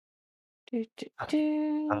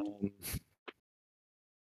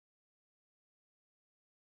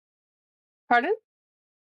 Pardon?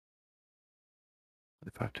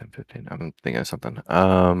 5, 10, 15. I'm thinking of something.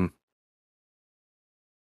 I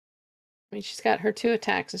mean, she's got her 2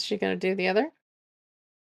 attacks. Is she going to do the other?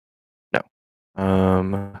 No.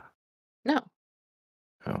 No.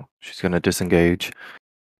 No. She's going to disengage.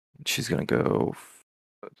 She's going to go.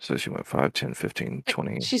 So she went 5, 10, 15,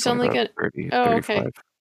 20, She's 25, only got 30, Oh, 35. okay.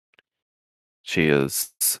 She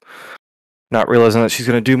is not realizing that she's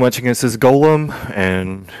going to do much against this golem.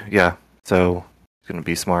 And yeah, so she's going to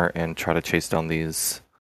be smart and try to chase down these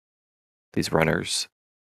runners.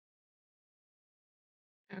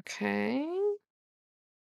 Okay.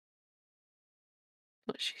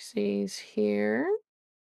 What she sees here.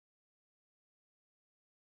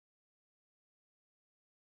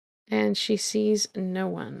 And she sees no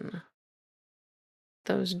one.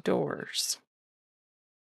 Those doors.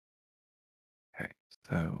 Okay,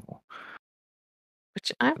 so.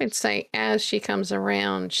 Which I would say as she comes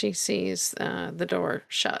around, she sees the door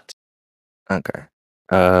shut. Okay.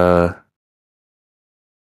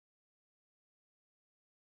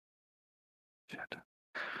 Shit.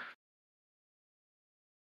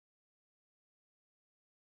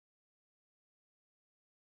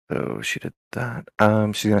 So she did that.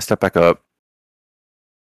 She's gonna step back up.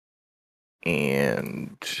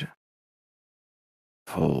 And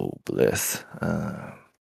oh bliss.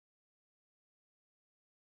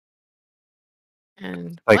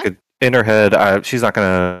 And Like what? in her head, she's not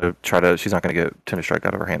gonna get Tender Strike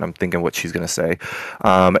out of her hand. I'm thinking what she's gonna say.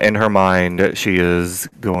 In her mind, she is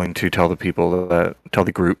going to tell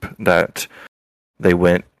the group that they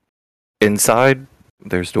went inside.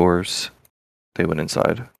 There's doors. They went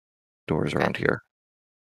inside. Doors around here.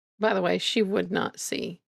 By the way, she would not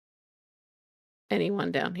see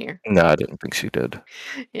anyone down here. No, I didn't think she did.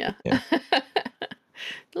 Yeah. Yeah. a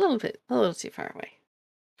little too far away.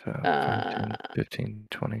 So 5, 10, 15,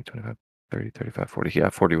 20, 25, 30, 35, 40. Yeah,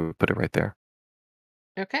 40 would put it right there.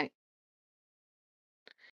 Okay.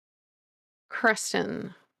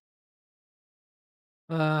 Creston.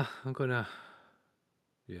 I'm gonna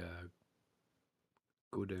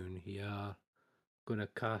go down here. Gonna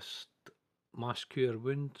cast mass cure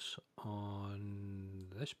wounds on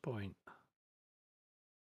this point.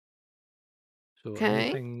 So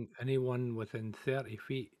Okay. anyone within 30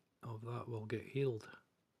 feet of that will get healed.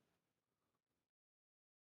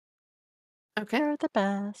 Okay. You're the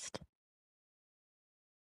best.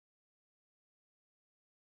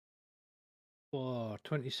 For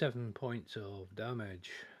 27 points of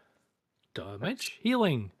damage.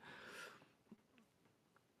 Healing.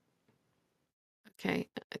 Okay.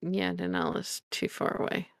 Yeah, Denala's too far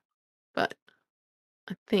away. But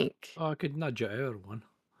I think. Oh, I could nudge it out one.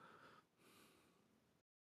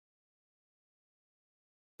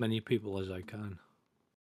 Many people as I can.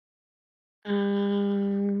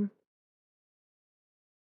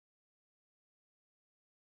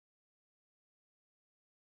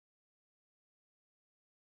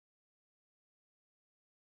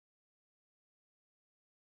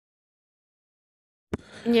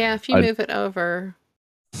 Yeah, if you move it over.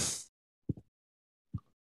 I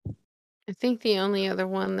think the only other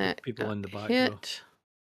one that People got in the back hit.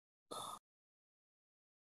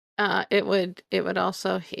 It would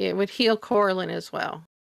also it would heal Corlin as well.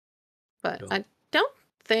 But Cool. I don't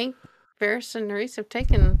think Varys and Nerys have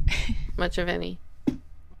taken much of any. Cool,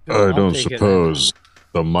 I I'll don't take it then. suppose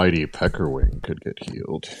the mighty Peckerwing could get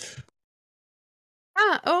healed.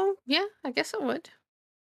 Oh, yeah, I guess it would.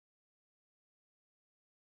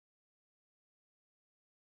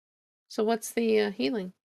 So what's the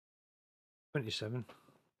healing? 27.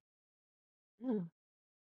 Oh.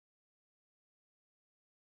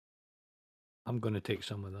 I'm going to take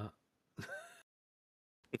some of that.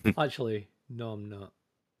 Actually, no, I'm not.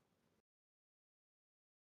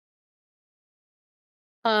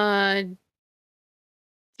 Dayla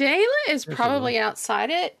is Yes, you probably will. outside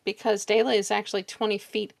it because Dayla is actually 20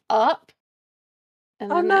 feet up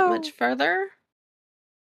and Oh, then that no. much further.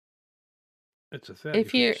 It's a 30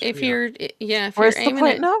 If you're if Where's you're the aiming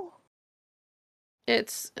point it, now?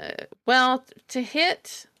 it's well to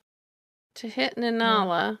hit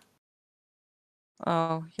Nanala.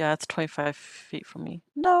 Oh, yeah, it's 25 feet from me.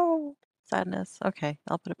 No. Sadness. Okay,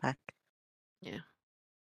 I'll put it back. Yeah.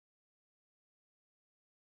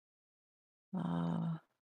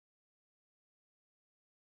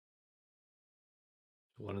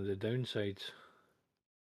 One of the downsides.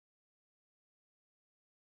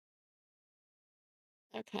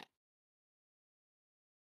 Okay.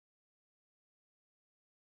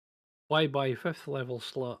 Why buy 5th level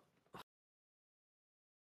slot?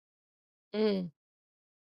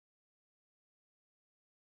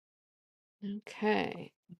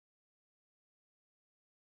 Okay.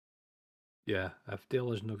 Yeah, if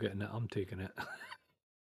Dayla's not getting it, I'm taking it.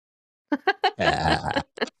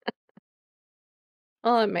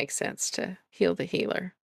 Well, it makes sense to heal the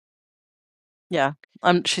healer. Yeah,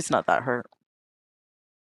 she's not that hurt.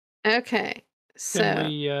 Okay. So Can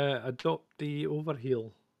we adopt the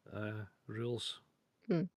overheal rules?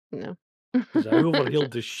 no. Because I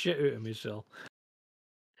overhealed the shit out of myself.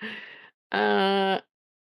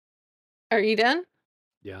 Are you done?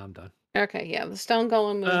 Yeah, I'm done. Okay, yeah, the stone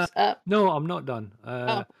golem moves up. No, I'm not done.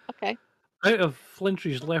 Oh, okay. Out of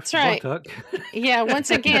Flintry's left That's right. buttock. Yeah, once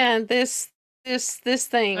again, this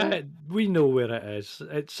thing. We know where it is.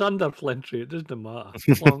 It's under Flintry. It doesn't matter.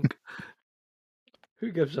 Plonk.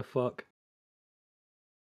 Who gives a fuck?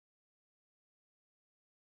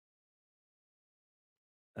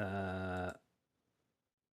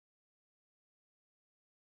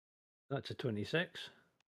 That's a 26.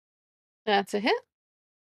 That's a hit.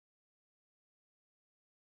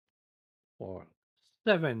 For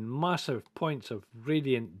 7 massive points of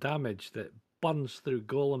radiant damage that burns through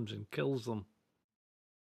golems and kills them.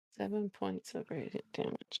 7 points of radiant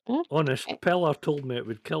damage. Okay. Honest, Pellar told me it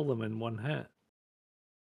would kill them in one hit.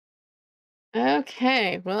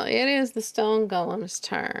 Okay, well, it is the stone golem's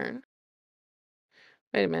turn.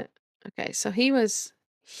 Wait a minute. Okay, so he was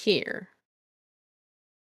here.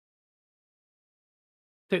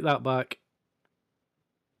 Take that back.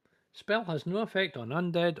 Spell has no effect on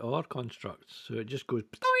undead or constructs, so it just goes.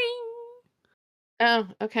 Oh,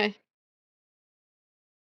 okay.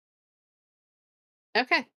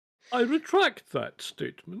 Okay. I retract that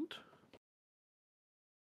statement.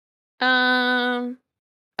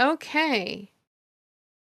 Okay.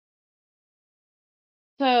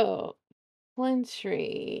 So,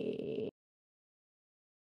 Flintry.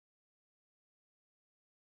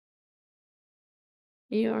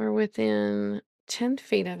 You are within 10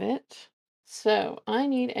 feet of it. So, I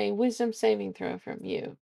need a wisdom saving throw from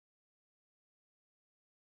you.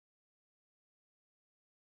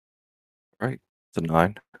 Right. It's a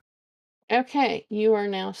 9. Okay, you are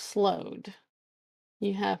now slowed.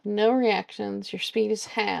 You have no reactions. Your speed is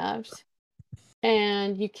halved.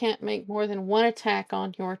 And you can't make more than one attack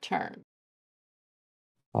on your turn.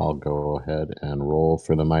 I'll go ahead and roll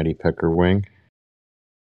for the mighty Pecker Wing.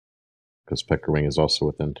 Because Pecker Wing is also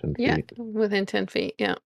within 10 Yeah, feet. within 10 feet.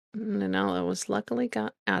 Yeah. Nanala was luckily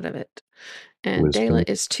got out of it. And Wisdom. Dela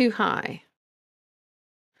is too high.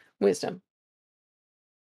 Wisdom.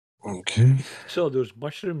 Okay. So those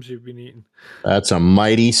mushrooms you've been eating. That's a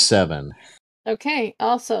mighty 7. Okay,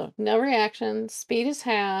 also, no reaction. Speed is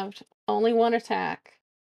halved. Only one attack.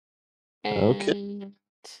 Okay. And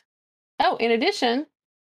oh, in addition,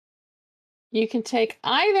 you can take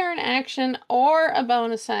either an action or a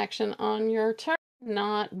bonus action on your turn,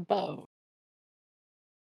 not both.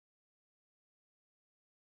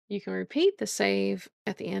 You can repeat the save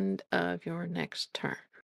at the end of your next turn.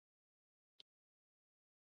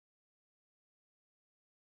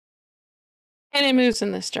 And it moves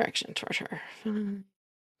in this direction toward her.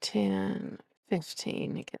 10,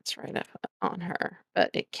 15. It gets right up on her, but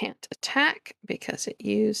it can't attack because it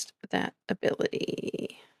used that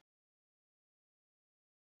ability.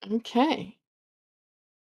 Okay.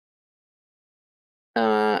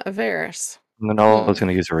 Varys. And then I was going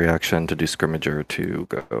to use a reaction to do Scrimmager to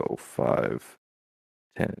go 5,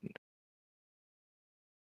 10,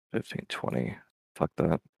 15, 20. Fuck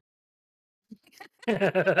that. We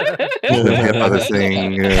have other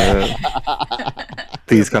thing.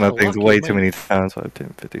 These kind of things way too many times. 5, 10,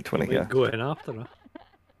 15, 20. Yeah. Going after her.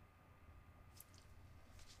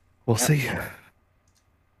 We'll see.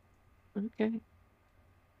 Okay.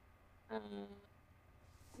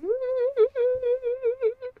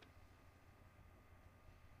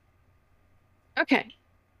 Okay.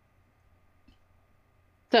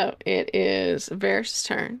 So it is Varys'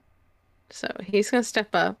 turn. So he's going to step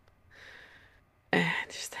up and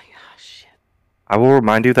just think, oh, shit. I will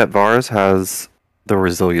remind you that Varys has the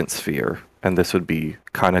Resilience Sphere, and this would be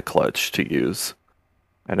kind of clutch to use.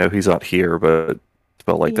 I know he's not here, but a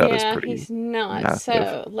spell like that is pretty he's not. massive.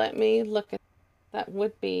 So let me look at that.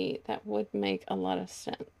 Would make a lot of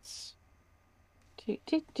sense. So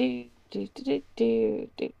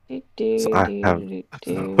I have no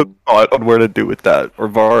thought on where to do with that.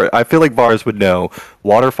 Or I feel like Varys would know.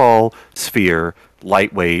 Waterfall, sphere,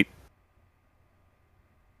 lightweight.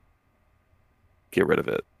 Get rid of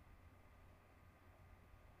it.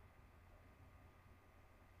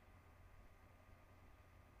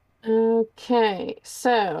 Okay,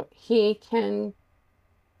 so he can.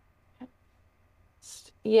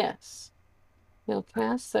 Yes, he'll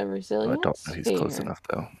cast the Resilience I don't know he's close Sphere. enough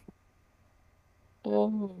though.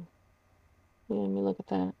 Oh, yeah, let me look at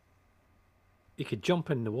that. You could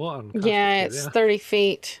jump in the water and cast Yeah, it it's there. 30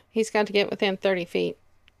 feet. He's got to get within 30 feet.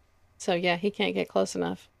 So yeah, he can't get close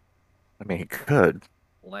enough. I mean, he could.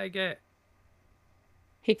 Leg it.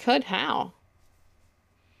 He could. How?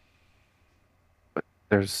 But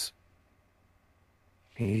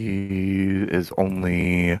he is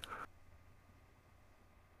only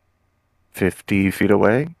 50 feet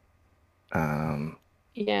away.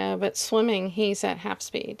 Yeah, but swimming, he's at half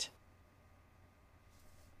speed.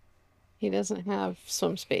 He doesn't have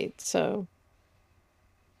swim speed, so.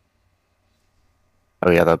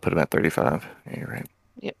 Oh yeah, that put him at 35. Yeah, you're right.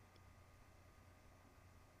 Yep.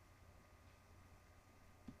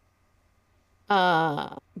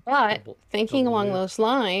 But thinking along those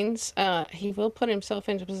lines, he will put himself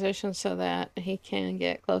into position so that he can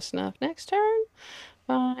get close enough next turn.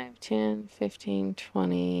 5, 10, 15,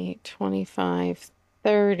 20, 25,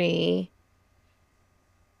 30,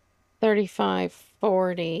 35,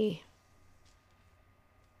 40.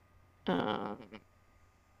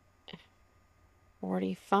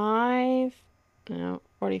 45. No,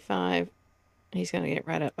 45. He's going to get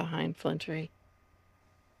right up behind Flintry.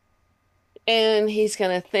 And he's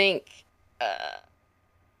going to think,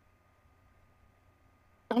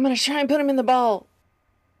 I'm going to try and put him in the ball.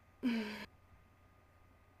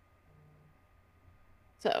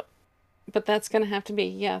 So, but that's going to have to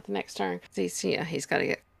be, the next turn. Because he's got to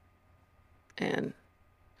get, and,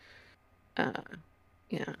 5,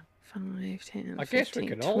 10, I 15, guess we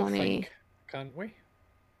can 20. all think, can't we?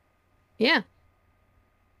 Yeah.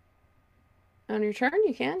 On your turn,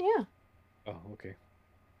 you can, yeah. Oh, okay.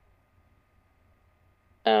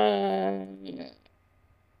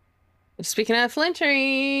 Speaking of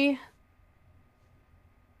Flintry.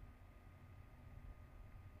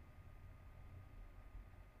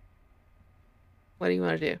 What do you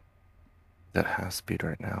want to do? That has speed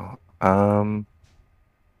right now.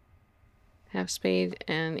 Half speed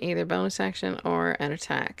and either bonus action or an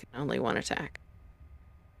attack. Only one attack.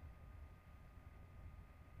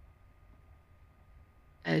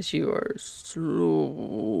 As you are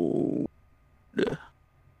slowed.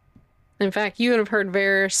 In fact, you would have heard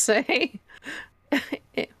Varys say,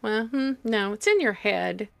 no, it's in your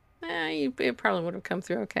head. It probably would have come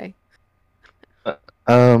through okay.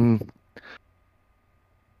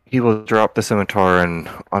 He will drop the scimitar and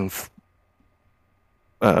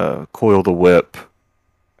coil the whip,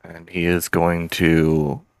 and he is going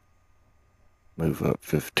to move up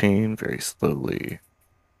 15 very slowly,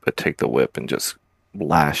 but take the whip and just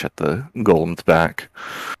lash at the golem's back.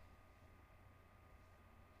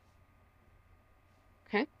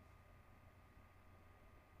 Okay.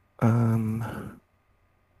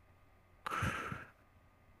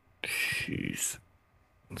 Jeez.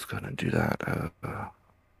 I was gonna do that. Gonna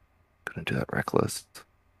do that reckless.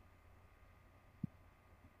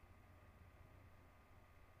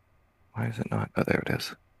 Why is it not? Oh, there it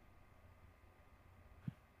is.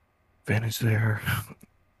 Advantage there.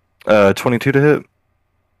 22 to hit.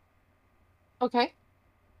 Okay.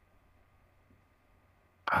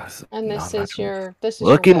 And this is your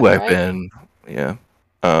looking whip, weapon. Right? Yeah.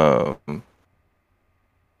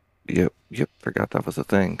 Yep. Forgot that was a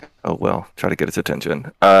thing. Oh well. Try to get its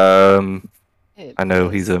attention. I know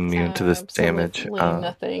he's immune to this damage.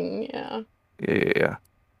 Nothing. Yeah. Yeah.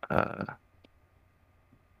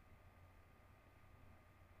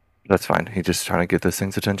 That's fine. He's just trying to get this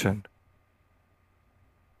thing's attention.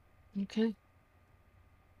 Okay.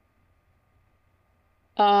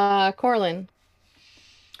 Corlin.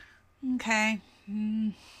 Okay.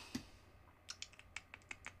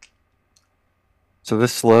 So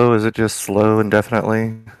this slow, is it just slow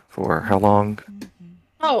indefinitely? For how long?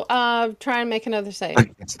 Oh, try and make another save.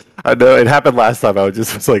 I know it happened last time. I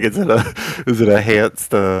was like, is it a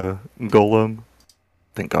enhanced golem?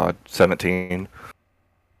 Thank God, 17.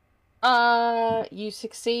 You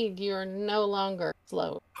succeed. You're no longer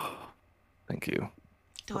slow. Thank you.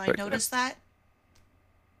 Do I notice that?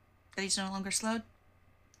 That he's no longer slowed?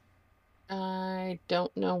 I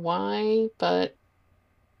don't know why, but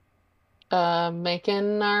make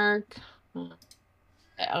an arc.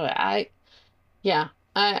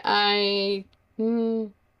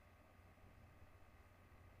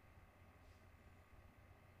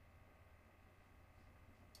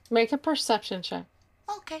 Make a perception check.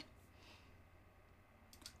 Okay.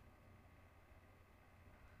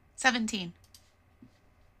 17.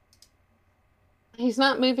 He's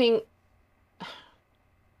not moving.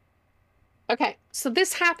 Okay, so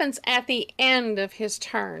this happens at the end of his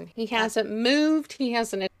turn. He hasn't moved, he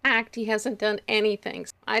hasn't attacked, he hasn't done anything.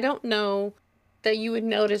 So I don't know that you would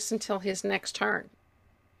notice until his next turn.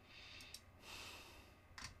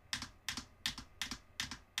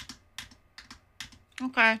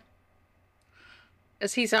 Okay.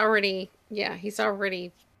 Because he's already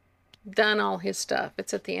done all his stuff.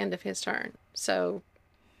 It's at the end of his turn. So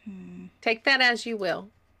take that as you will.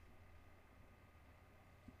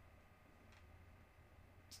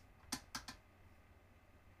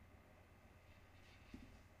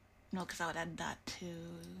 No, because I would add that to...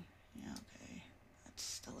 Yeah, okay. That's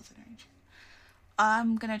still within range.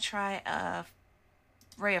 I'm going to try a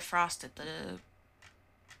Ray of Frost at the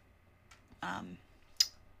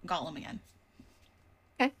golem again.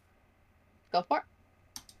 Okay. Go for it.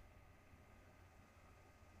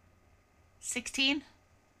 16?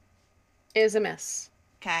 Is a miss.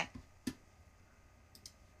 Okay.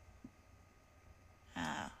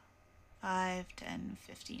 5, 10,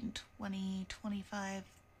 15, 20, 25,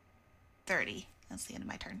 30. That's the end of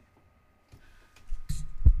my turn.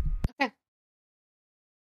 Okay.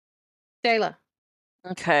 Dayla.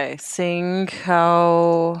 Okay, seeing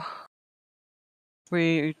how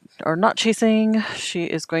we are not chasing, she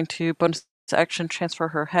is going to bonus action transfer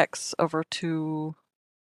her hex over to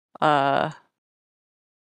that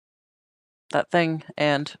thing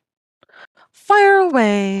and fire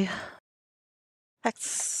away.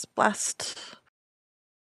 Hex blast.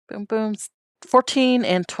 Boom, boom. 14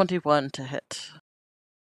 and 21 to hit.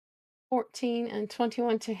 14 and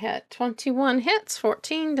 21 to hit. 21 hits,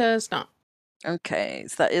 14 does not. Okay,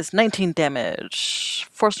 so that is 19 damage.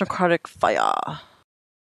 Force necrotic fire.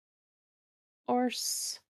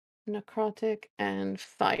 Force, necrotic, and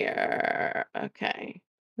fire. Okay.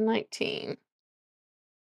 19.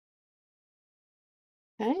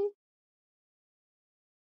 Okay.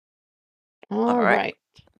 All right.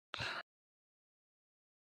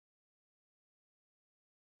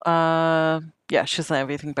 Yeah, she doesn't have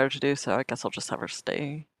anything better to do, so I guess I'll just have her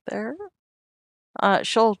stay there.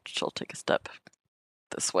 She'll take a step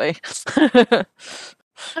this way. Okay.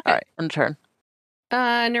 All right, end turn.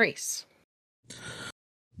 Nerys.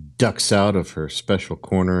 Ducks out of her special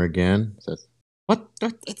corner again. Says, "What?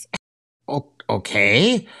 It's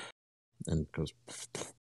okay." And goes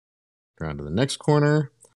around to the next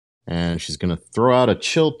corner. And she's going to throw out a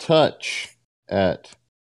chill touch at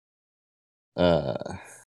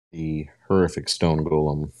the horrific stone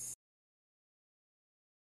golem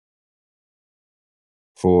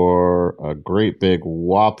for a great big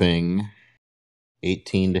whopping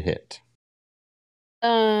 18 to hit.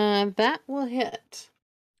 That will hit.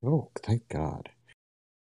 Oh, thank God.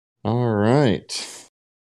 All right.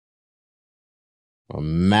 A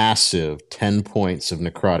massive 10 points of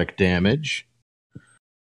necrotic damage.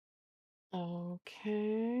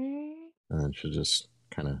 Okay. And she'll just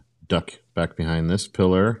kind of duck back behind this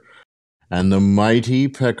pillar. And the mighty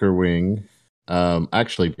Peckerwing.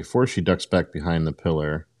 Actually, before she ducks back behind the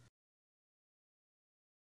pillar,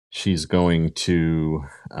 she's going to.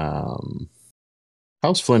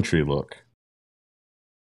 How's Flintry look?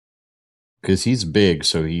 Because he's big,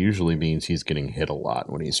 so he usually means he's getting hit a lot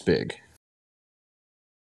when he's big.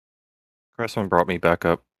 Cressman brought me back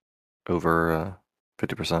up over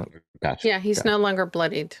 50%. Gotcha. Yeah, he's Gotcha. no longer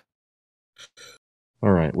bloodied. All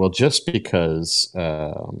right. Well, just because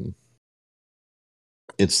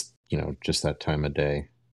it's, just that time of day,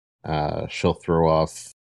 she'll throw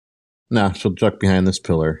off. No, she'll duck behind this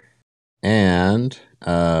pillar. And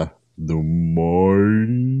the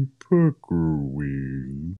mighty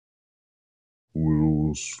Peckerwing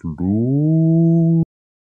will slow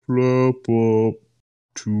flap up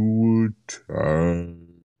to attack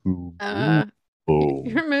the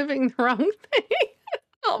You're moving the wrong thing.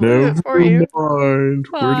 I'll Never move it for you. mind.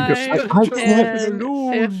 Where'd he go? 5, I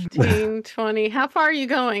 10, 15, 20. How far are you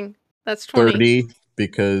going? That's 20. 30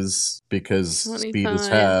 because speed is 25.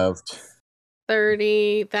 halved.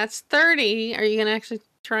 30. That's 30. Are you going to actually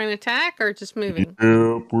try and attack or just moving?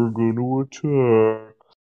 Yep, we're going to attack.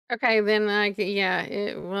 Okay, then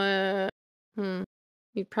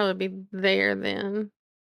you'd probably be there then.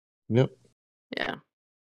 Yep. Yeah.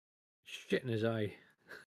 Shit in his eye.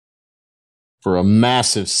 For a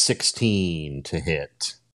massive 16 to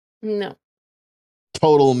hit. No.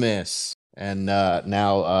 Total miss. And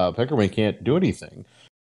now Peckerwing can't do anything.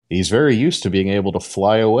 He's very used to being able to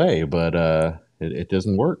fly away, but it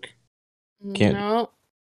doesn't work. Can't. No.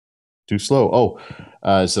 Too slow. Oh,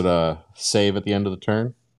 is it a save at the end of the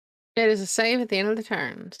turn? It is a save at the end of the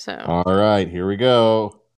turn. So All right, here we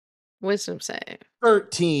go. wisdom save.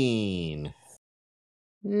 13.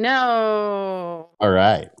 No. All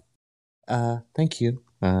right. Thank you.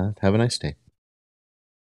 Have a nice day.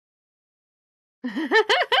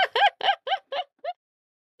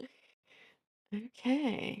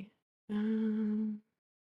 Okay. All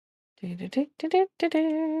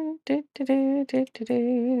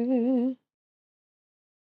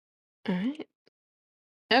right.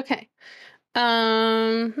 Okay.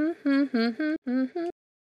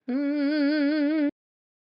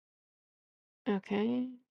 Okay. Okay.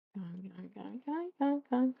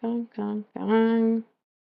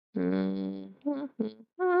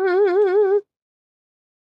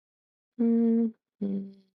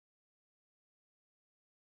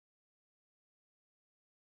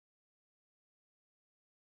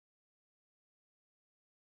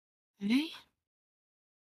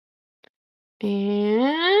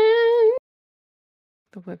 And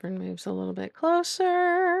the wyvern moves a little bit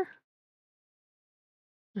closer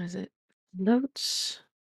as it floats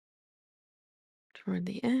toward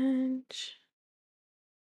the edge.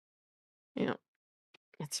 Yeah,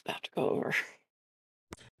 it's about to go over.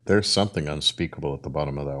 There's something unspeakable at the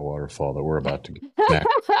bottom of that waterfall that we're about to get.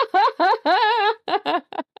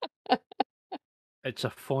 It's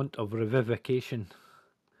a font of revivication.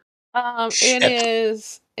 It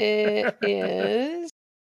is.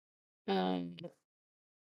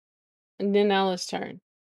 Ninella's turn.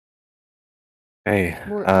 Hey,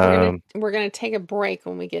 We're gonna take a break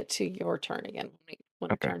when we get to your turn again.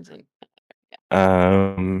 When it Okay. turns in.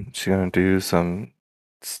 she's gonna do some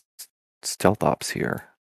stealth ops here.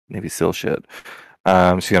 Maybe steal shit.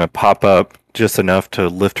 She's gonna pop up just enough to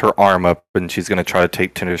lift her arm up, and she's gonna try to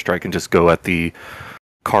take Tinder Strike and just go at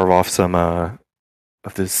carve off some of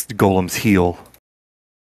this golem's heel.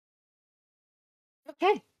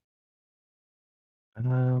 Okay.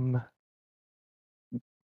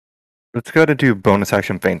 Let's go ahead and do bonus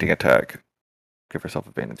action fainting attack. Give herself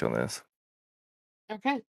advantage on this.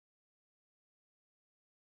 Okay.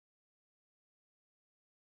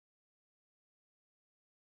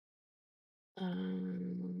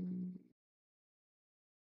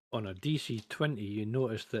 On a DC 20, you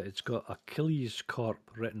notice that it's got Achilles Corp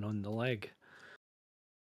written on the leg.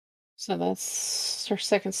 So that's her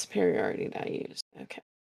second superiority that I used. Okay.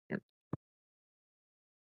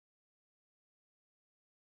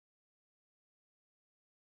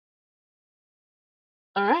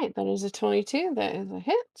 All right, that is a 22. That is a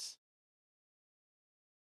hit.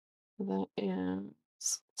 That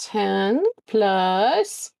is 10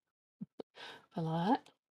 plus a lot.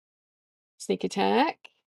 Sneak attack,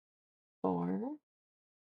 4.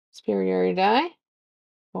 Superiority die,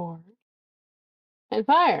 4. And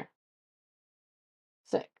fire,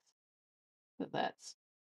 6. So that's,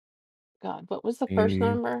 God, what was the first Mm.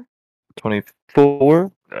 number?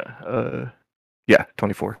 24. Yeah,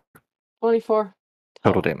 24 24 total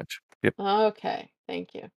total. damage. Yep, Okay,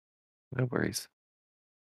 thank you. no worries.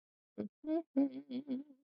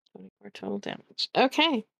 24 total damage.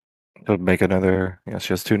 Okay. She'll make another. Yeah,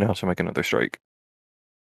 she has 2 now. She'll make another strike.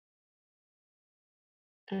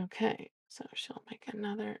 Okay, so she'll make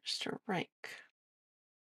another strike.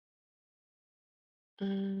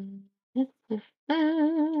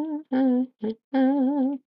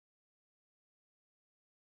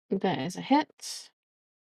 That is a hit.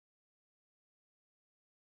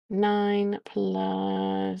 9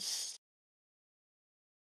 plus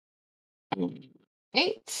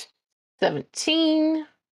 8, 17.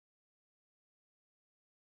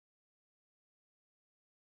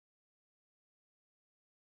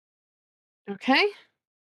 Okay.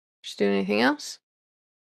 Just do anything else?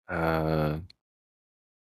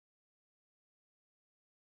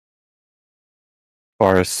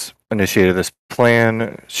 Boris initiated this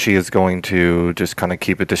plan. She is going to just kind of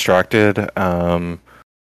keep it distracted.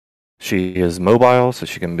 She is mobile, so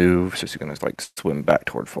she can move. So she's gonna like swim back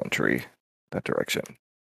toward Flintry, that direction.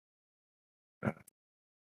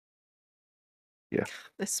 Yeah.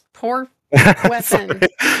 This poor It's weapon. like-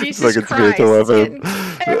 Jesus it's like a Christ. spiritual It's weapon.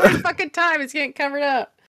 getting, every fucking time it's getting covered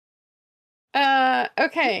up.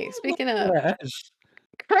 Okay, speaking of, There it is.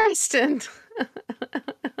 Creston.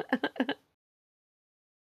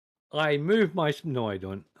 I move my. No, I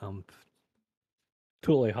don't. I'm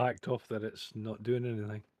totally hacked off that it's not doing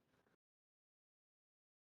anything.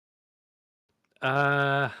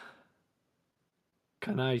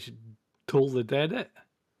 Can I toll the dead it?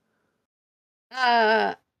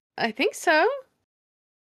 I think so.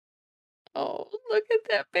 Oh, look at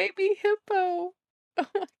that baby hippo. Oh my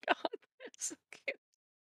God, that's so cute.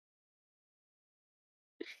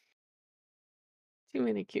 Too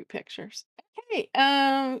many cute pictures. Okay,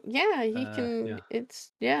 yeah, you can. Yeah.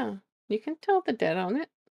 It's you can tell the dead on it.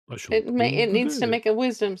 I shall It toll it the needs to dead. make a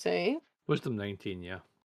wisdom save. Wisdom 19, yeah.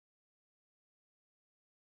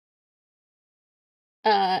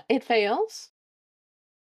 It fails.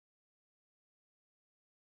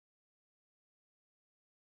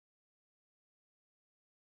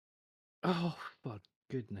 Oh, for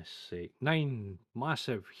goodness sake. 9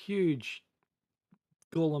 massive, huge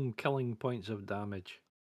golem killing points of damage.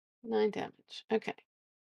 9 damage. Okay.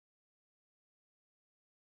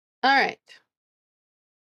 All right.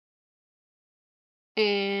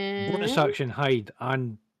 Bonus And action hide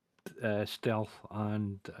and stealth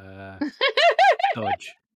and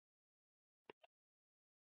dodge.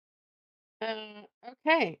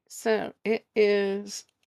 okay, so it is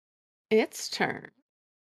its turn.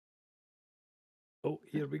 Oh,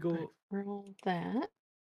 here we go. Roll that.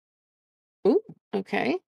 Ooh,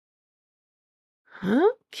 okay.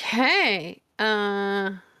 Okay.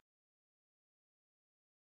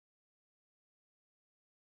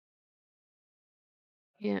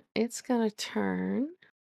 Yeah, it's gonna turn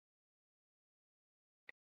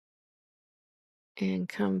and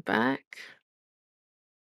come back.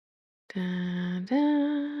 Da,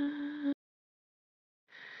 da.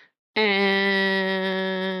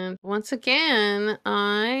 And once again,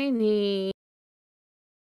 I need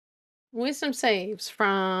wisdom saves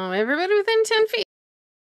from everybody within 10 feet.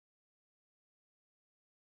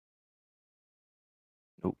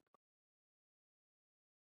 Nope.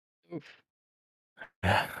 Oof.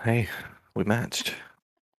 Yeah, hey, we matched.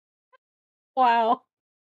 Wow.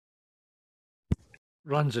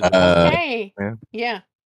 Runs it. Okay. Yeah. Yeah.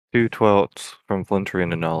 2 12s from Flintry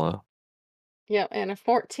and Anala. Yep, and a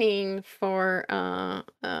 14 for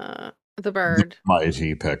the bird.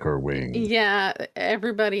 Mighty Pecker Wing. Yeah,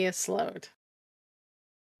 everybody is slowed.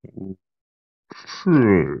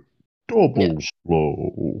 Shit. Double Yeah.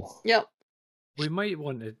 slow. Yep. We might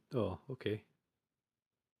want to. Oh, okay.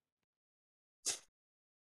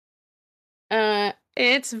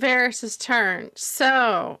 It's Varys's turn.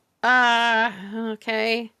 So,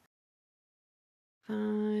 okay.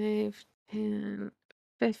 5, 10,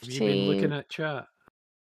 15. Have you been looking at chat?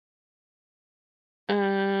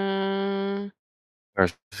 Or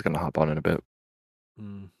just gonna hop on in a bit.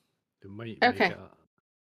 It might Okay. make it.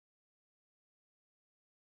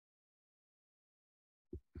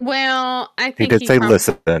 Well, I He think did say prob-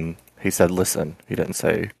 listen. He said listen. He didn't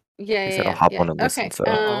say Yeah, He said I'll yeah, hop yeah. on and listen. Okay. So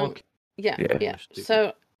Oh, okay. Yeah, yeah, yeah. Stupid.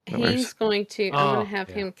 So no worries. he's going to. I'm going Oh, to have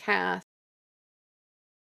yeah. him cast.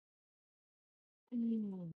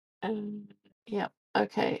 Yep.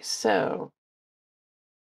 Okay. So.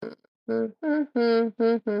 All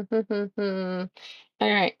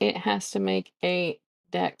right. It has to make a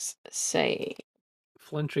Dex save.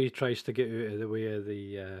 Flintry tries to get out of the way of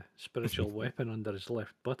the spiritual weapon under his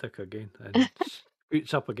left buttock again and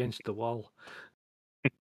scoots up against the wall.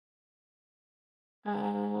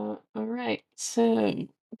 All right. So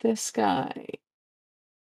this guy.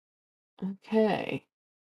 Okay.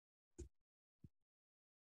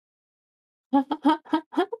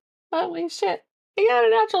 Holy shit. He got a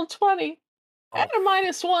natural 20 and Oh,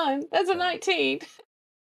 a -1. That's a fuck. 19.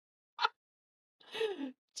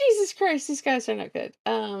 Jesus Christ, these guys are not good.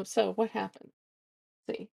 So what happened?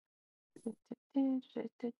 Let's see.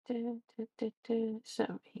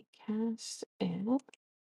 So he cast it.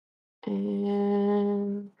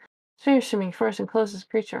 And assuming first and closest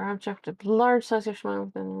creature or object of large size or small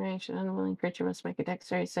within range, an unwilling creature must make a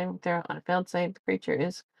dexterity saving throw. On a failed save, the creature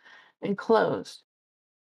is enclosed.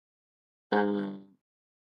 I'm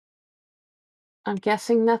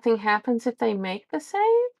guessing nothing happens if they make the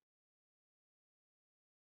save?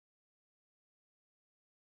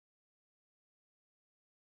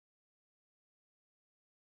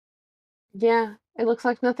 Yeah, it looks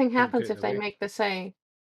like nothing Can't happens get if they away. make the save.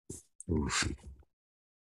 Oof.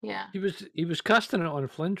 Yeah. He was casting it on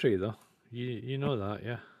Flintry though. You know that,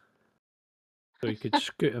 yeah. So he could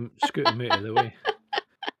scoot him out of the way.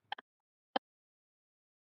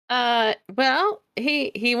 Well,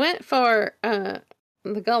 he went for the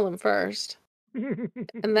golem first,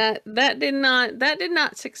 and that did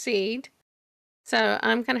not succeed. So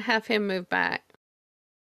I'm gonna have him move back.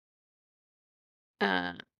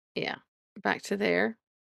 Yeah, back to there.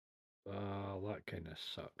 That kind of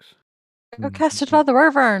sucks. Go cast it on the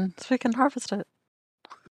wyvern so we can harvest it.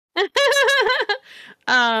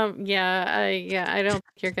 Yeah, I don't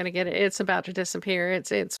think you're gonna get it. It's about to disappear.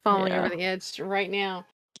 It's falling over Yeah. the edge right now.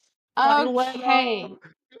 My Okay. leather!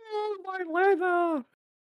 My leather!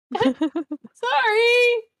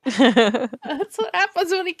 Sorry. That's what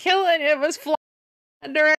happens when you kill it. It was flying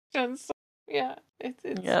in directions. So, yeah, it's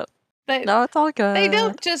Yep. they No, it's all good. they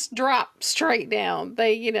don't just drop straight down.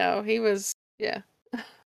 They, he was, yeah.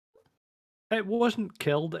 It wasn't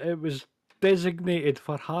killed, it was designated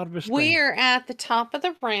for harvesting. We're at the top of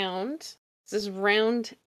the round. This is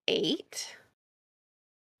round 8.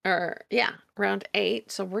 Or yeah, round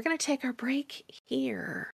 8. So we're gonna take our break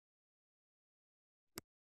here.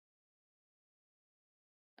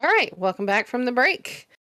 All right, welcome back from the break.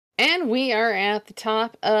 And we are at the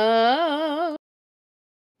top of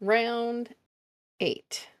round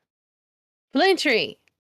 8. Flintry,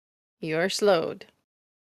 you're slowed.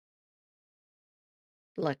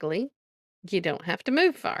 Luckily, you don't have to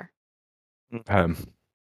move far. all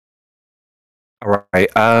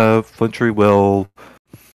right. Flintry will.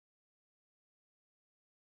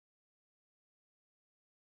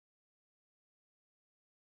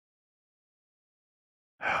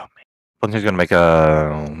 Oh man, Flintry's gonna make a.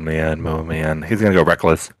 Oh man. He's gonna go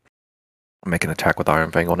reckless. Make an attack with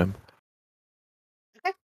Iron Fang on him.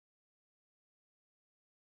 Okay.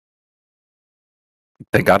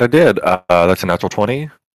 Thank God I did. That's a natural 20.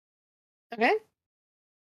 Okay.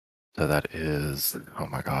 So that is. Oh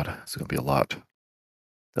my God, it's gonna be a lot.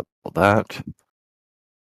 Double that.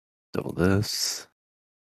 Double this.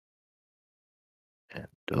 And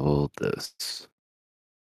double this.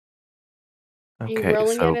 Are you Okay,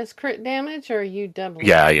 rolling so it as crit damage or are you doubling?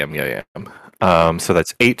 yeah, I am. So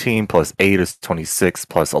that's 18 plus 8 is 26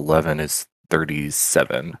 plus 11 is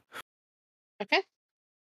 37. Okay.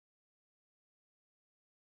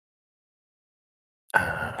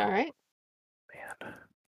 All right. Man.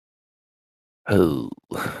 Oh,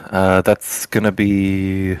 that's gonna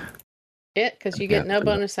be It, because you Okay, get no so-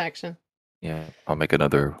 bonus action. yeah. I'll make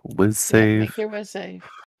another whiz Yeah, save. make your whiz save.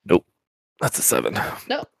 Nope, that's a 7.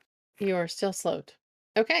 Nope. You are still slowed.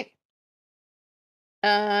 Okay.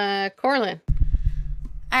 Corlin.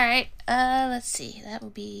 All right. Let's see. That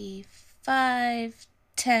would be 5,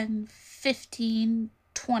 10, 15,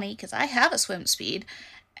 20, because I have a swim speed.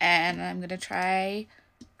 And I'm going to try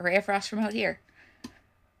Ray of Frost from out here.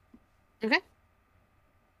 Okay.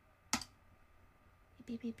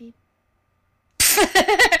 Beep, beep, beep.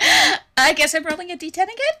 I guess I'm rolling a d10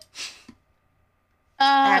 again?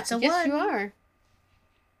 That's a yes, 1. you are.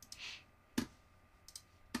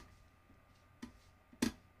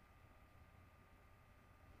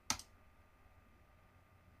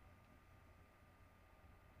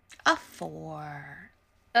 A 4.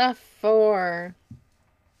 A 4.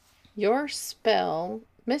 Your spell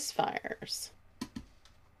misfires.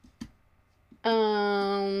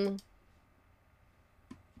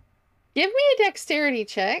 Give me a dexterity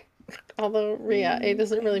check. Although, yeah, it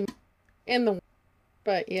doesn't really in the,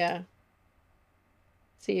 but yeah.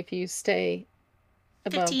 See if you stay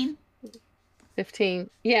above 15. 15.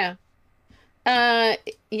 Yeah.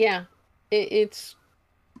 Yeah. It's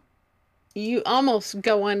you almost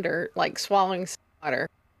go under, like swallowing some water,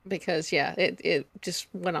 because yeah, it just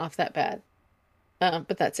went off that bad.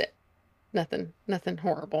 But that's it. Nothing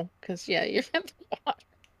horrible. Because yeah, you're in the water.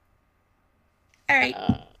 All right.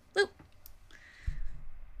 Boop.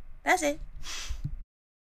 That's it.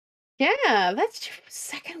 Yeah, that's your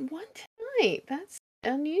second one tonight. That's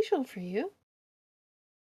unusual for you.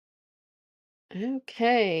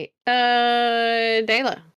 Okay.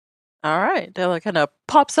 Dayla. All right, Della kind of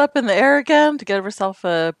pops up in the air again to give herself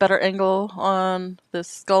a better angle on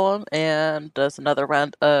this golem and does another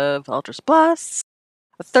round of Eldritch Blasts.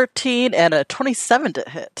 A 13 and a 27 to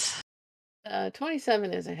hit.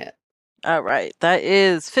 27 is a hit. All right, that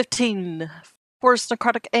is 15 force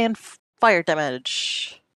necrotic and fire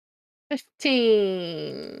damage.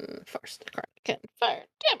 15 force necrotic and fire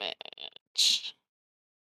damage.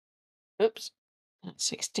 Oops.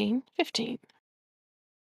 16, 15.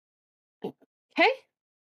 Okay.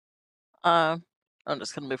 I'm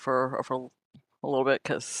just gonna move for a little bit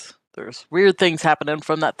because there's weird things happening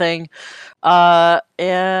from that thing. And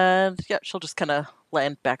yeah, she'll just kind of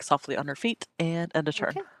land back softly on her feet and end a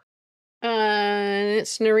turn. Okay.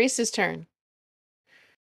 It's Nerice's turn.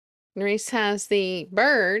 Nerice has the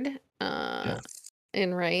bird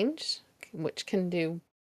in range, which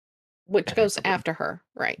goes after her,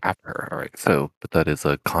 right? After her, all right. So, but that is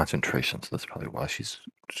a concentration, so that's probably why she's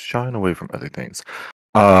shying away from other things.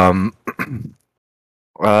 Nerisse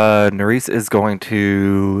is going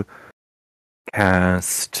to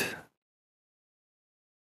cast.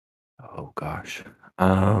 Oh gosh.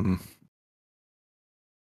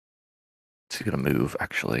 She's gonna move.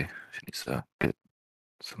 Actually, she needs to get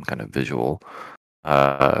some kind of visual.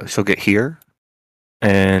 She'll get here,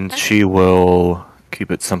 and Okay. she will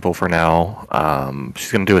keep it simple for now.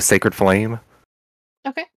 She's gonna do a sacred flame.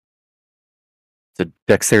 Okay. It's a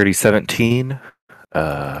dexterity 17.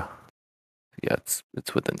 Yeah, it's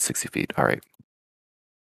within 60 feet. All right.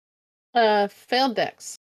 Failed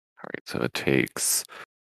dex. All right. So it takes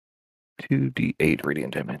 2d8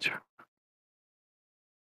 radiant damage.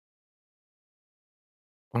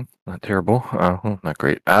 Well, not terrible. Well, not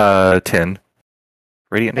great. 10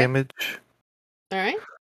 radiant Okay. damage. All right.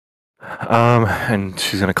 And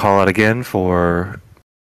she's gonna call out again for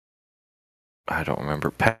I don't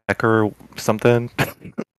remember Pecker something.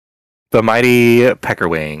 The mighty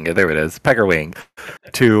Peckerwing. There it is, Peckerwing.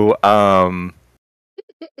 To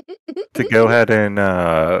go ahead and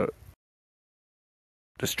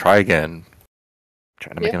just try again.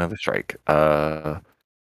 Trying to make Yep. another strike. I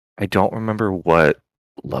don't remember what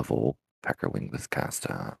level Peckerwing was cast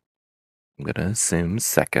at. I'm gonna assume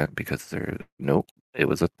second because nope, it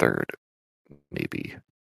was a third. Maybe.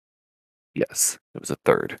 Yes, it was a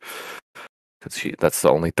third. Because that's the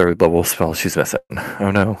only third level spell she's missing.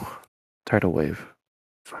 Oh no. Tidal wave.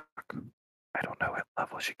 Fuck. I don't know what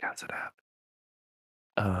level she cast it at.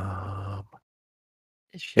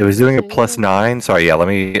 It was doing a +9. Sorry, yeah,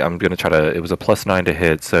 I'm gonna try to. It was a +9 to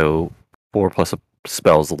hit, so 4 plus a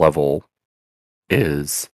spell's level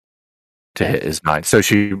is to hit is 9. So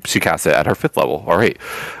she casts it at her 5th level. All right.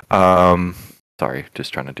 Sorry,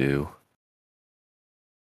 just trying to do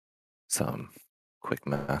some quick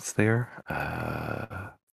math there.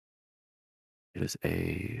 It is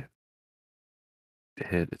a to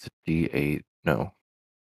hit. It's a D8. No.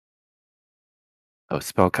 Oh,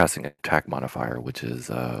 spellcasting attack modifier, which is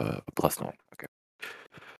 +9. Okay.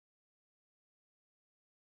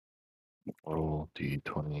 Roll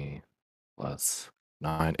D20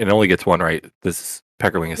 +9. It only gets 1, right? This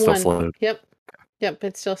Peckerwing is still One. slowed. Yep. Yep.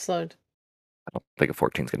 It's still slowed. I don't think a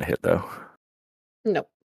 14 is going to hit though. Nope.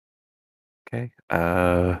 Okay.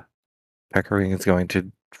 Peckerwing is going to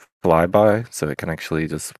fly by, so it can actually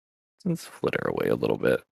just flitter away a little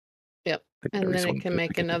bit. Yep. And then it can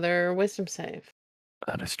make another wisdom save.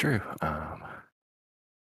 That is true.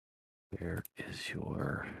 Where is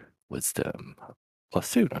your wisdom?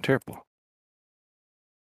 +2, not terrible.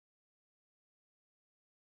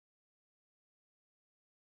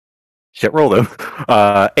 Shit roll though.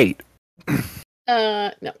 8.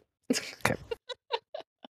 No. Okay.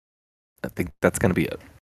 I think that's gonna be it.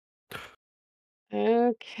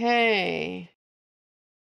 Okay.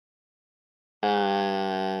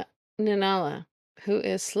 Nanala, who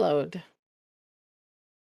is slowed.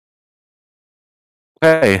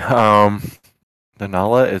 Okay,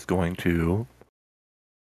 Nanala is going to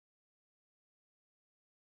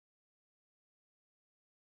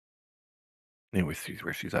anyway, see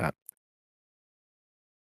where she's at.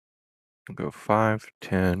 I'll go 5,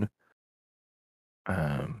 10,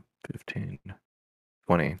 15,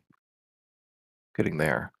 20. Getting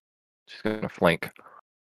there. She's gonna flank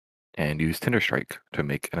and use Tender Strike to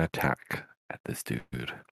make an attack at this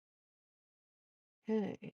dude.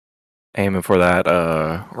 Okay. Aiming for that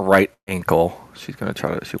right ankle. She wants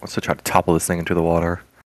to try to topple this thing into the water.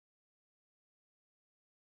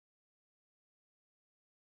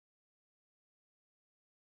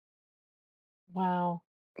 Wow.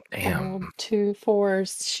 Damn. Rolled 2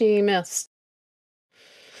 4s. She missed.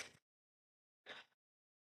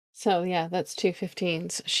 So yeah, that's 2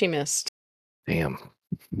 15s. She missed. Damn.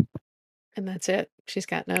 And that's it. She's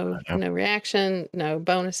got no Yep. no reaction, no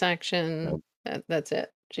bonus action. Nope. That's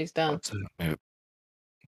it. She's done. That's it.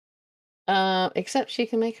 Nope. Except she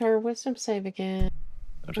can make her wisdom save again.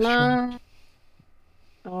 That Come is true. on.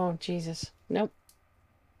 Oh Jesus. Nope.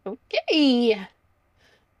 Okay.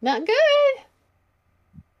 Not good.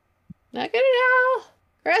 Not good at all.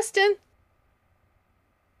 Creston.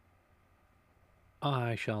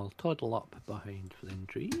 I shall toddle up behind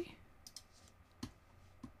Flintry.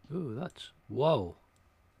 Ooh, that's... Whoa.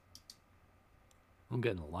 I'm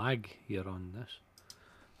getting a lag here on this.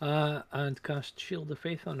 And cast Shield of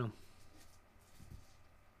Faith on him.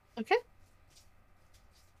 Okay.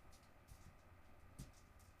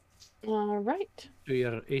 All right. So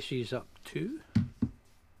your AC's up 2.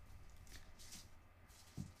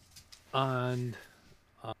 And...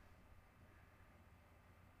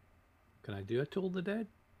 can I do a Toll the Dead?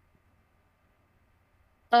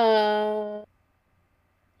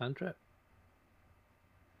 Cantrip?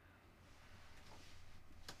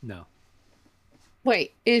 No.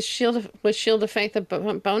 Wait, was Shield of Faith a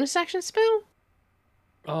bonus action spell?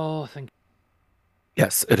 Oh, I think...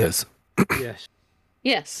 Yes, it is. Yes.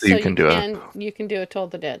 Yes. So you can do you can do a Toll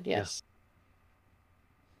the Dead, yes.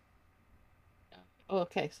 Yeah.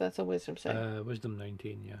 Okay, so that's a wisdom save. Wisdom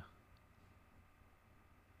 19, yeah.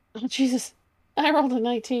 Oh Jesus. I rolled a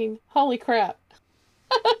 19. Holy crap.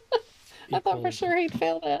 I thought for sure he'd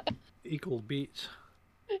fail that. Equal beats.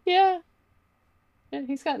 Yeah. And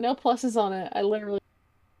he's got no pluses on it. I literally.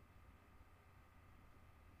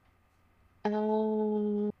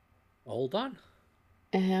 All done.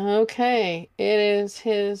 Okay, it is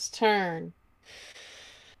his turn.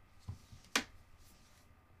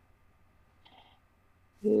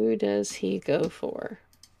 Who does he go for?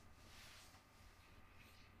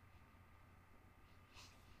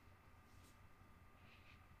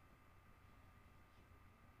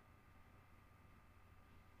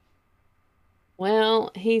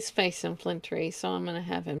 Well, he's facing Flintry, so I'm going to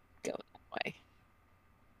have him go that way.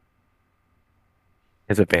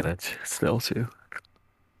 His advantage still too.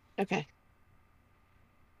 Okay.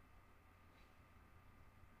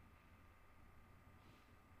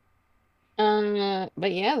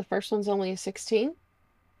 But yeah, the first one's only a 16.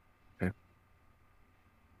 Okay.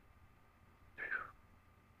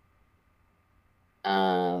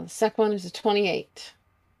 The second one is a 28.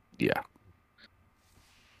 Yeah.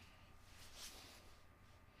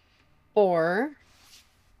 For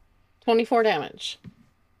 24 damage.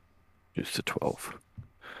 Just a 12.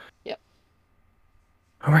 Yep.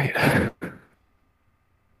 All right.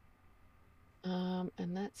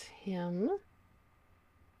 And that's him.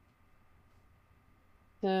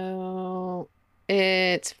 So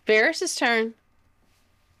it's Ferris's turn.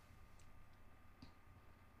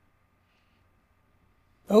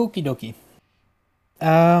 Okie dokie.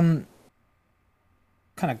 Kind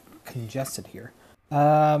of congested here.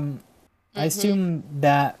 I assume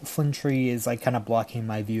that Flintry is like kind of blocking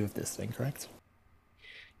my view of this thing, correct?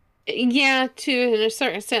 Yeah, to a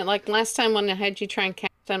certain extent. Like last time when I had you try and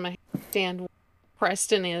cast on my stand,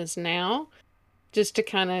 Preston is now, just to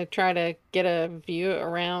kind of try to get a view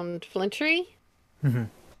around Flintry. Mm-hmm.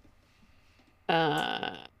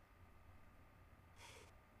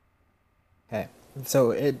 Okay,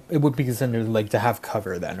 so it would be considered like to have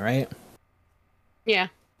cover then, right? Yeah.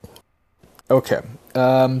 Okay.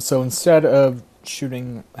 So instead of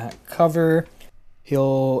shooting at cover,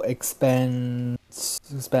 he'll spend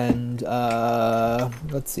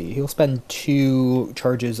he'll spend 2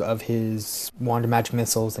 charges of his Wand of Magic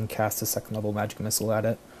Missiles and cast a 2nd level magic missile at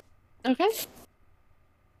it. Okay.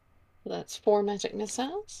 That's 4 magic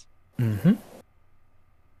missiles. Mm-hmm.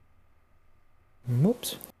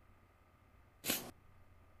 Whoops.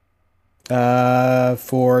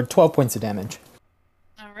 For 12 points of damage.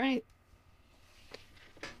 All right.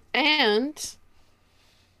 And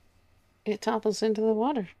it it topples into the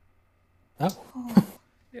water. Oh.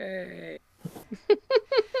 Yay!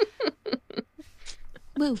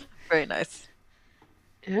 Woo. Very nice.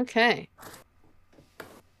 Okay.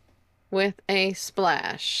 With a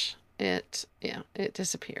splash, it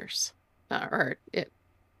disappears, or it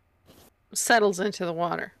settles into the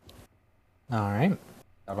water. All right.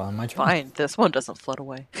 Out on my turn. Fine, this one doesn't float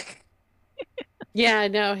away. Yeah,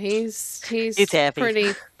 no, he's He's heavy.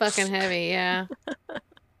 pretty fucking heavy. Yeah.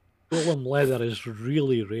 Golem leather is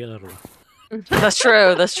really rare. Though. That's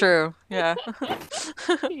true. That's true. Yeah.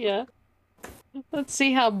 Yeah. Let's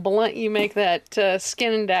see how blunt you make that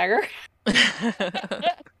skin and dagger.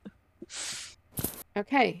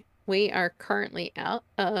 Okay, we are currently out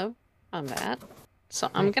of combat, so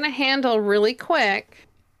I'm gonna handle really quick.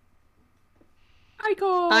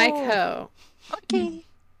 Aiko. Okay.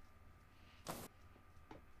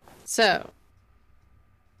 So,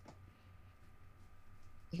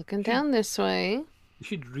 looking down this way. You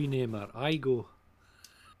should rename her Igo.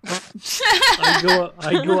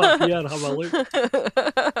 I go up here, have a look.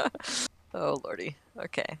 Oh lordy.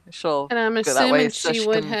 Okay, she'll And I'm go that way assuming so she she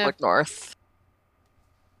would can have. look north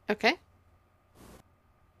Okay.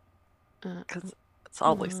 because it's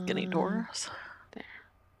all like skinny doors. There.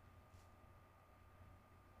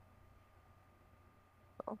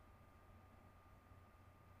 Oh.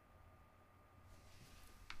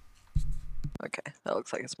 Okay, that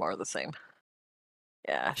looks like it's more of the same.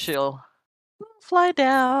 Yeah, she'll fly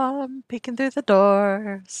down, peeking through the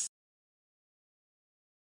doors.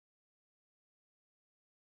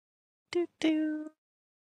 Doo doo.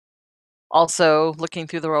 Also, looking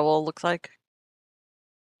through the rubble looks like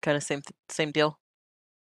kind of same deal.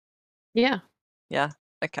 Yeah. Yeah.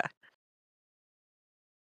 Okay.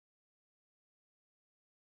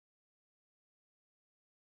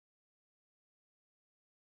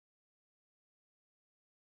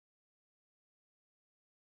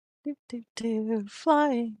 Doo doo doo,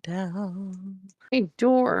 flying down. A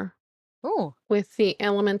door Oh, with the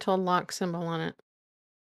elemental lock symbol on it.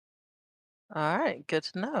 all right. Good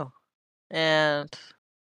to know. And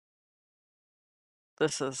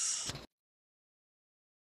this is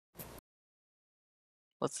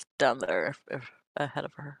what's down there if ahead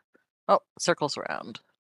of her. Oh, circles around.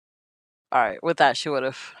 All right. With that, she would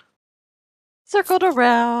have circled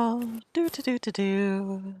around. Do do do do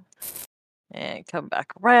do. And come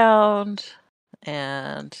back around.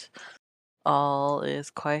 And all is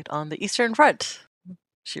quiet on the eastern front.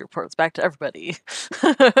 She reports back to everybody.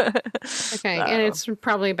 Okay, and So, it's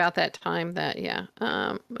probably about that time that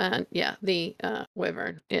and yeah, the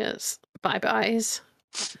wyvern is bye-byes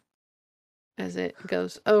as it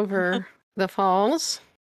goes over the falls.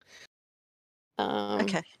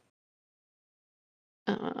 okay.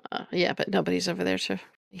 Yeah, but nobody's over there to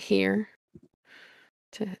hear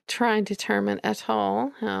to try and determine at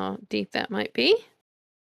all how deep that might be.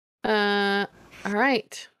 All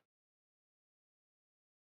right.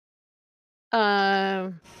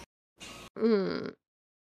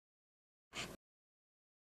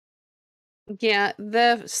 Yeah,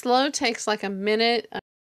 the slow takes like a minute.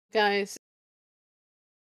 Guys,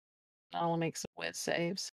 I'll make some whiz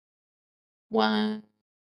saves. One.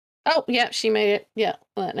 Oh, yeah, she made it. Yeah,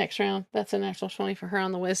 that next round. That's a natural 20 for her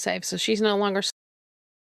on the whiz save. So she's no longer.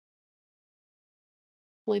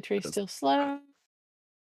 Holy tree still slow.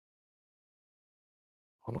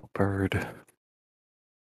 Little bird.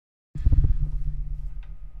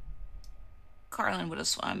 Carlin would have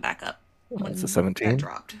swum back up when That's a that 17.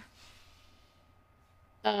 dropped.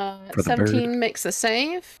 For the 17 makes a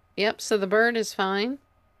save. Yep, so the bird is fine.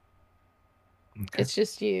 Okay. It's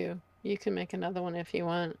just you. You can make another one if you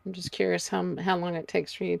want. I'm just curious how long it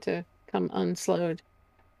takes for you to come unslowed.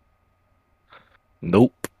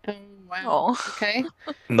 Nope. Oh, wow. Oh. Okay.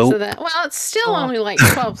 Nope. So that, well, it's still Oh. only like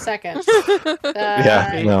 12 seconds.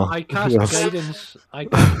 Yeah, no. I cast Yes. guidance. I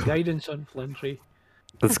cast guidance on Flintry.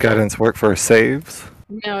 Does guidance work for saves?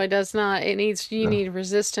 No, it does not. You No. need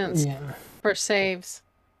resistance Yeah. for saves.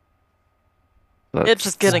 It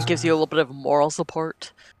just kind of gives you a little bit of moral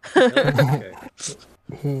support. Okay.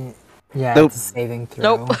 Yeah, Nope. it's a saving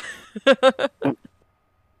throw.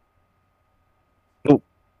 Nope.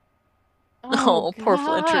 Oh, poor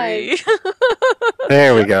Flintry.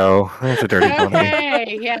 There we go. That's a dirty 20.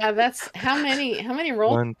 Okay, yeah, that's how many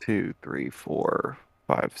rolls? 1, 2, 3, 4,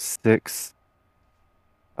 5, 6.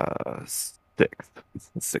 6.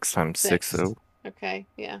 6 times 6, Six. so Okay,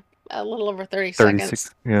 yeah, a little over 30 36.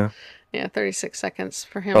 seconds. Yeah. Yeah, 36 seconds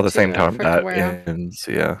for him. About the to, same time for it to that wear off. ends,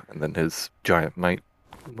 yeah. And then his giant might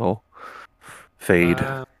will fade.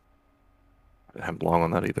 I haven't long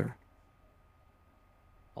on that either.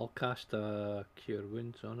 I'll cast Cure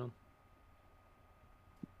Wounds on him.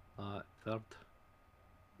 Third.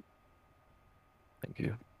 Thank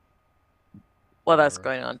you. While that's Or,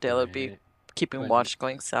 going on, Dale would be keeping 20 watch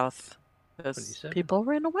going south. Because 27. people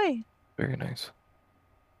ran away. Very nice.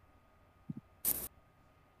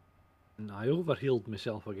 And I overhealed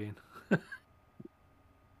myself again.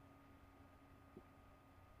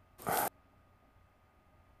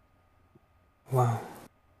 Wow.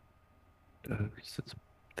 Since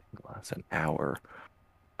I think lasts an hour.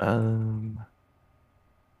 And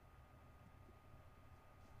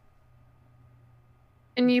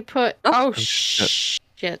you put. Oh. Oh, shit.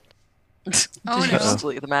 Oh, Did no. you just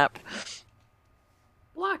delete the map?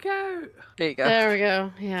 Blackout! There you go. There we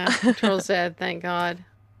go. Yeah. Control Z, thank God.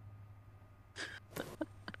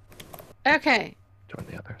 Okay. Join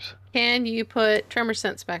the others. Can you put Tremor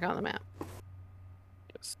Sense back on the map?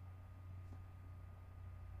 Yes.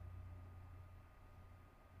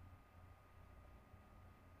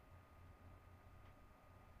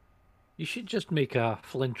 You should just make a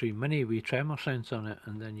Flintry Mini with tremor sense on it,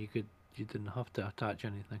 and then you didn't have to attach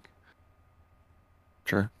anything.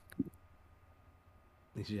 Sure.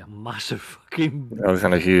 This is a massive fucking That was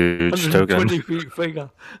kind of huge 120 token. feet figure.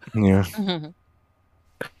 Yeah.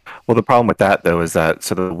 Well, the problem with that though is that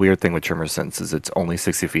the weird thing with Tremor Sense is it's only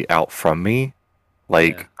 60 feet out from me.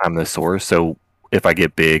 Like Yeah. I'm the source, so if I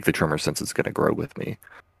get big, the Tremor Sense is gonna grow with me.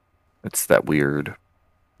 It's that weird.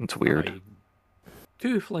 It's weird. Right.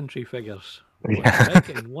 2 Flintry figures. Yeah. One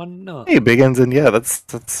big and one not. Hey, big ends, and yeah, that's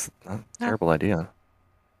a terrible idea.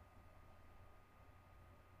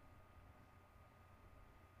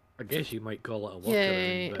 I guess you might call it a workaround,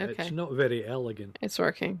 Yay, but okay. it's not very elegant. It's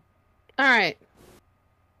working. All right.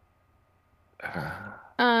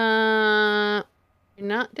 You're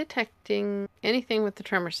not detecting anything with the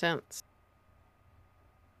Tremor Sense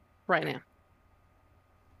right now.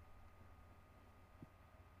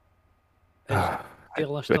 Is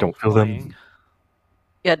Dale I still don't feel flying? them.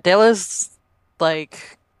 Yeah, Dela's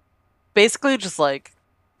like basically just like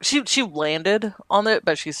she landed on it,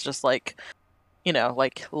 but she's just like, you know,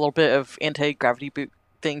 like a little bit of anti-gravity boot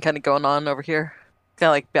thing kind of going on over here. Kind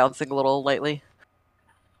of like bouncing a little lightly.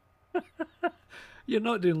 You're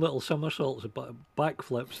not doing little somersaults, but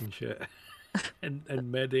backflips and shit in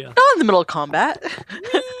midair. Not in the middle of combat.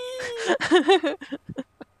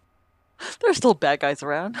 There's still bad guys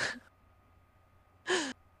around.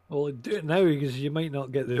 Well, do it now because you might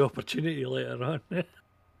not get the opportunity later on.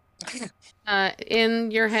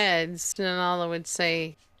 In your heads, Nanala would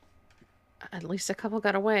say, at least a couple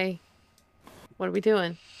got away. What are we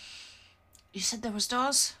doing? You said there was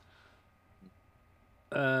doors?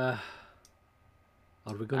 Are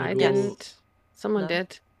we going to I go? didn't. Someone No.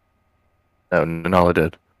 did. No, Nala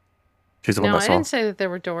did. She's the one No, that I saw. didn't say that there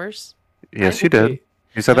were doors. Yes, she Okay. did.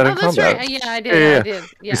 You said that in Oh, that's combat. right. Yeah, I did. Yeah, I did.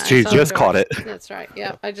 Yeah, I She saw just the caught doors. it. That's right.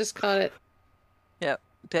 Yeah, I just caught it.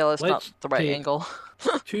 Dela's not Let's the right take- angle.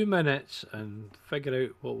 2 minutes and figure out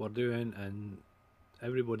what we're doing, and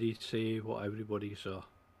everybody say what everybody saw.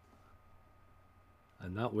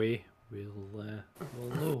 And that way, we'll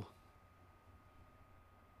know.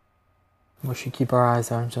 We should keep our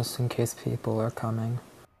eyes on just in case people are coming.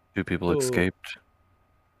 2 people So- escaped.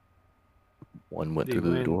 One went They through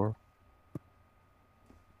the went door.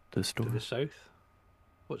 This To door. the south.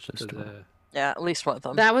 What's This to door. the? Yeah, at least one of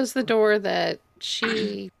them. That was the door that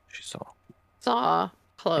she She saw. saw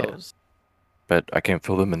closed. But I can't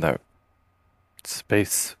feel them in that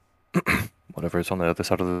space. Whatever's on the other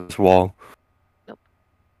side of this wall. Nope.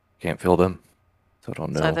 Can't feel them. So I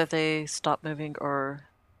don't So know. either they stopped moving or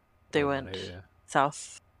they Oh, went right, yeah.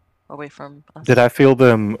 south away from us. Did I feel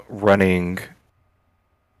them running?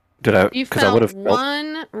 Did I? You Because I would felt have felt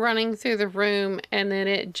one running through the room, and then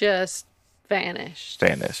it just vanished.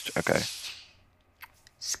 vanished. Okay.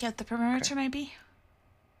 Scout the perimeter, maybe?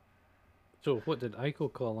 So what did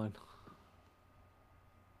Aiko call in?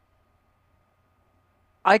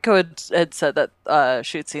 Aiko had said that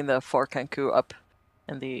she had seen the 4 Kenku up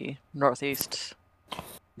in the northeast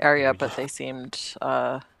area, but they seemed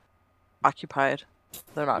occupied.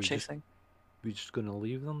 They're not We just- chasing. We just gonna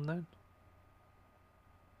leave them then?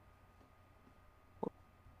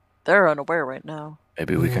 They're unaware right now.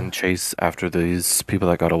 Maybe we can chase after these people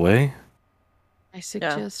that got away. I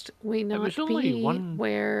suggest we not was only be one-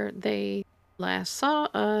 where they last saw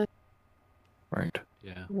us. Right.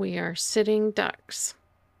 Yeah. We are sitting ducks.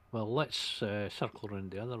 Well, let's circle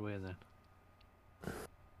around the other way then.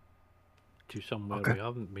 To somewhere Okay. we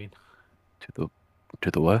haven't been. To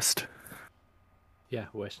the west. Yeah,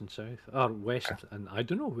 west and south. Or west, and I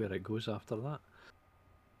don't know where it goes after that.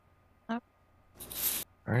 Yeah.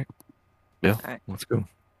 Alright. Let's go.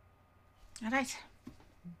 Alright.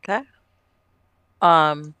 Okay.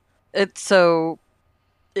 Is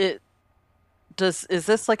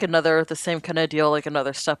this like the same kind of deal, like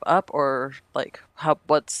another step up, or like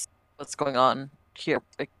what's going on here,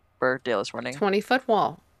 like, where Dale is running? 20-foot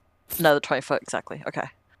wall. Another 20 foot, exactly. Okay.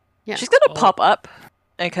 Yeah. She's gonna Oh. pop up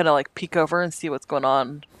and kind of like peek over and see what's going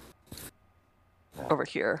on over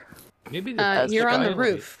here. Maybe As You're the on the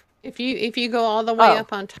skylight. roof. If you go all the way Oh.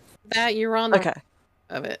 up on top of that, you're on the Okay. roof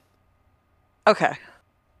of it. Okay.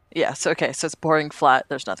 Yeah, so it's boring flat.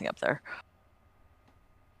 There's nothing up there.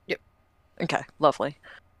 Yep. Okay, lovely.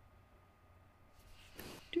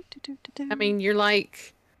 I mean, you're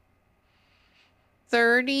like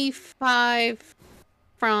 35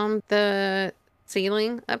 from the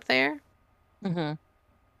ceiling up there. Mm-hmm.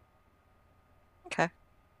 Okay.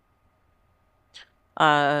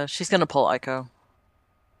 She's gonna pull Aiko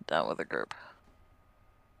down with a group.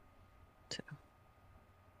 Too.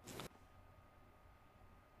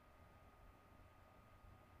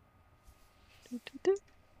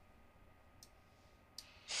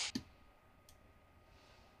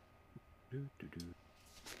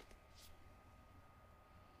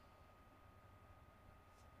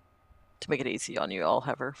 To make it easy on you, I'll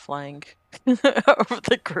have her flying over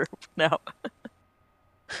the group now.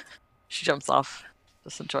 She jumps off,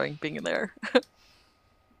 just enjoying being in there.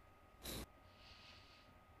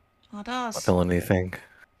 Not Not us. feeling anything.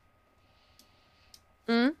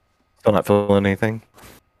 Hmm? Still not feeling anything.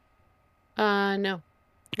 No,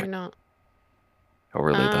 you're not. Oh,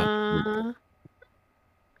 really? That.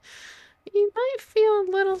 You might feel a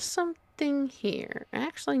little something here.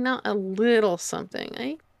 Actually, not a little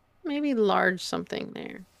something. Maybe large something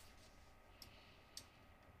there.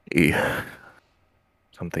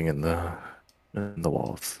 Something in the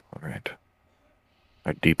walls. All right.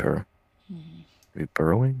 Or deeper. Maybe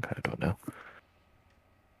burrowing. I don't know.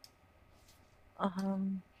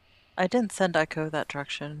 I didn't send Aiko that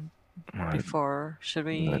direction I before. Should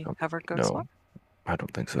we don't- have her go no, swap? I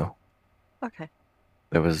don't think so. Okay.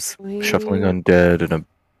 There was We- shuffling undead and a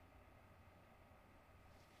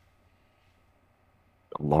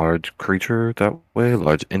large creature that way,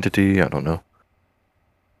 large entity. I don't know.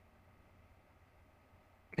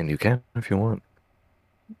 And you can if you want.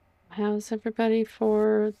 How's everybody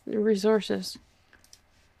for resources?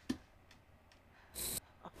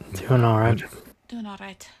 Doing all right. Doing all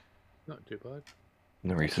right. Not too bad.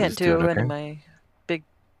 Nerys Can't is doing do any okay. of my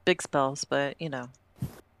big spells, but I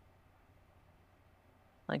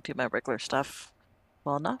can do my regular stuff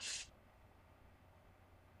well enough.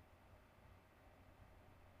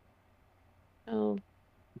 I'll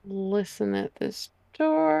listen at this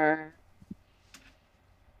door.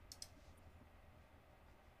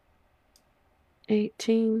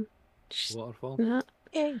 18. She's Waterfall. not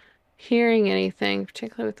Yay. hearing anything,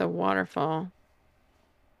 particularly with the waterfall.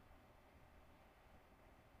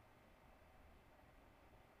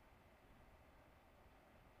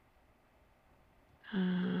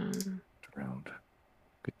 Around.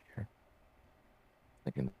 Good here.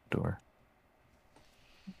 Like in the door.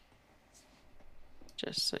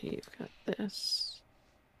 Just so you've got this.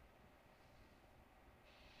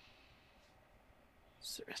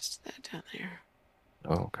 What's the rest of that down there?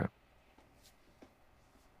 Oh, okay.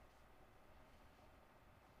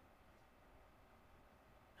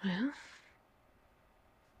 Well,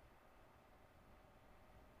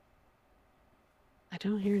 I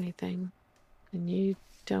don't hear anything. And you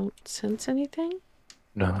don't sense anything?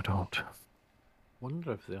 No, I don't.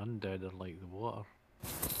 Wonder if the undead are like the water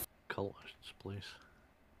cultists place.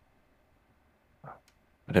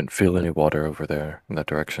 I didn't feel any water over there in that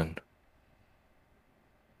direction.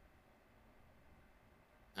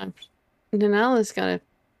 Nanala's got to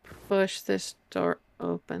push this door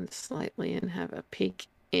open slightly and have a peek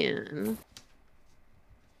in.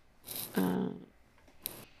 Now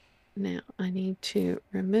I need to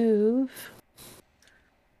remove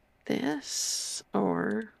this,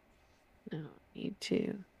 or no, I need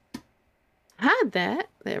to hide that.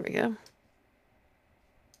 There we go.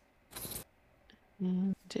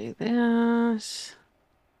 And do this.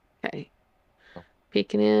 Okay.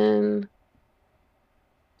 Peeking in.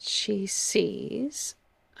 She sees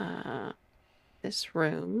this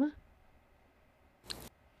room,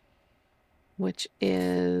 which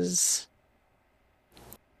is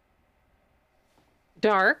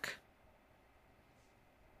dark.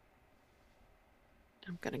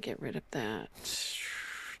 I'm gonna get rid of that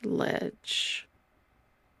ledge.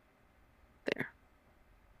 There.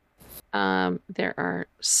 There are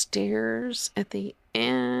stairs at the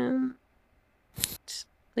end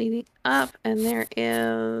leading up, and there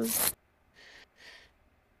is.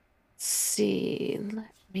 Let's see, let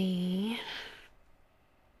me.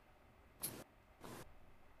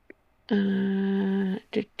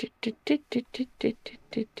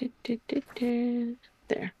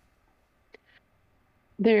 There.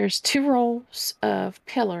 There's 2 rows of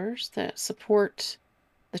pillars that support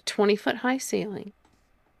the 20-foot high ceiling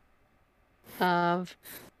of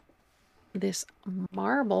this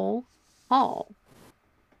marble hall.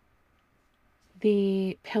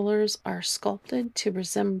 The pillars are sculpted to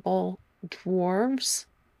resemble dwarves,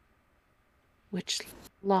 which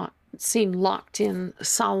seem locked in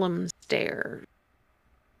solemn stare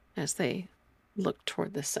as they look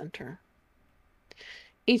toward the center.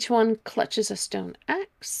 Each one clutches a stone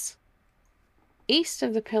axe. East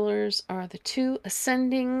of the pillars are the 2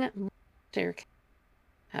 ascending staircases.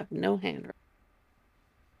 Have no handrail.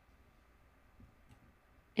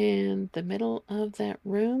 In the middle of that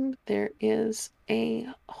room, there is a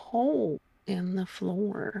hole in the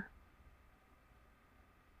floor.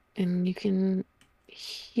 And you can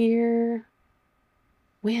hear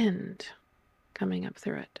wind coming up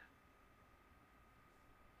through it.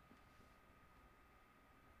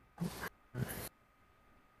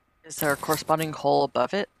 Is there a corresponding hole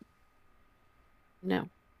above it? No.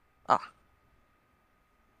 Ah.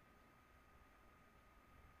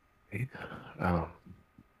 Okay.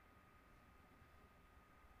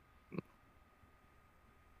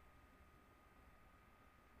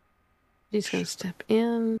 She's going to step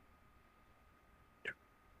in.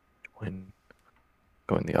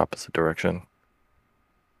 Go in the opposite direction.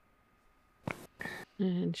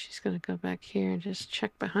 And she's going to go back here and just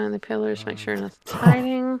check behind the pillars, make sure nothing's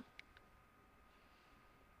hiding.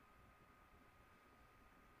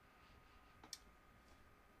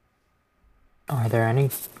 Are there any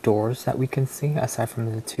doors that we can see aside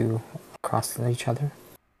from the 2 across each other?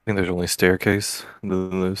 I think there's only staircase and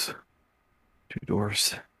then there's 2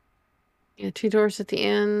 doors. Yeah, 2 doors at the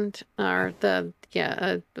end are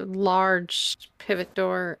a large pivot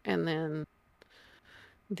door and then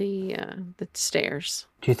the stairs.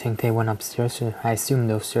 Do you think they went upstairs? I assume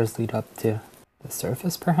those stairs lead up to the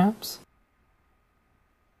surface, perhaps?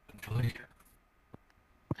 Potentially.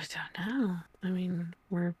 I don't know. I mean,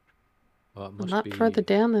 we're Well, it a must lot be, further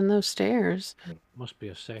down than those stairs. must be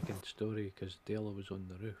a 2nd story because Dela was on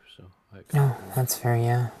the roof, so No, that's fair,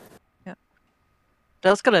 yeah.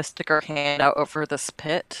 Dell's gonna stick her hand out over this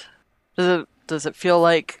pit. Does it feel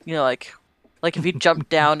like, you know, like if you jump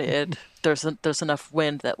down it, there's enough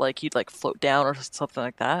wind that like you'd like float down or something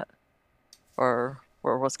like that? Or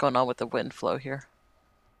what's going on with the wind flow here?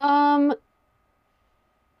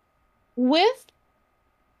 With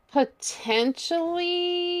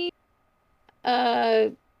potentially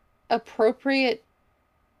appropriate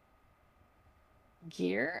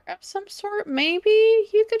gear of some sort, maybe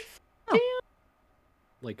you could Oh. down.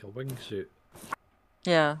 like a wingsuit.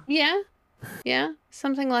 Yeah, Yeah,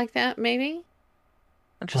 something like that, maybe.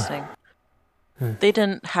 interesting. Hmm. They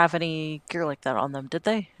didn't have any gear like that on them, did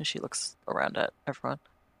they? And she looks around at everyone.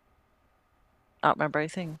 I don't remember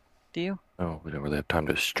anything. Do you? Oh, we didn't really have time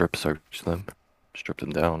to strip search them. Strip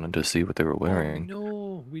them down and to see what they were wearing. Oh,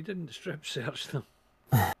 no, we didn't strip search them.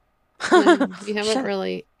 No, you haven't Shit.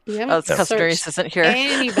 really. You Oh, haven't it's Customaries searched isn't here.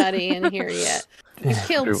 anybody in here yet. You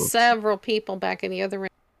killed True. several people back in the other room.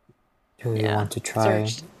 Do we Yeah. want to try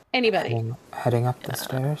Searched anybody. heading up the Yeah.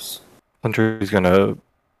 stairs? Hunter's gonna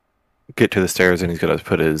get to the stairs and he's gonna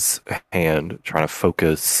put his hand trying to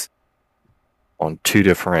focus on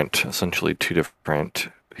essentially two different.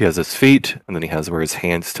 He has his feet and then he has where his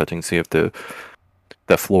hands touching. See if the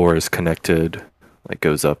floor is connected, like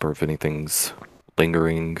goes up, or if anything's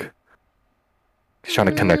lingering. He's trying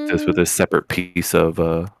to connect this with a separate piece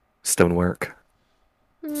of stonework.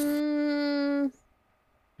 Mm,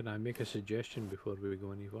 Can I make a suggestion before we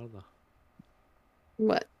go any further?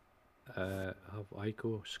 what? Have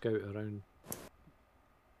Aiko scout around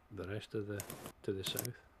the rest of to the south.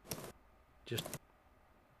 Just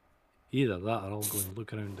either that or I'll go and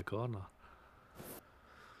look around the corner.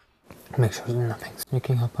 Make sure nothing's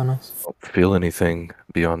sneaking up on us. Don't feel anything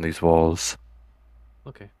beyond these walls.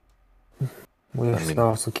 Okay. We I should mean-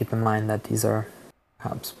 also keep in mind that these are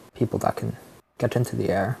perhaps people that can get into the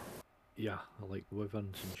air. Yeah, I like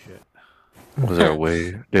wyverns and shit. Was there a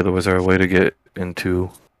way, Dayla, was there a way to get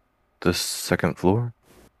into the second floor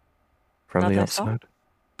from Not the that I saw. outside?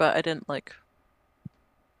 But I didn't like,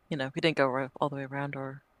 we didn't go all the way around,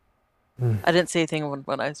 or Hmm. I didn't see anything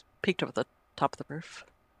when I peeked over the top of the roof.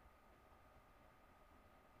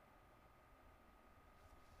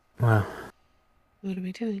 Well, What are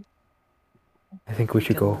we doing? I think we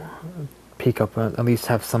should go peek up, at least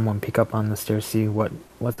have someone peek up on the stairs, see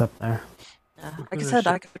what's up there. Yeah, We're like I gonna said,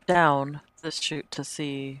 I sit- could go down this chute to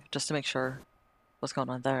see, just to make sure what's going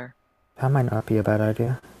on there. That might not be a bad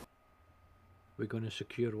idea. We're going to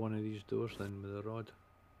secure one of these doors then with a rod,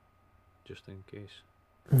 just in case.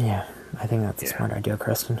 Yeah, I think that's a Yeah. smart idea,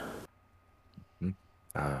 Kristen.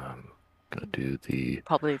 Gonna do the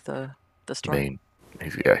Probably the store. main.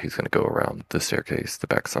 He's gonna go around the staircase, the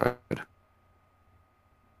backside,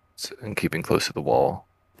 and keeping close to the wall,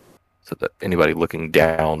 so that anybody looking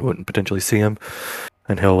down wouldn't potentially see him.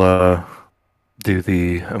 And he'll do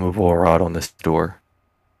the immovable rod on this door.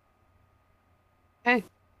 Okay.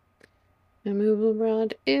 The movable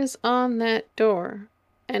rod is on that door.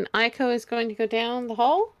 And Aiko is going to go down the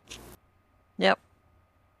hall? Yep.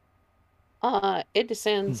 It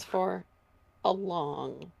descends for a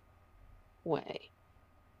long way.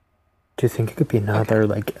 Do you think it could be another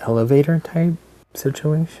like elevator type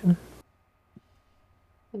situation?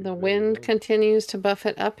 The wind continues to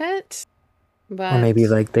buffet up it, but Or maybe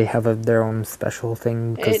like they have their own special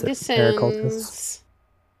thing because it they're occultists. descends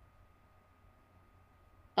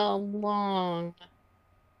a long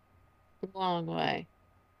way.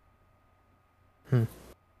 Hmm.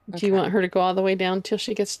 Do you Okay. want her to go all the way down till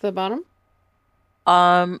she gets to the bottom?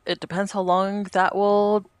 It depends how long that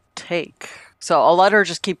will take. So I'll let her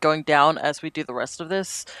just keep going down as we do the rest of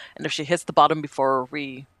this. And if she hits the bottom before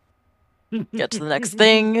we get to the next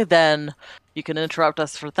thing, then you can interrupt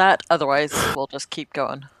us for that. Otherwise, we'll just keep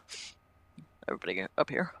going. Everybody up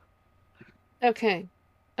here. Okay.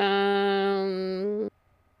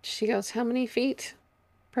 She goes how many feet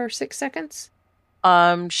per 6 seconds?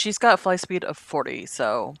 She's got fly speed of 40,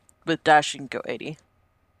 so with dash she can go 80.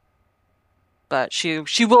 But she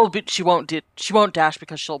won't dash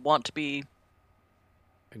because she'll want to be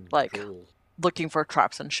In Like- control. looking for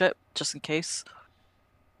traps and shit just in case.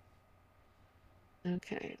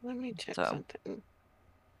 Okay, let me check So. something.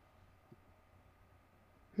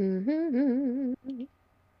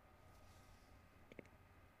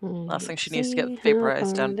 Last thing she needs to get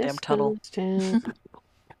vaporized down the damn tunnel.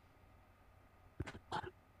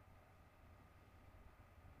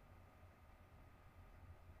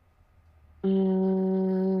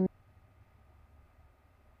 Um,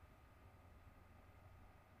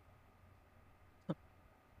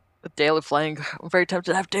 With Dayla flying, I'm very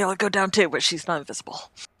tempted to have Dayla go down too, but she's not invisible.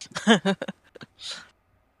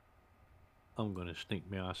 I'm going to sneak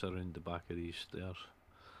my ass around the back of these stairs.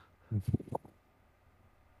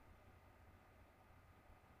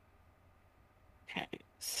 okay,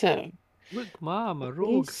 so Look, Ma, I'm a let's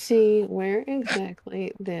rogue. see where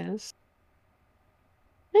exactly this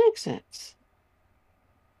exits.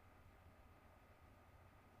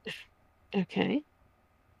 Okay.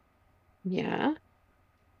 Yeah.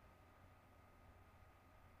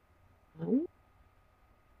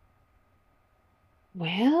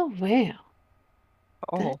 Well,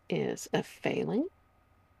 Oh, that is a failing.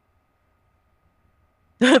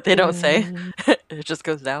 they don't say. Um, It just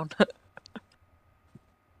goes down.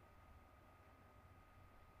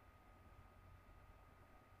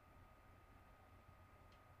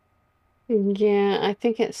 Yeah, I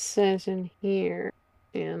think it says in here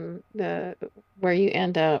in the where you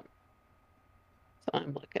end up. So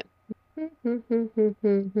I'm looking.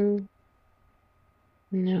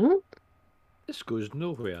 No. This goes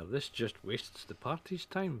nowhere. This just wastes the party's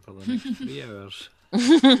time for the next 3 hours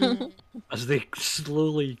as they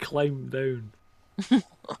slowly climb down.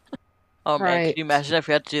 Oh man, Right. can you imagine if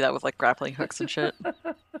we had to do that with like grappling hooks and shit?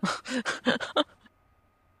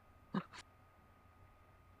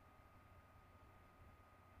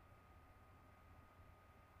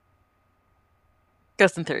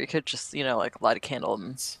 Guess in theory you could just, like light a candle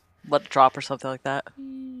and let it drop or something like that.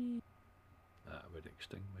 That would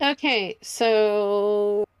extinguish. Okay,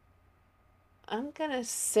 so I'm gonna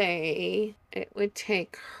say it would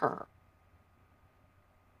take her.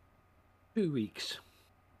 2 weeks.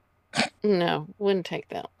 No, wouldn't take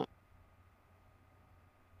that long.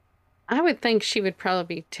 I would think she would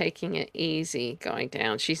probably be taking it easy going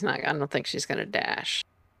down. I don't think she's gonna dash.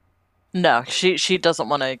 No, she doesn't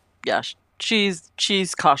want to. Yeah,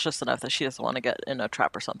 she's cautious enough that she doesn't want to get in a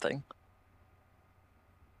trap or something.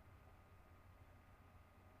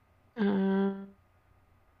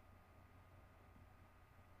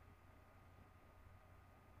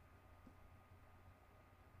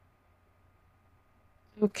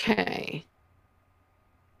 Okay.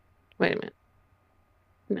 Wait a minute.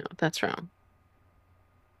 No, that's wrong.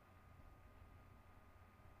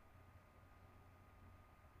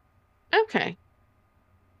 Okay.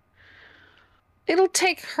 It'll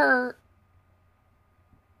take her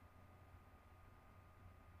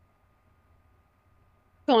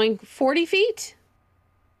going 40 feet?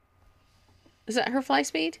 Is that her fly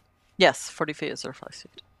speed? Yes, 40 feet is her fly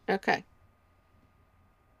speed. Okay.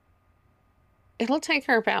 it'll take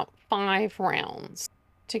her about 5 rounds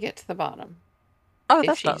to get to the bottom. Oh, if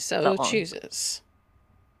that's she not so that long. chooses.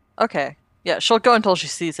 Okay. Yeah, she'll go until she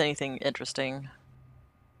sees anything interesting,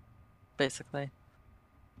 basically,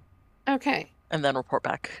 Okay. and then report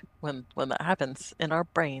back when that happens in our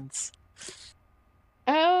brains.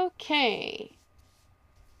 Okay.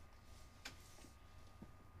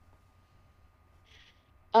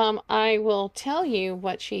 I will tell you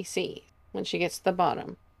what she sees when she gets to the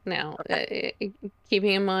bottom. Now,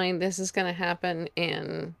 keeping in mind this is going to happen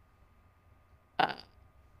in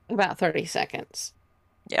about 30 seconds.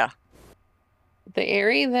 Yeah. The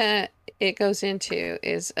area that it goes into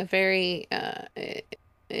is a very,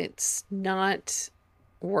 it's not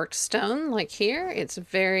worked stone like here. It's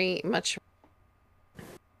very much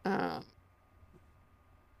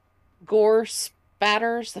gore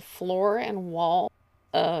spatters the floor and wall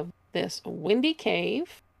of this windy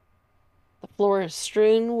cave. The floor is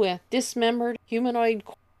strewn with dismembered humanoid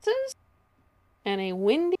corpses and a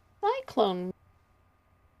windy cyclone.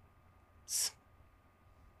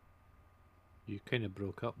 You kind of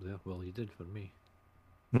broke up there. Well, you did for me.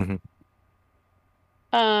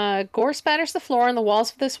 Gore spatters the floor and the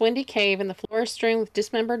walls of this windy cave, and the floor is strewn with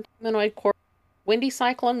dismembered humanoid corpses. Windy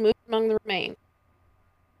cyclone moves among the remains.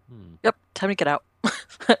 Yep, time to get out.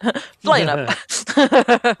 Flying up.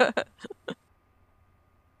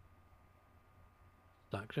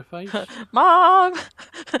 Sacrifice? Mom!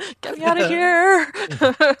 Get me out of here!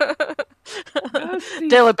 Nasty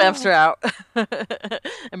Dayla bamfs her stuff. out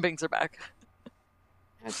and brings her back.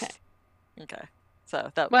 Okay. Okay.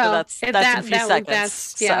 So that's Well, in a few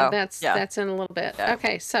seconds. That's in a little bit. Yeah.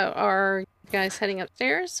 Okay, so are you guys heading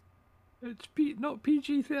upstairs? It's not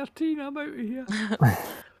PG-13. I'm out of here.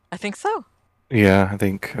 I think so. Yeah, I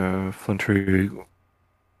think Flintry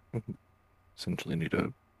essentially need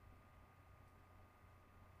to.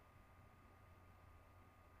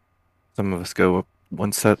 Some of us go up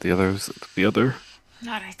one set, the others the other.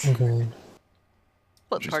 Alright. Okay.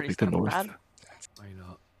 Split Just party's like the not north. bad. Why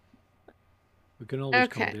not? We can always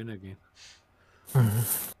Okay. come down again.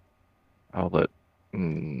 I'll let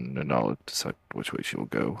Nanala decide which way she will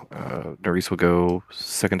go. Nerys will go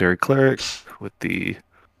secondary cleric with the.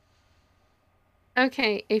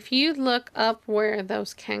 Okay, if you look up where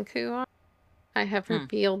those Kenku are, I have Hmm.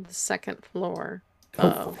 revealed the second floor.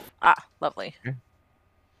 Oh. Ah, lovely.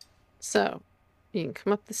 So you can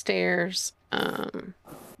come up the stairs. I'll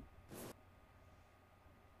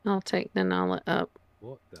take Nanala up.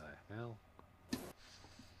 What the hell?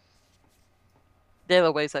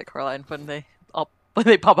 Dayla waves at Caroline when they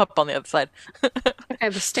pop up on the other side. Okay,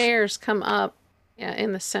 the stairs come up,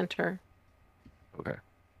 in the center. Okay.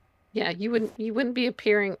 Yeah, you wouldn't be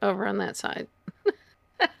appearing over on that side.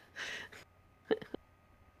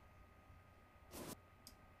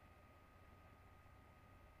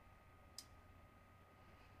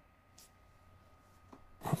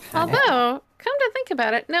 Although, come to think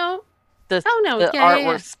about it, no. The Yeah,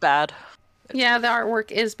 artwork's bad. Yeah, the artwork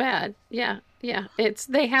is bad. Yeah.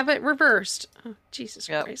 They have it reversed. Oh, Jesus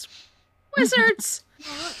Yep. Christ. Wizards!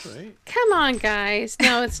 Oh, that's right. Come on, guys.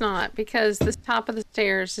 No, it's not, because the top of the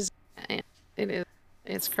stairs is...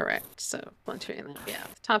 It's correct. So, the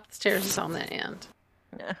top of the stairs is on that end.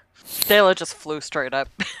 Yeah. Dayla just flew straight up.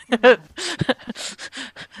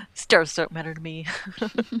 Stairs don't matter to me.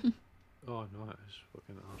 Oh no, it's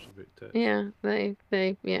fucking arse about tit.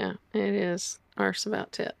 Yeah, it is. Arse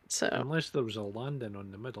about tit. So, Unless there was a landing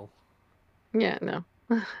on the middle. yeah, no.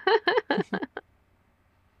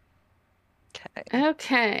 Okay.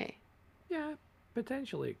 Okay. Yeah,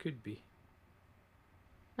 potentially it could be.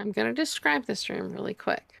 I'm going to describe this room really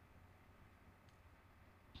quick.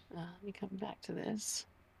 Let me come back to this,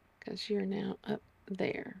 because you're now up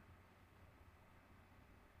there.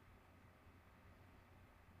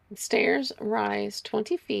 The stairs rise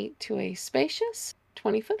 20 feet to a spacious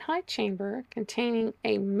 20-foot high chamber containing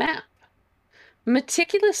a map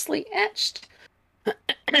meticulously etched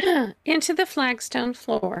into the flagstone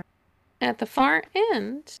floor. At the far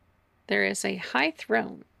end, there is a high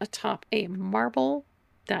throne atop a marble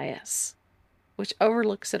dais, which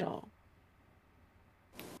overlooks it all.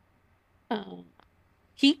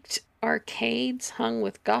 Peaked arcades hung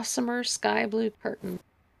with gossamer sky blue curtains.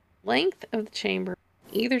 Length of the chamber,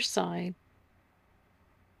 either side.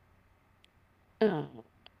 And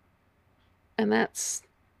that's,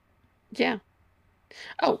 yeah.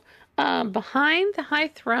 Oh, behind the high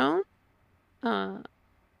throne,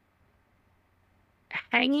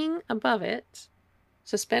 hanging above it,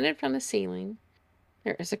 suspended from the ceiling,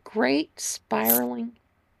 there is a great spiraling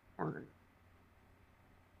horn.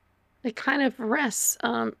 It kind of rests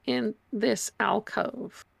in this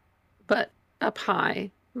alcove, but up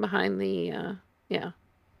high behind the, yeah.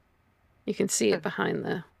 You can see it behind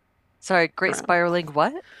the Sorry, great Throne. spiraling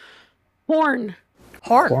what? horn.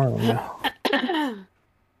 Horn. Horn.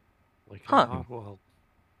 Like Huh. a narwhal.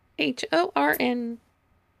 HORN.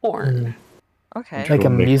 Horn. Okay. Like a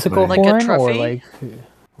Make musical my- Like a horn, trophy?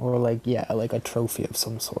 or like like a trophy of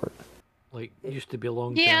some sort. Like used to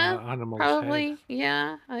belong Yeah, to an animal's Probably, head.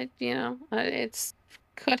 yeah. It's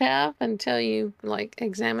could have until you like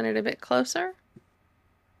examine it a bit closer.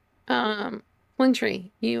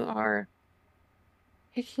 Flintry, you are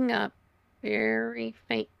picking up very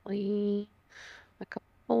faintly a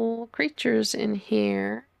couple creatures in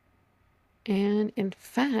here. And in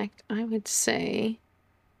fact, I would say,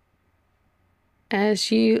 as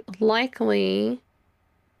you likely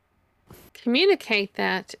communicate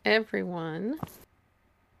that to everyone,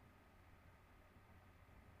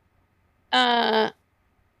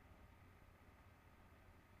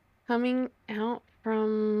 coming out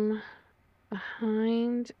from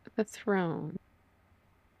behind the throne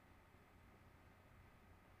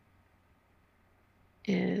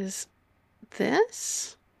is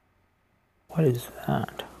this. What is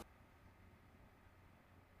that?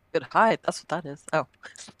 Good hide. That's what that is. Oh.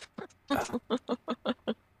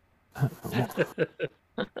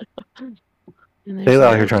 And They there's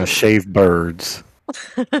out here another- trying to shave birds.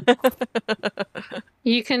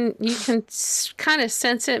 You can kind of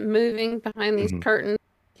sense it moving behind these Mhm. curtains.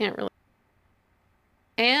 Can't really.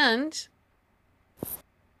 And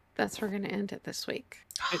that's where we're going to end it this week.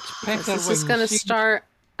 It's Because this is Peckerwing. going to See? start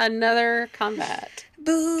another combat.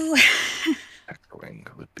 Boo. Echoing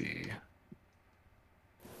would be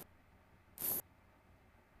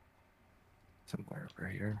somewhere over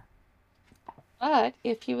here. But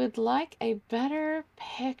if you would like a better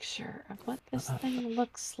picture of what this thing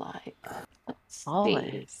looks like, let's see.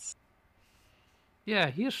 Always. Yeah,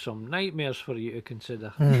 here's some nightmares for you to consider.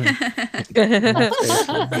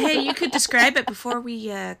 Hey, you could describe it before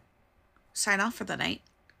we sign off for the night.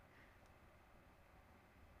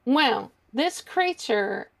 Well, this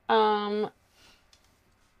creature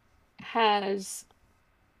has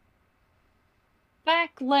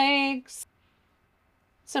back legs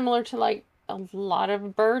similar to like a lot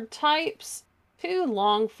of bird types, 2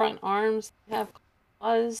 long front arms have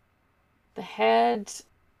claws, the head,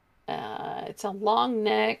 it's a long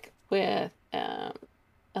neck with a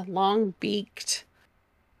long beaked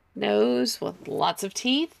nose with lots of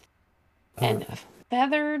teeth and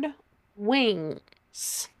feathered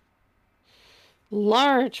wings.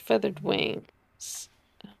 Large feathered wings.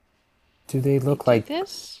 Do they look Do like?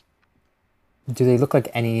 this? Do they look like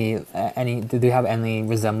any? Do they have any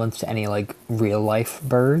resemblance to any like real life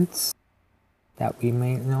birds that we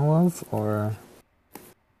may know of, or?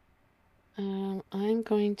 I'm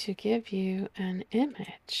going to give you an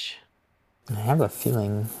image. I have a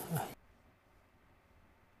feeling.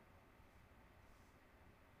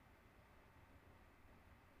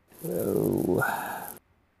 Oh,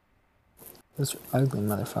 those ugly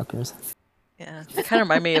motherfuckers. Yeah. They kind of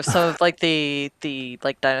remind me of some of like the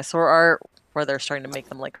like dinosaur art where they're starting to make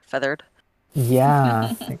them like feathered.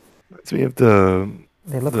 Yeah, So we have the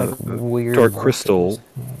they look The- like the weird. dark vultures. crystal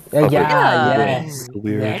Yeah, puppet Yeah. yes. the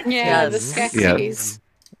weird. Yeah. Yeah, the Yes. Skeksis.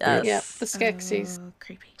 Yes. Yep, the Skeksis. Oh,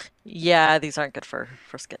 creepy. Yeah, these aren't good for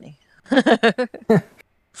Skinny.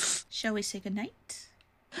 Shall we say goodnight?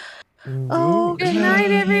 Oh, Indeed. Good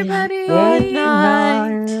night, everybody. Good night.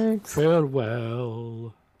 night.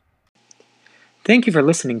 Farewell. Thank you for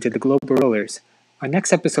listening to the Global Rollers. Our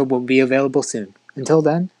next episode will be available soon. Until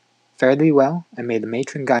then, fare thee well, and may the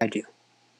matron guide you.